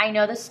star. I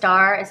know the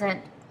star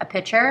isn't a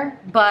picture,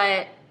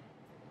 but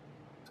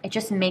it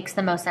just makes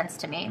the most sense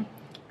to me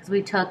because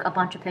we took a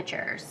bunch of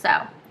pictures. So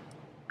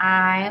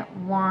I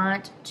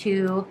want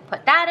to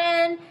put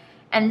that in,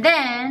 and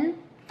then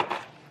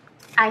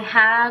I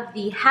have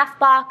the half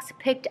box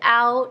picked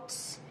out.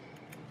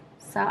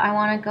 So I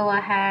want to go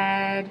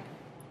ahead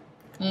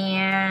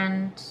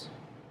and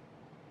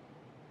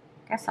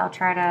I guess I'll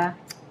try to,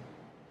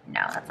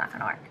 no, that's not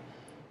gonna work.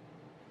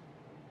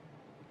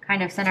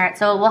 Kind of center it.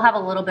 So we'll have a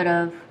little bit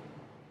of,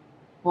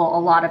 well, a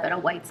lot of it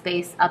of white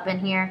space up in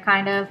here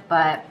kind of,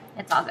 but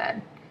it's all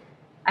good.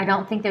 I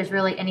don't think there's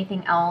really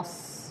anything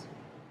else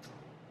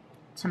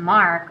to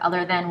mark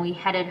other than we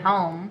headed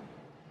home.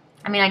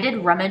 I mean, I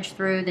did rummage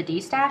through the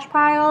D-stash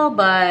pile,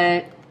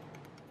 but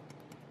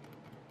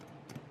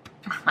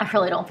I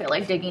really don't feel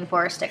like digging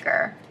for a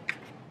sticker.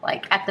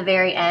 Like at the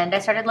very end, I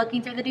started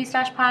looking through the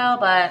D-stash pile,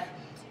 but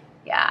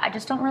yeah, I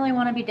just don't really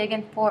want to be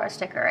digging for a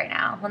sticker right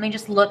now. Let me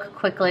just look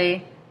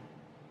quickly.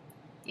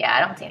 Yeah,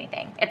 I don't see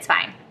anything. It's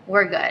fine.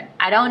 We're good.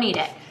 I don't need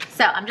it.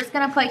 So I'm just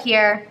going to put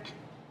here,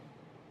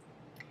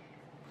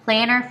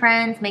 planner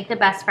friends, make the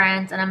best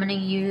friends. And I'm going to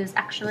use,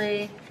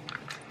 actually,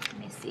 let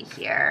me see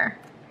here.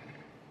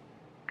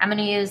 I'm going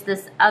to use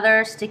this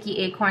other sticky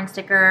Acorn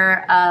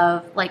sticker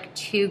of like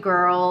two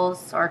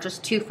girls or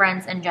just two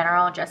friends in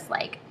general, just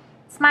like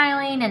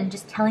smiling and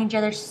just telling each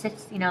other,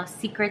 you know,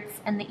 secrets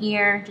in the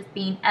ear, just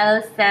being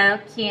oh so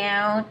cute.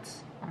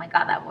 Oh my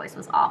God, that voice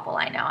was awful.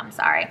 I know, I'm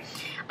sorry.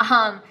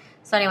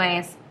 So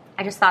anyways,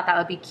 I just thought that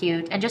would be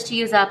cute. And just to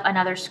use up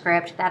another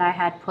script that I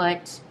had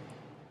put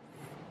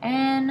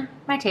in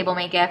my table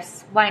mate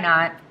gifts, why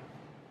not?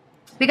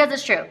 Because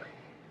it's true.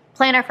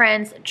 Planner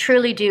friends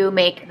truly do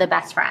make the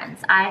best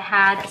friends. I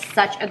had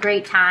such a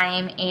great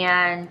time,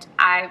 and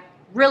I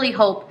really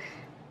hope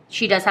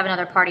she does have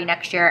another party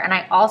next year. And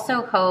I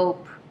also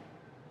hope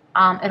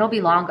it'll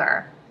be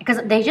longer because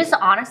they just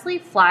honestly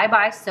fly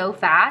by so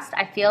fast.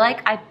 I feel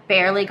like I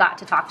barely got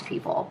to talk to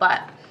people,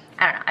 but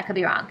I don't know, I could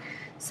be wrong.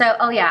 So,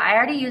 oh yeah, I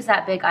already used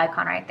that big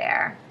icon right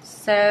there.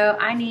 So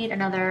I need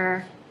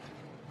another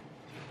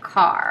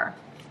car.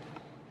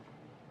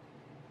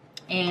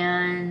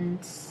 And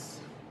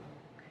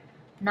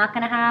I'm not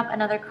gonna have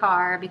another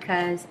car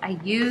because I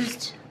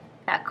used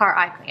that car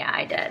icon. Yeah,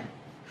 I did.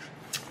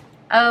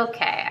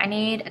 Okay, I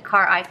need a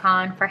car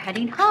icon for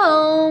heading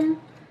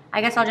home.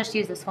 I guess I'll just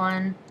use this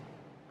one.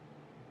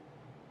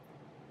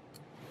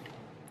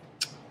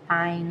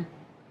 Fine.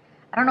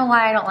 I don't know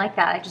why I don't like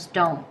that. I just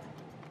don't.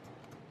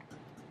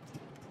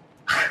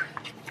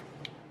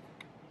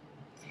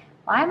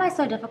 Why am I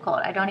so difficult?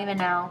 I don't even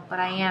know, but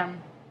I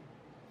am.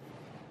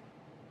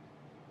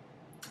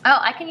 Oh,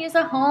 I can use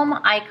a home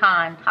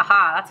icon.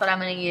 Haha, that's what I'm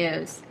gonna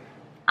use.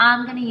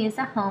 I'm gonna use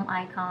a home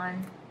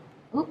icon.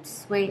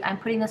 Oops, wait, I'm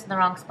putting this in the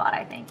wrong spot,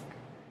 I think.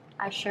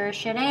 I sure as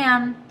shit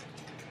am.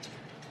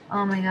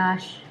 Oh my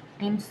gosh,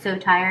 I'm so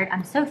tired.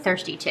 I'm so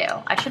thirsty too.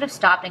 I should have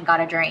stopped and got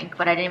a drink,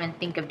 but I didn't even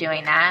think of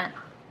doing that.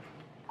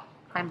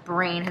 My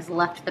brain has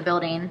left the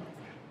building.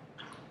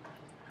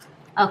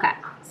 Okay,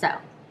 so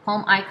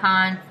home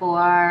icon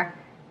for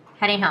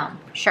heading home.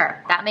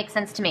 Sure, that makes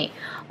sense to me.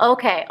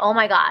 Okay, oh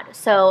my God.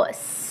 So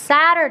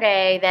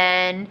Saturday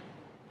then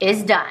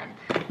is done.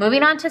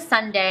 Moving on to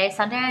Sunday.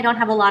 Sunday I don't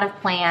have a lot of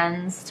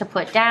plans to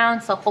put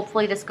down, so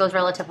hopefully this goes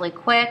relatively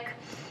quick.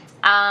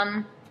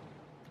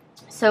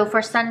 So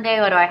for Sunday,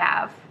 what do I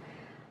have?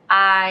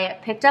 I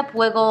picked up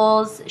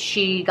Wiggles.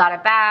 She got a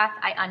bath.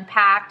 I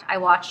unpacked. I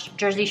watched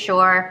Jersey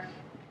Shore.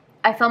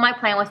 I filmed my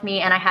plan with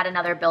me, and I had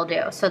another bill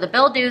due. So the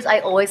bill dues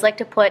I always like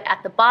to put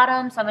at the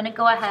bottom. So I'm gonna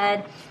go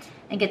ahead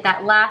and get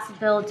that last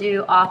bill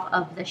due off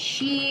of the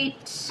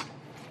sheet,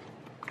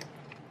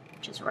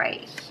 which is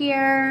right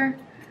here.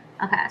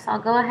 Okay, so I'll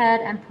go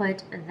ahead and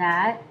put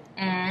that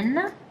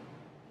in.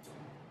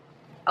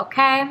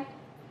 Okay.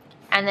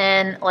 And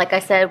then, like I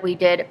said, we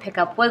did pick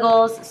up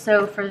Wiggles.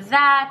 So for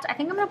that, I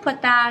think I'm gonna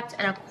put that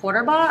in a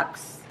quarter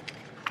box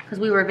because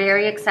we were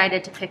very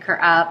excited to pick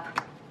her up.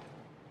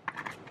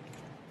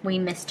 We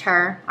missed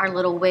her, our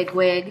little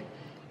wig.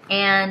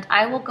 And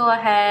I will go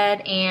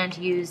ahead and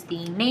use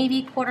the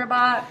navy quarter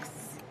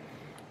box.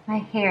 My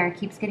hair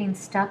keeps getting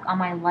stuck on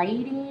my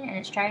lighting and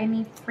it's driving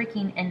me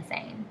freaking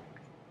insane.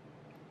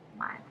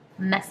 My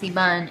messy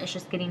bun is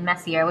just getting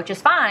messier, which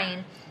is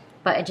fine,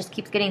 but it just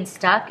keeps getting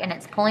stuck and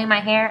it's pulling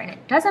my hair and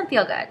it doesn't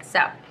feel good. So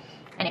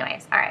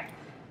anyways, all right.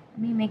 Let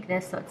me make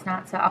this so it's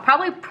not so, I'll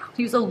probably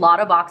use a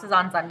lot of boxes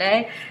on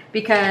Sunday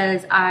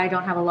because I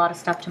don't have a lot of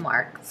stuff to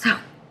mark. So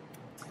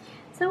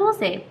we'll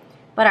see.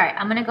 But all right,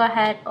 I'm gonna go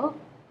ahead. Oh,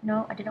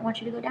 no, I didn't want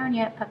you to go down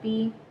yet,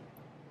 puppy.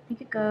 I think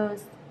it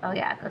goes, oh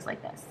yeah, it goes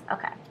like this.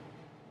 Okay.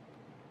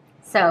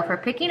 So for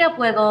picking up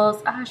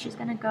Wiggles, oh, she's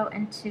gonna go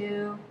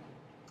into,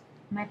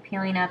 am I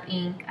peeling up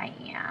ink? I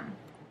am.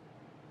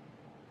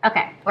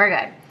 Okay, we're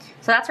good.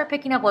 So that's for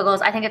picking up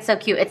Wiggles. I think it's so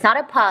cute. It's not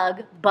a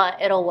pug,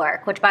 but it'll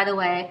work, which by the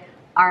way,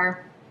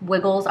 our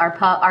Wiggles, our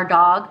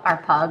dog, our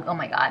pug, oh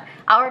my God.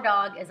 Our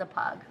dog is a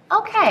pug.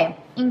 Okay,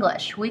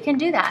 English, we can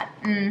do that.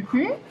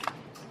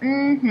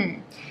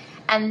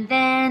 And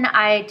then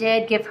I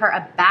did give her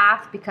a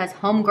bath because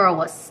homegirl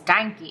was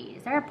stanky.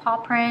 Is there a paw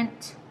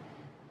print?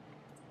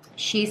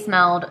 She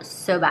smelled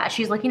so bad.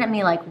 She's looking at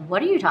me like,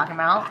 what are you talking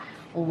about?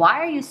 Why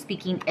are you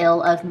speaking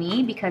ill of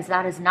me? Because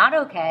that is not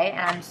okay.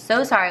 And I'm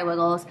so sorry,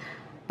 Wiggles,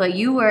 but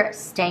you were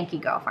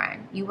stanky,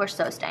 girlfriend. You were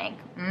so stank.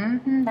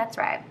 That's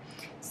right.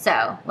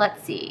 So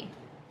let's see.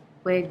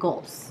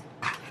 Wiggles.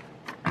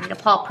 I need a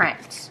paw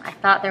print. I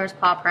thought there was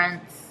paw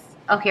prints.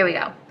 Oh, here we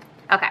go.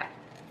 Okay.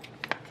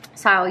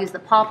 So I'll use the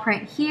paw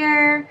print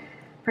here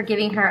for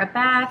giving her a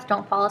bath.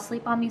 Don't fall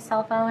asleep on me,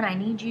 cell phone. I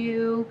need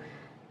you.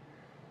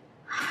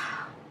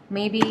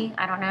 Maybe,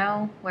 I don't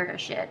know. Where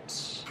is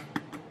it?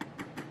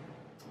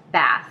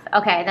 Bath.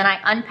 Okay, then I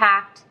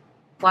unpacked,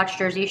 watched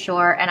Jersey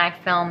Shore, and I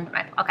filmed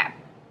my, okay.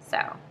 So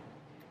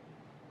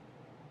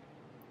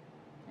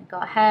go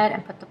ahead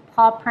and put the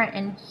paw print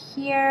in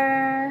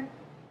here.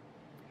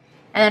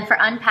 And then for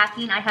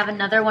unpacking, I have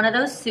another one of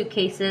those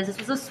suitcases. This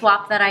was a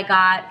swap that I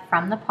got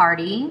from the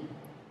party.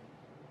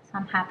 So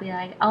I'm happy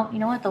that oh, you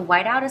know what? The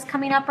whiteout is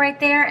coming up right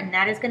there, and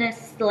that is gonna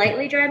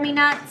slightly drive me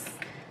nuts.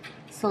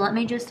 So let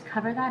me just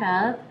cover that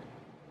up.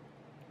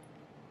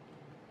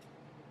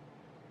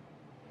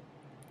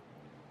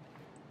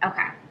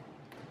 Okay.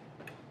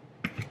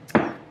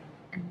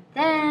 And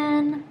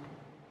then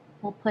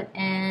we'll put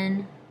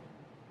in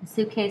a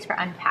suitcase for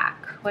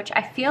unpack, which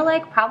I feel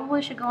like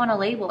probably should go on a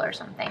label or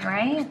something,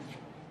 right?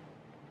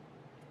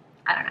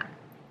 I don't know.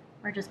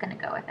 We're just gonna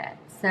go with it.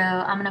 So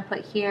I'm gonna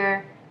put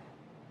here,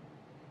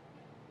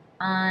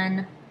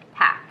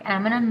 unpack, and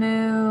I'm gonna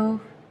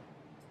move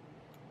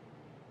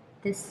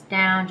this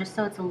down just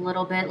so it's a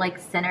little bit like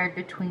centered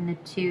between the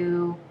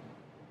two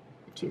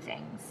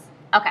things.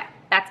 Okay,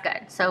 that's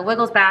good. So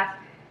Wiggles bath,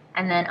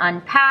 and then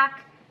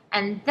unpack,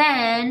 and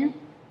then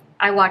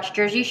I watched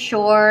Jersey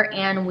Shore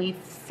and we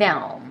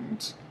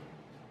filmed,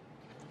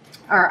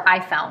 or I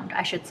filmed,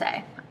 I should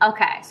say.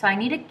 Okay, so I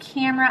need a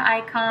camera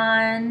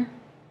icon,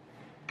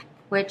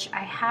 which I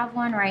have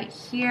one right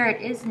here.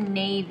 It is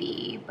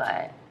navy,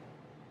 but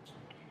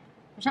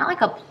there's not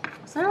like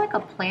is there like a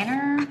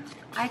planner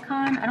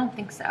icon? I don't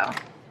think so.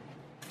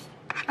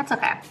 That's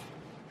okay.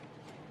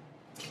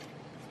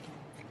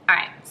 All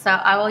right, so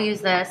I will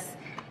use this.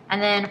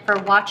 And then for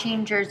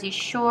watching Jersey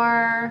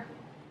Shore,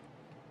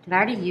 did I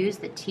already use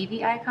the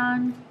TV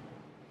icon?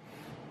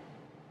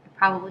 I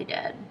probably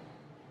did.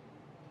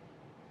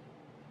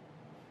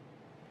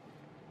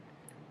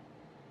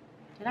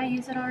 Did I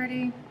use it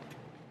already?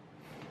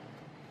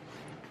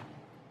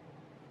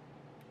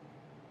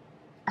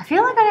 I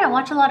feel like I didn't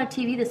watch a lot of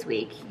TV this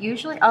week.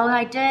 Usually, oh,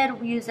 I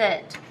did use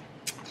it.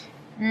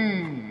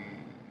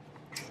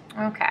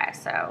 Okay,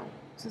 so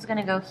this is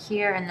gonna go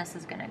here and this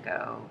is gonna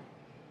go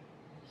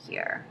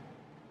here.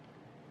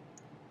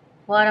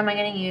 What am I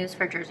gonna use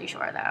for Jersey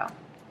Shore though?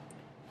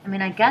 I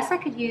mean, I guess I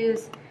could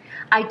use,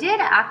 I did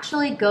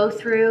actually go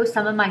through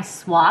some of my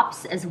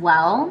swaps as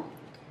well.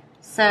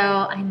 So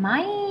I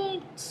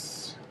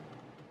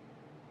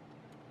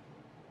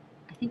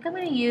think I'm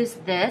gonna use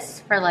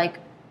this for like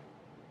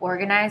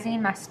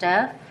organizing my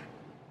stuff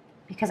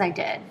because I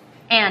did.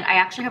 And I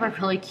actually have a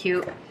really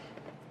cute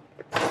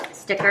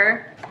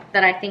sticker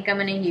that I think I'm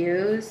gonna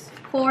use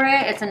for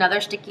it. It's another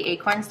sticky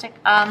acorn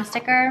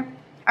sticker.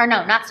 Or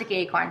no, not sticky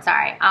acorn,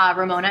 sorry.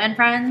 Ramona and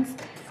Friends.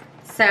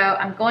 So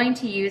I'm going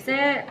to use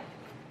it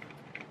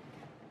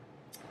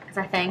because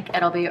I think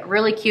it'll be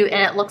really cute.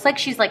 And it looks like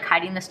she's like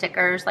hiding the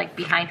stickers like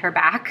behind her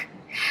back,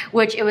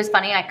 which it was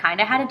funny. I kind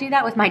of had to do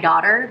that with my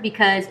daughter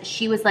because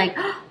she was like,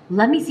 oh,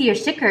 let me see your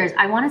stickers.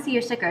 I want to see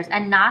your stickers.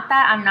 And not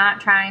that I'm not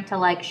trying to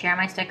like share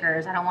my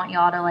stickers. I don't want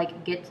y'all to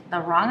like get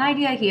the wrong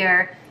idea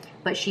here,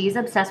 but she's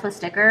obsessed with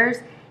stickers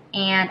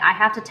and I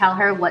have to tell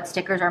her what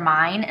stickers are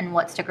mine and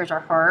what stickers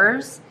are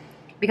hers,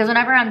 because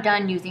whenever I'm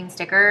done using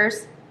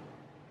stickers,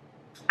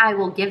 I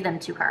will give them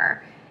to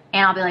her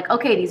and I'll be like,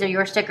 okay, these are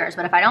your stickers.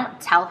 But if I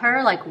don't tell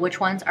her like which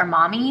ones are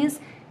mommy's,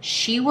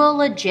 she will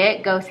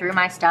legit go through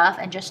my stuff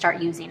and just start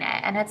using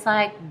it. And it's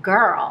like,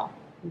 girl,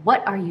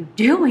 what are you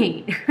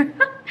doing?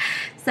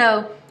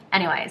 So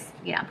anyways,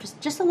 yeah,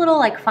 just a little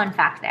like fun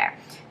fact there.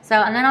 So,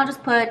 and then I'll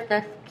just put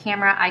the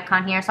camera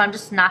icon here. So I'm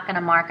just not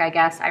gonna mark, I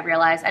guess. I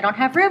realize I don't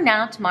have room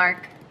now to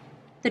mark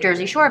the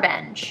Jersey Shore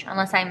bench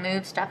unless I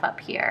move stuff up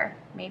here.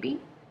 Maybe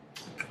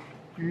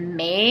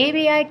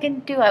I can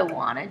do, I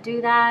wanna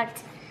do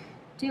that.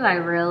 Do I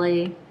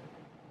really?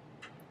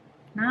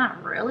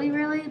 Not really,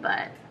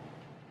 but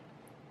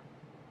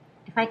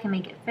if I can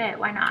make it fit,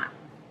 why not?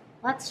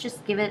 Let's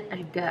just give it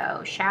a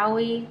go, shall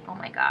we? Oh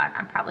my God,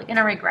 I'm probably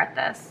gonna regret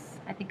this.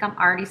 I think I'm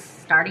already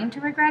starting to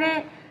regret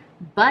it,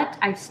 but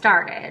I've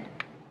started.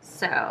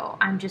 So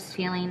I'm just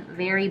feeling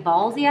very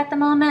ballsy at the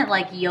moment,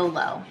 like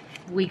YOLO,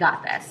 we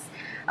got this.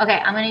 Okay,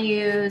 I'm gonna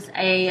use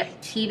a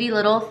TV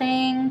little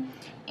thing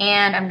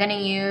and I'm gonna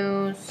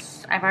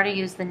use, I've already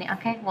used the,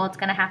 okay, well it's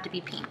gonna have to be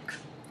pink.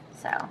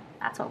 So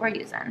that's what we're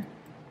using.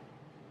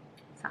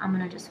 So I'm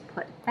gonna just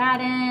put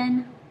that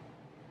in.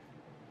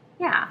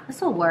 Yeah, this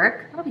will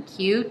work. That'll be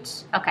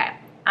cute. Okay,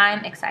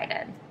 I'm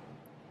excited.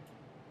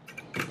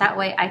 That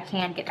way I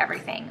can get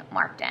everything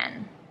marked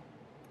in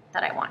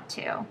that I want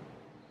to.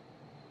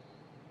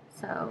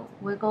 So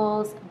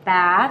Wiggles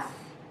Bath,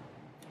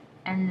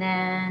 and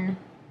then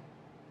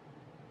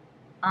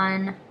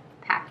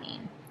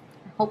unpacking.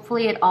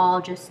 Hopefully it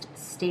all just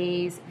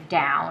stays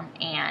down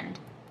and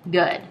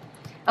good.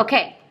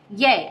 Okay,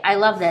 yay, I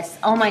love this.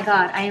 Oh my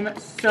God, I am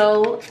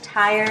so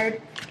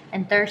tired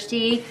and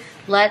thirsty.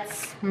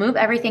 Let's move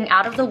everything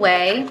out of the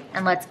way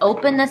and let's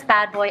open this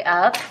bad boy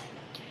up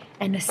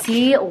and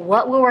see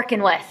what we're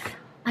working with.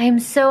 I am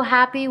so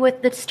happy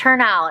with this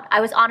turnout.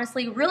 I was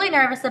honestly really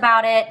nervous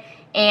about it,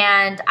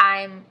 and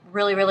I'm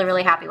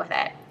really happy with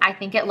it. I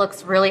think it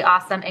looks really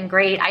awesome and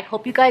great. I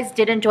hope you guys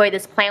did enjoy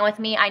this plan with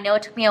me. I know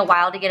it took me a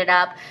while to get it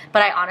up,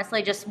 but I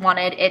honestly just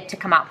wanted it to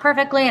come out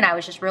perfectly, and I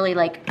was just really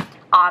like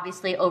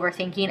obviously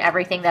overthinking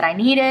everything that I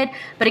needed.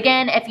 But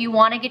again, if you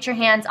want to get your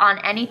hands on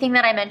anything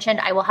that I mentioned,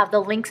 I will have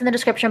the links in the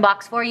description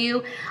box for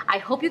you. I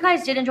hope you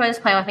guys did enjoy this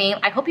plan with me.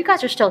 I hope you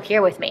guys are still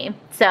here with me.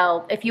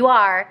 So if you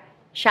are,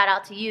 shout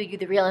out to you,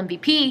 the real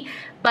MVP.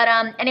 But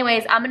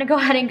anyways, I'm gonna go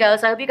ahead and go.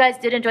 So I hope you guys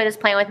did enjoy this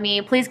plan with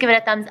me. Please give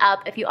it a thumbs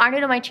up. If you are new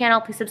to my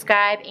channel, please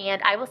subscribe,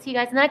 and I will see you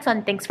guys in the next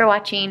one. Thanks for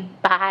watching.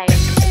 Bye.